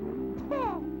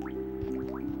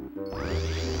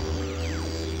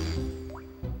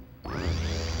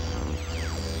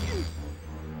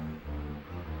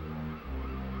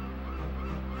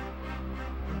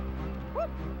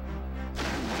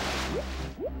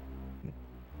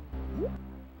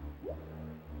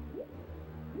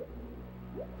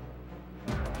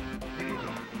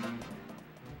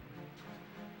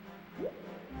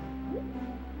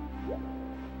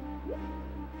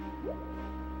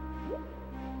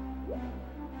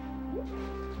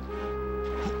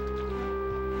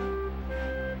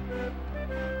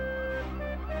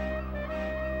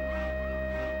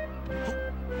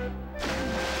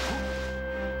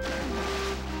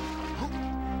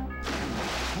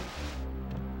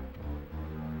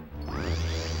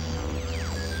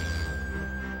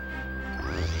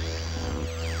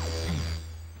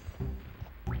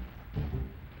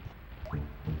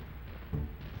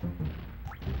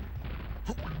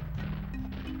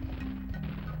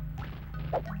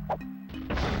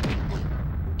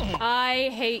 I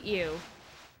hate you.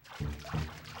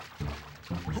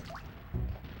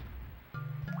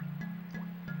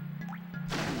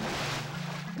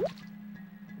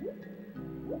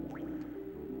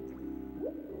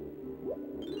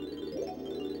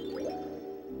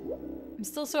 I'm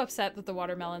still so upset that the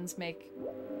watermelons make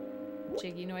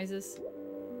jiggy noises.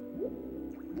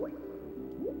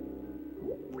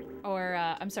 Or,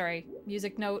 I'm sorry,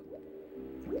 music note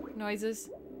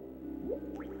noises.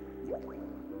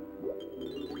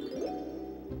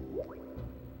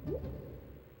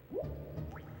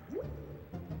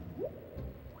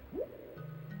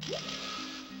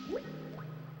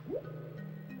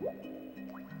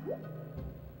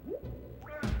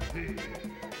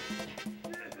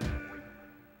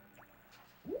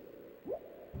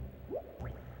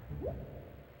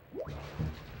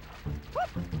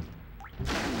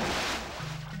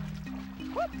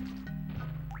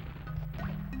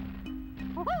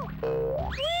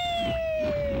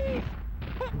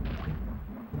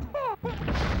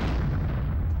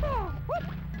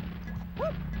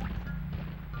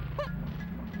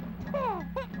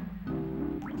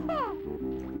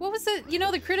 What was the, you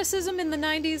know, the criticism in the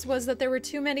 90s was that there were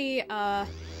too many,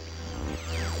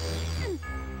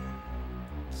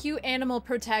 cute animal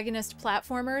protagonist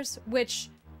platformers, which,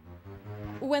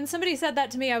 when somebody said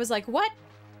that to me, I was like, what?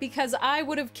 Because I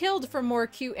would have killed for more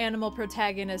cute animal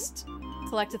protagonist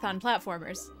collectathon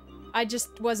platformers. I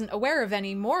just wasn't aware of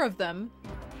any more of them.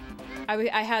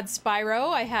 I had Spyro,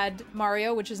 I had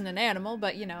Mario, which isn't an animal,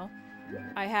 but you know.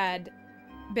 I had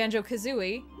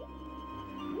Banjo-Kazooie.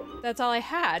 That's all I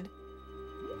had.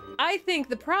 I think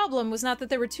the problem was not that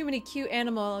there were too many cute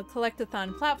animal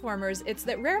collectathon platformers, it's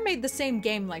that Rare made the same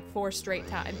game like 4 straight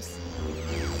times.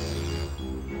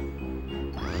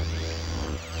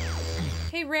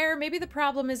 Hey Rare, maybe the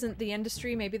problem isn't the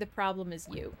industry, maybe the problem is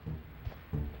you.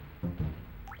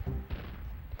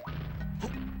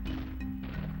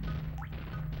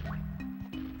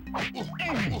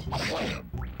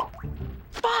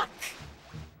 Fuck!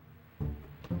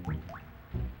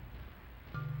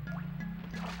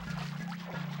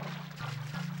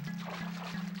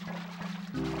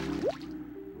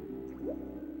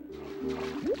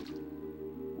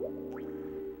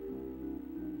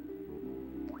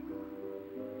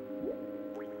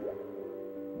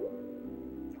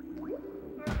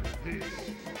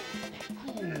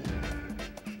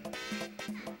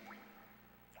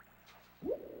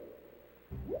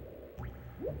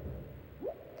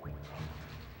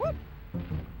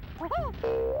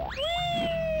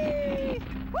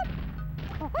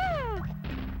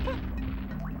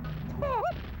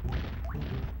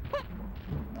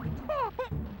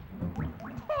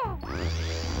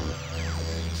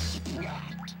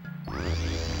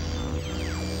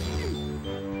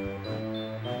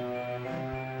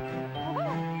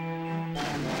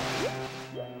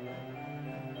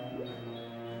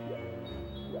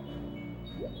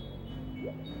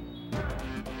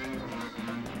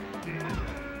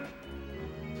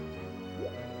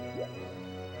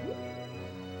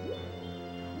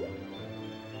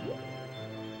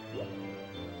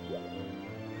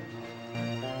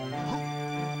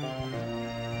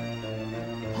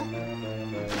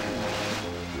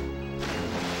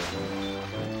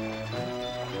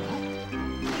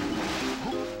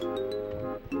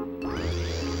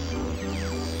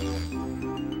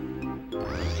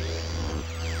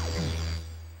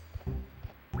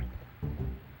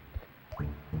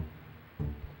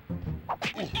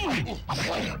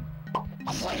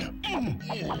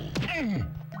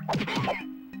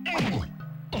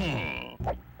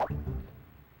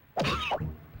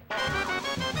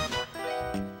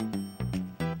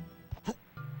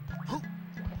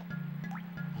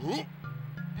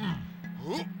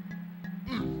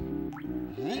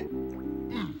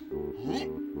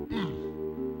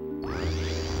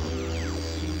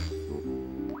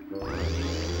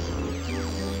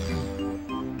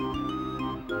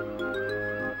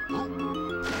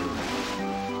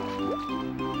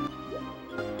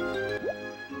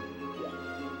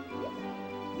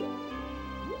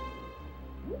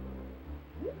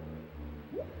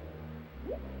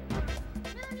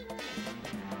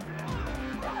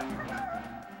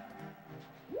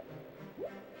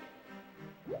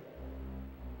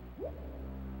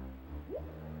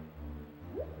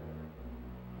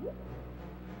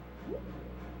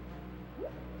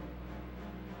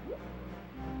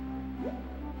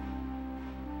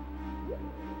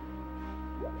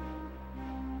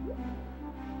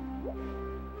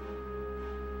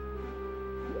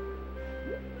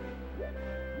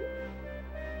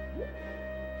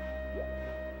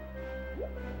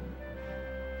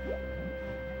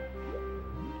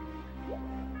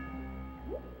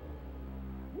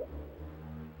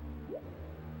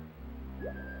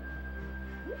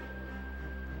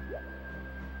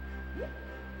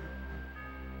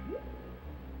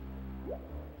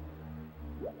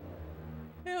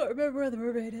 I don't remember where the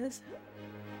mermaid is.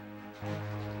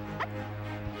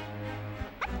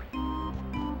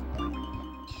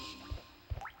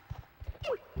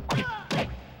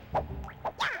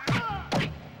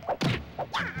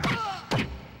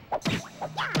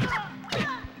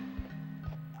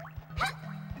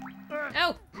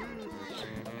 Ow!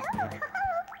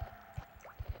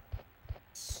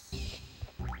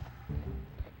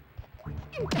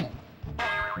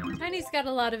 Tiny's got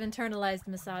a lot of internalized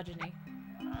misogyny.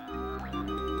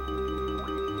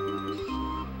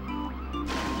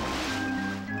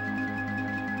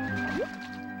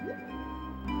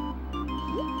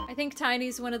 I think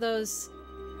Tiny's one of those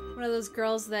One of those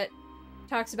girls that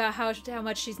talks about how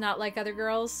much she's not like other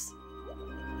girls.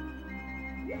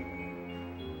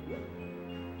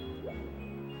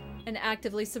 And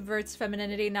actively subverts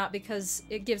femininity, not because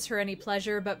it gives her any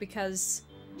pleasure, but because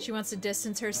she wants to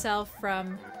distance herself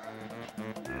from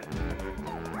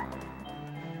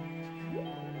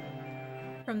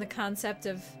the concept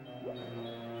of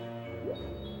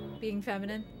being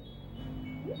feminine.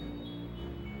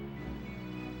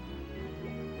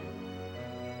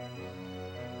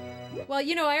 Well,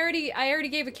 you know, I already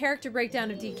gave a character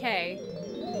breakdown of DK.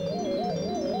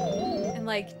 And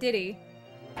like Diddy.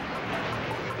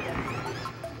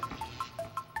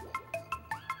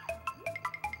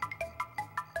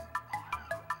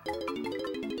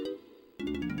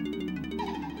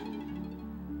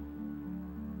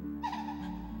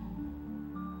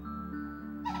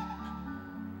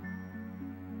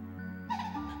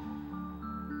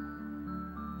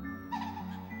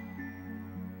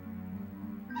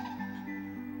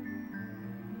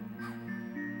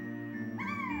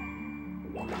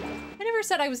 I never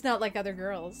said I was not like other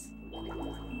girls.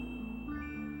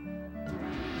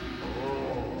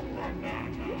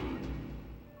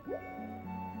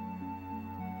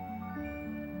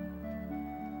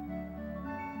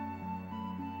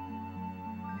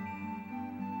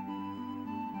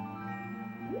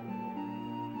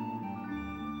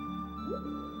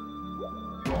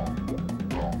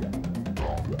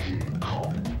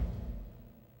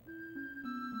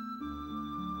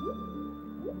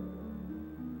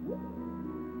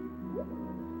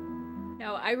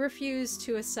 No, I refuse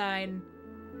to assign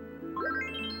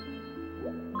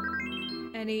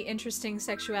any interesting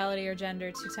sexuality or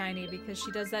gender to Tiny because she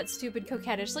does that stupid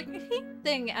coquettish like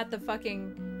thing at the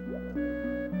fucking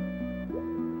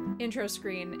intro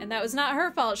screen, and that was not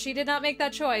her fault. She did not make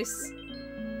that choice.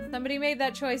 Somebody made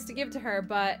that choice to give to her,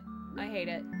 but I hate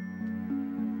it.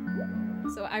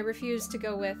 So I refuse to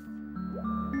go with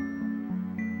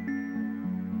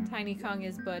Tiny Kong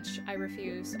is Butch. I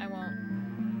refuse. I won't.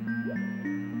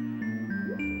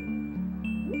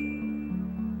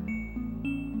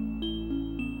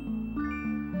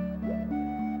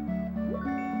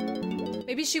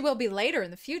 Maybe she will be later in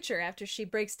the future after she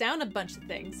breaks down a bunch of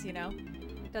things, you know?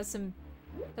 Does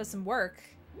some work.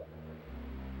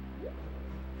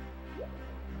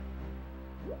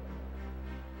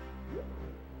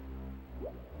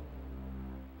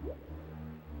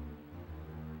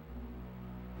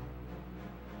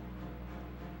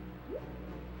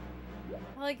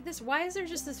 Like this, why is there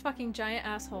just this fucking giant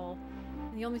asshole?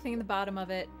 And the only thing in the bottom of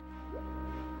it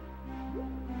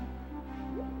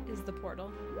is the portal.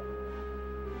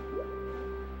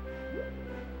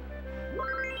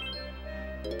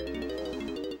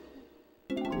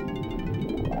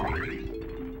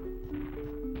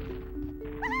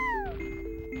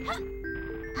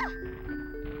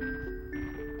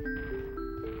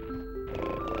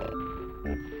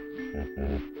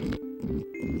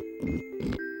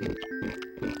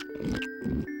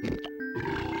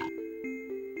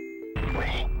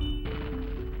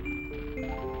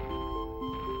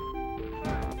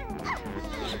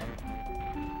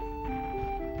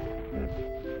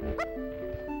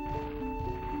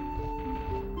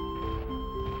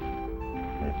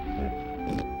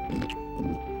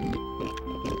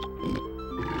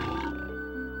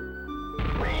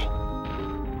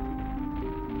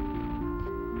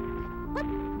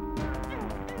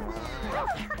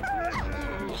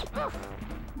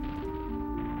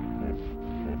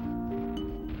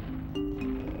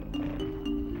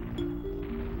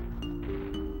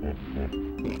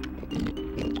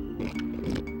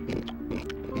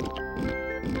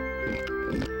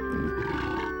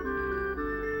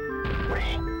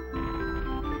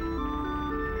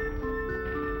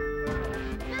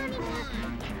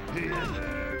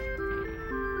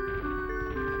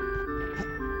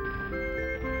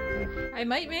 I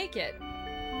might make it.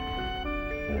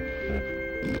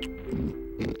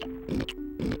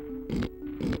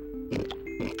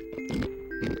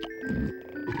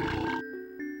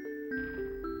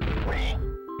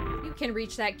 You can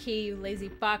reach that key, you lazy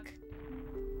fuck.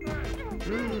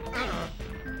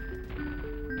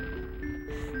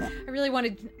 I really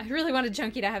wanted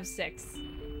Junkie to have 6.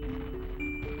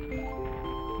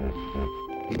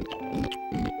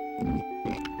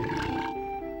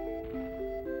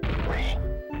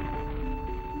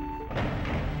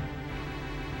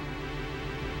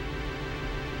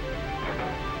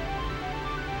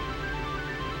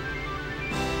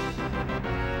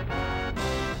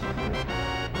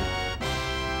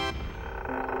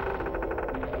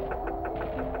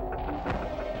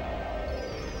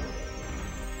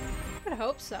 I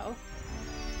hope so.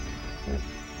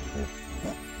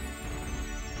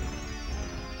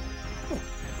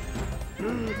 All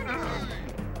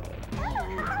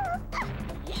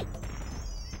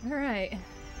right.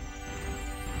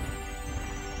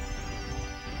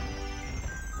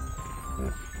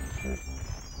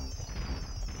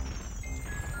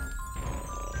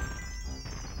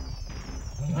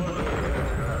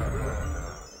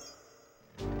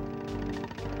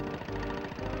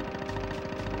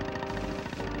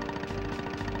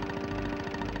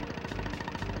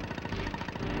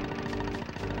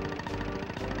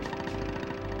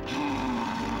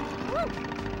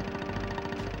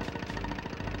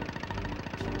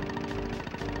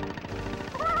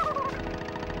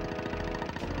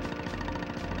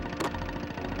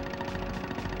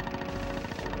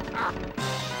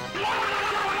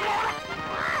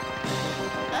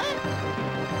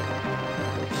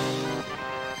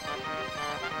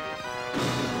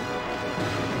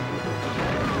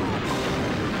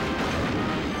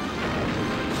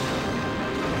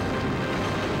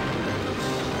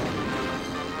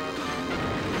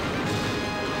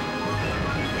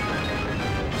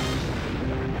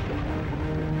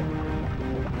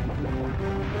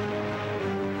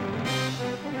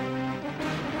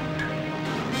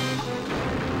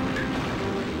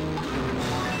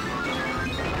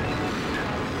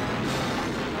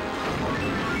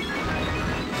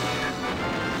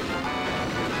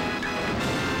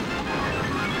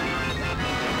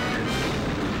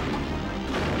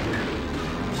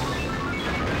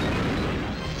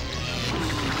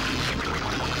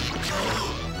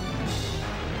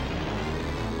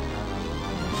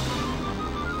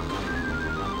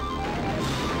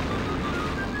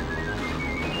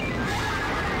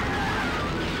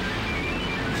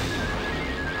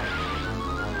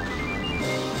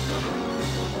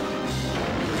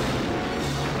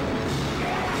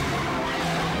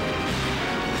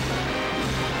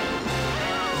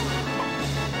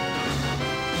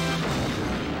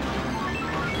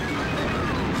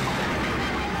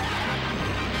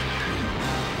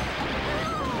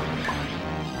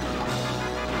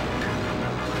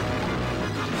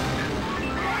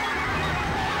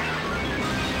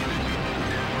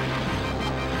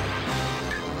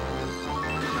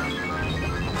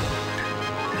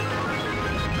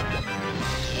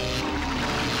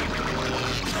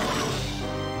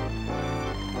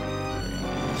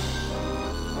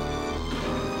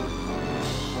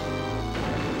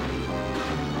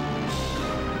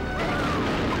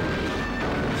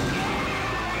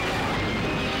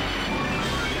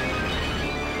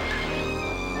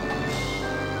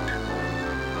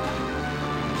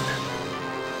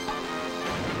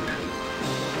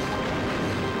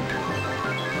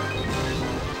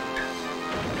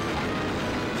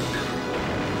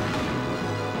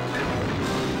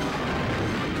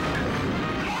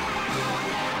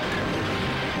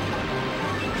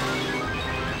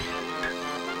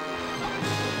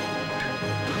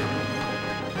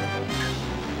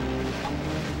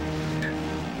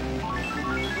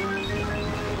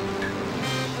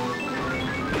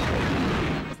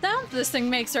 This thing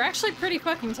makes are actually pretty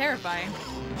fucking terrifying.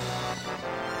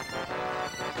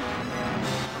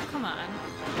 Come on.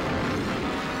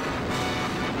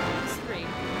 It's 3.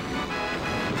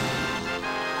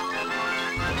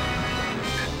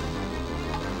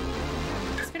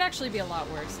 This could actually be a lot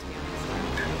worse, to be honest.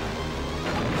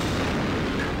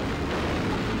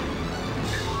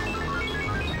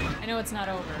 I know it's not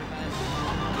over,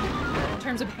 but in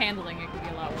terms of handling, it could be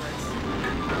a lot worse.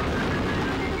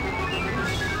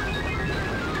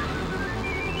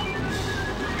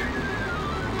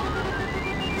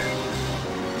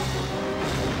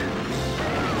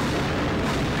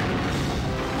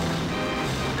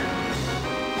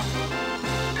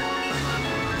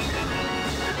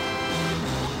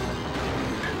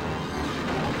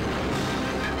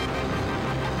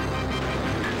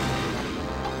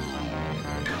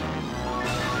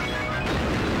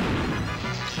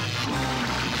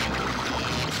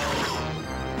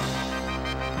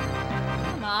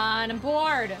 I'm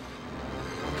bored.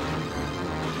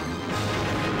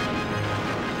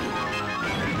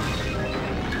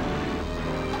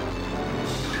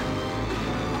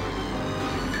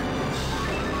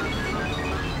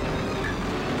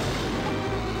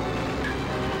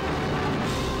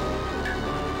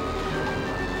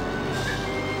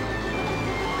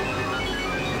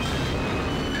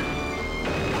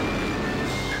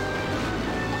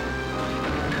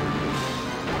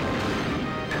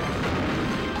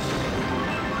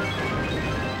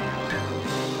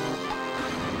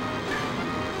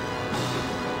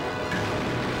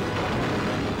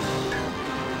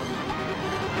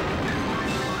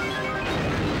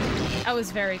 That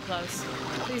was very close.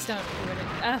 Please don't do it.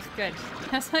 Oh, good.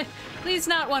 That's like, please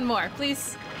not one more.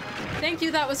 Please, Thank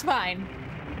you, that was fine.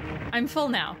 I'm full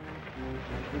now.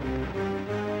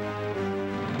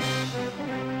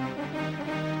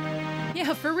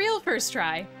 Yeah, for real first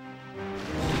try.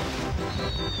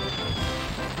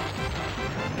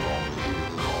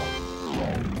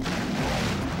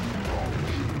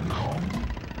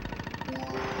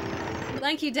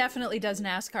 Lanky definitely does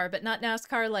NASCAR, but not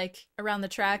NASCAR like around the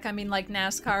track. I mean like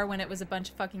NASCAR when it was a bunch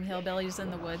of fucking hillbillies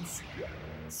in the woods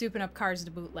souping up cars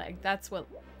to bootleg. That's what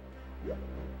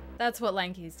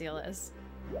Lanky's deal is.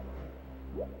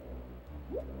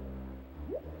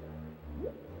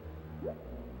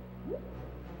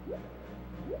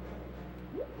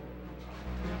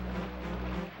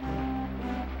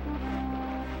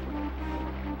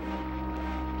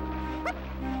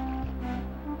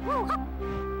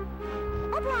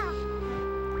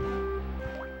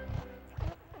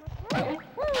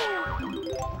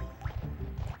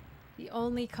 The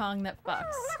only Kong that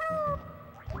fucks.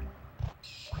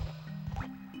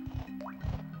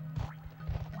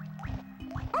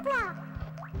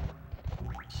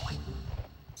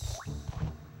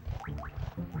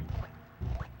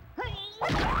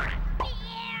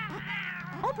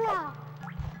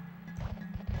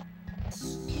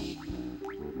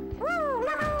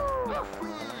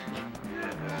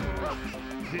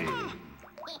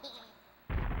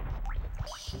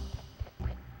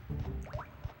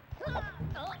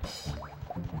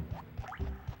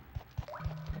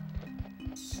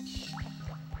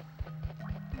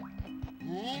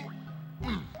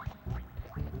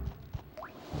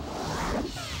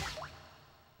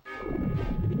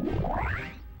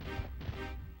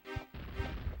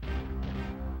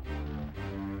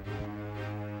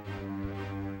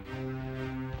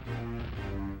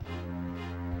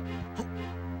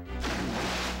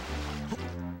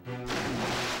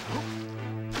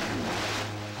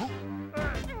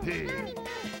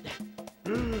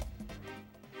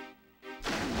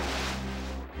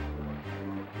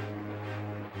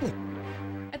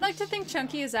 I'd like to think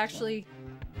Chunky is actually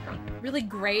really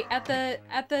great at the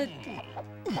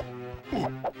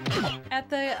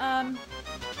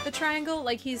triangle.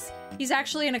 Like he's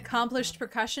actually an accomplished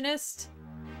percussionist.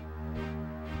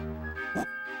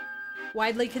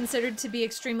 Widely considered to be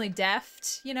extremely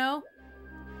deft, you know?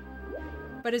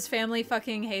 But his family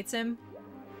fucking hates him.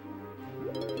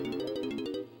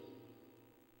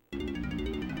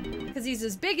 Because he's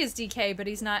as big as DK, but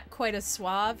he's not quite as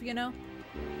suave, you know?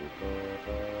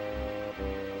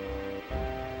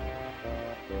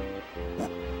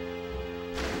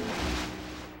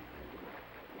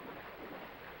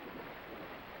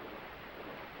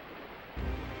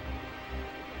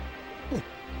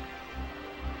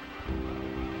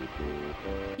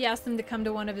 He asked them to come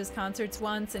to one of his concerts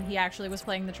once, and he actually was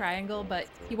playing the triangle, but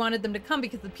he wanted them to come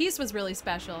because the piece was really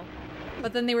special.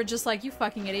 But then they were just like, you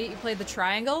fucking idiot, you played the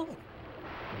triangle?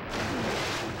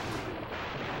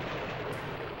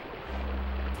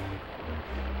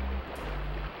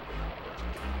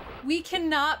 We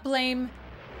cannot blame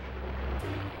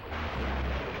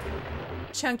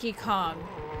Chunky Kong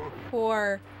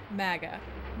for MAGA.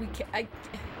 We can't.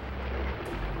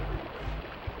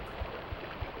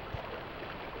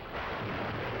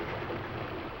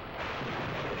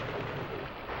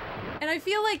 And I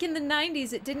feel like in the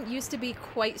 90s it didn't used to be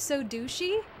quite so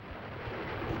douchey.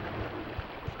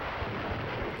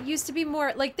 It used to be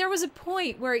more, like there was a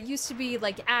point where it used to be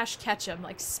like Ash Ketchum,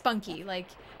 like spunky, like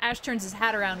Ash turns his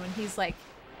hat around when he's like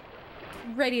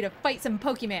ready to fight some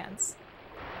Pokemans.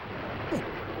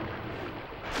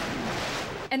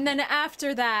 And then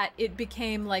after that it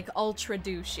became like ultra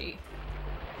douchey.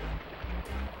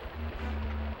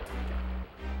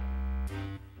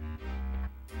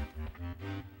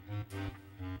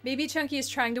 Maybe Chunky is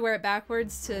trying to wear it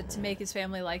backwards to make his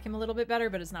family like him a little bit better,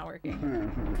 but it's not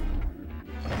working.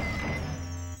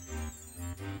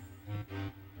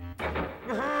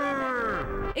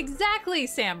 Exactly,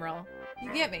 Samrel.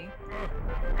 You get me.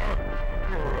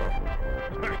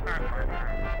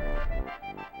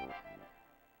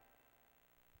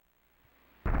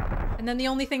 And then the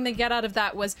only thing they get out of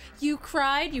that was, you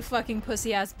cried, you fucking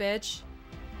pussy-ass bitch.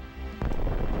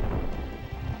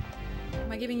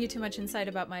 Am I giving you too much insight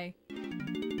about my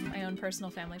own personal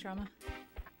family trauma?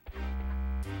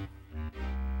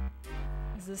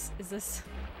 Is this...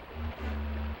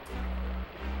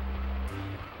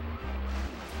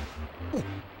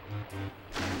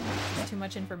 too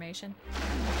much information?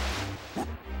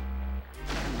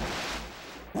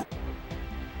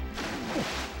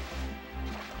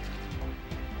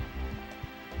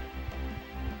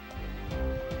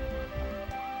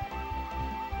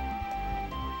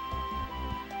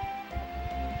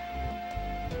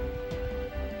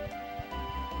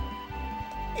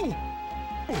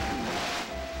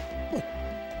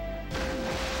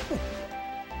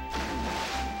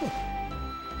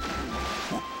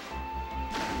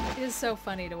 It is so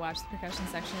funny to watch the percussion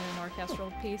section in an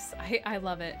orchestral piece. I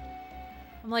love it.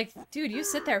 I'm like, dude, you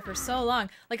sit there for so long.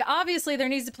 Like, obviously there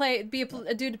needs to be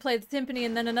a dude to play the timpani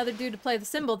and then another dude to play the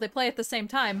cymbal. They play at the same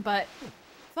time, but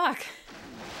fuck.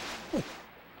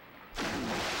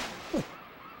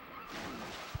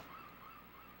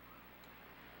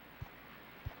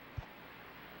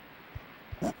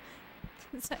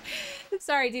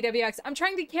 Sorry, DWX. I'm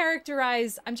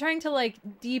trying to like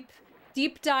deep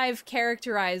dive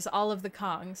characterize all of the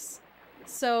Kongs.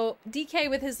 So DK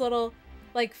with his little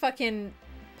like fucking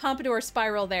pompadour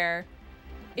spiral there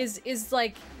is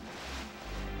like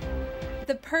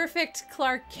the perfect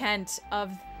Clark Kent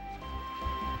of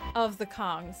the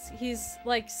Kongs. He's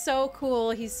like so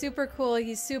cool, he's super cool,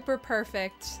 he's super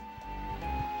perfect.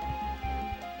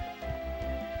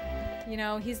 You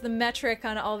know, he's the metric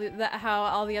on all how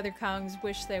all the other Kongs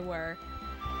wish they were.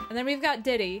 And then we've got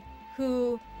Diddy,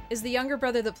 who is the younger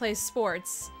brother that plays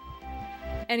sports.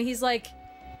 And he's like,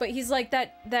 but he's like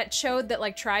that chode that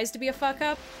like tries to be a fuck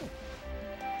up.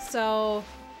 So,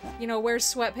 you know, wears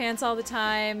sweatpants all the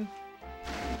time,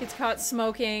 gets caught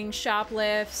smoking,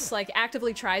 shoplifts, like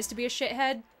actively tries to be a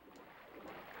shithead.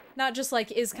 Not just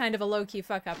like is kind of a low-key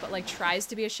fuck up, but like tries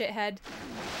to be a shithead.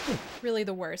 Really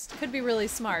the worst. Could be really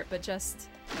smart, but just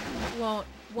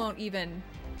won't even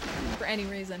for any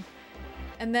reason.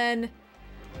 And then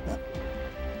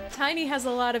Tiny has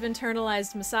a lot of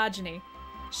internalized misogyny.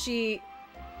 She's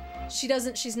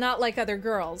not like other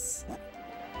girls.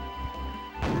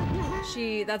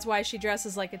 That's why she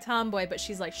dresses like a tomboy, but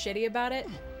she's like shitty about it.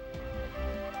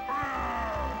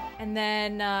 And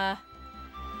then oh,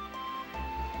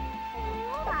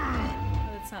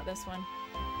 it's not this one.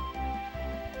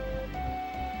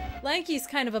 Lanky's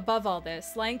kind of above all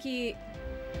this. Lanky's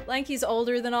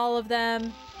older than all of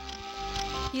them.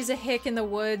 He's a hick in the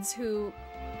woods who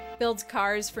builds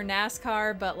cars for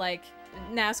NASCAR, but like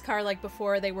NASCAR like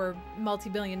before they were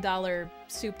multi-billion-dollar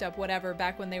souped up whatever,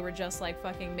 back when they were just like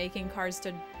fucking making cars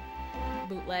to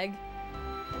bootleg.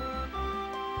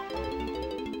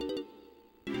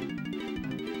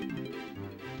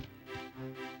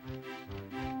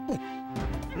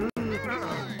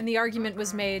 And the argument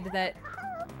was made that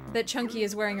Chunky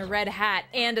is wearing a red hat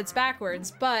and it's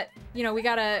backwards, but you know, we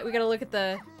gotta look at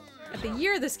the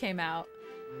year this came out.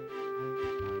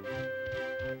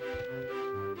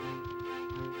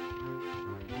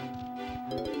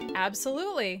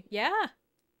 Absolutely, yeah.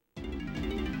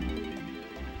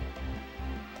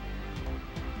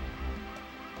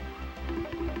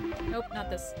 Nope, not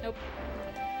this. Nope.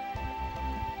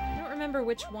 I don't remember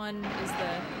which one is the...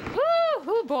 Woo!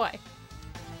 Oh boy!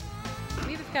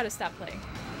 We've got to stop playing.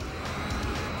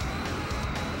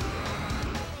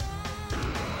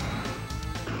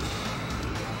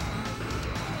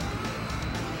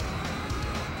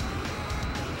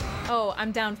 Oh,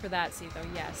 I'm down for that, Sito.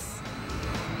 Yes.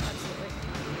 Absolutely.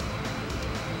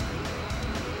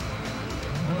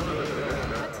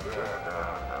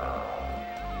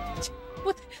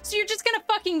 What? So you're just gonna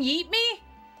fucking yeet me?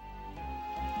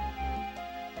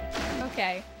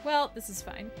 Okay. Well, this is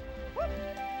fine.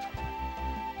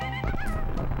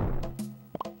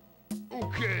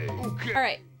 Okay.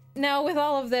 Alright. Now, with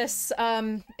all of this,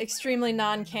 extremely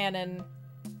non-canon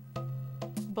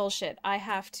bullshit, I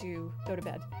have to go to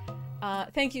bed.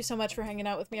 Thank you so much for hanging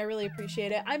out with me. I really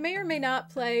appreciate it. I may or may not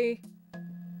play...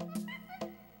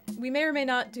 We may or may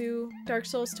not do Dark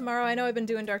Souls tomorrow. I know I've been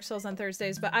doing Dark Souls on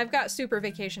Thursdays, but I've got super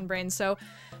vacation brain, so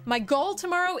my goal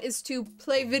tomorrow is to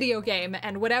play video game,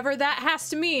 and whatever that has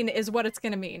to mean is what it's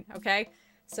gonna mean, okay?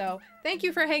 So, thank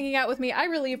you for hanging out with me. I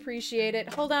really appreciate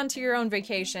it. Hold on to your own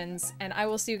vacations, and I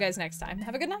will see you guys next time.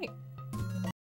 Have a good night.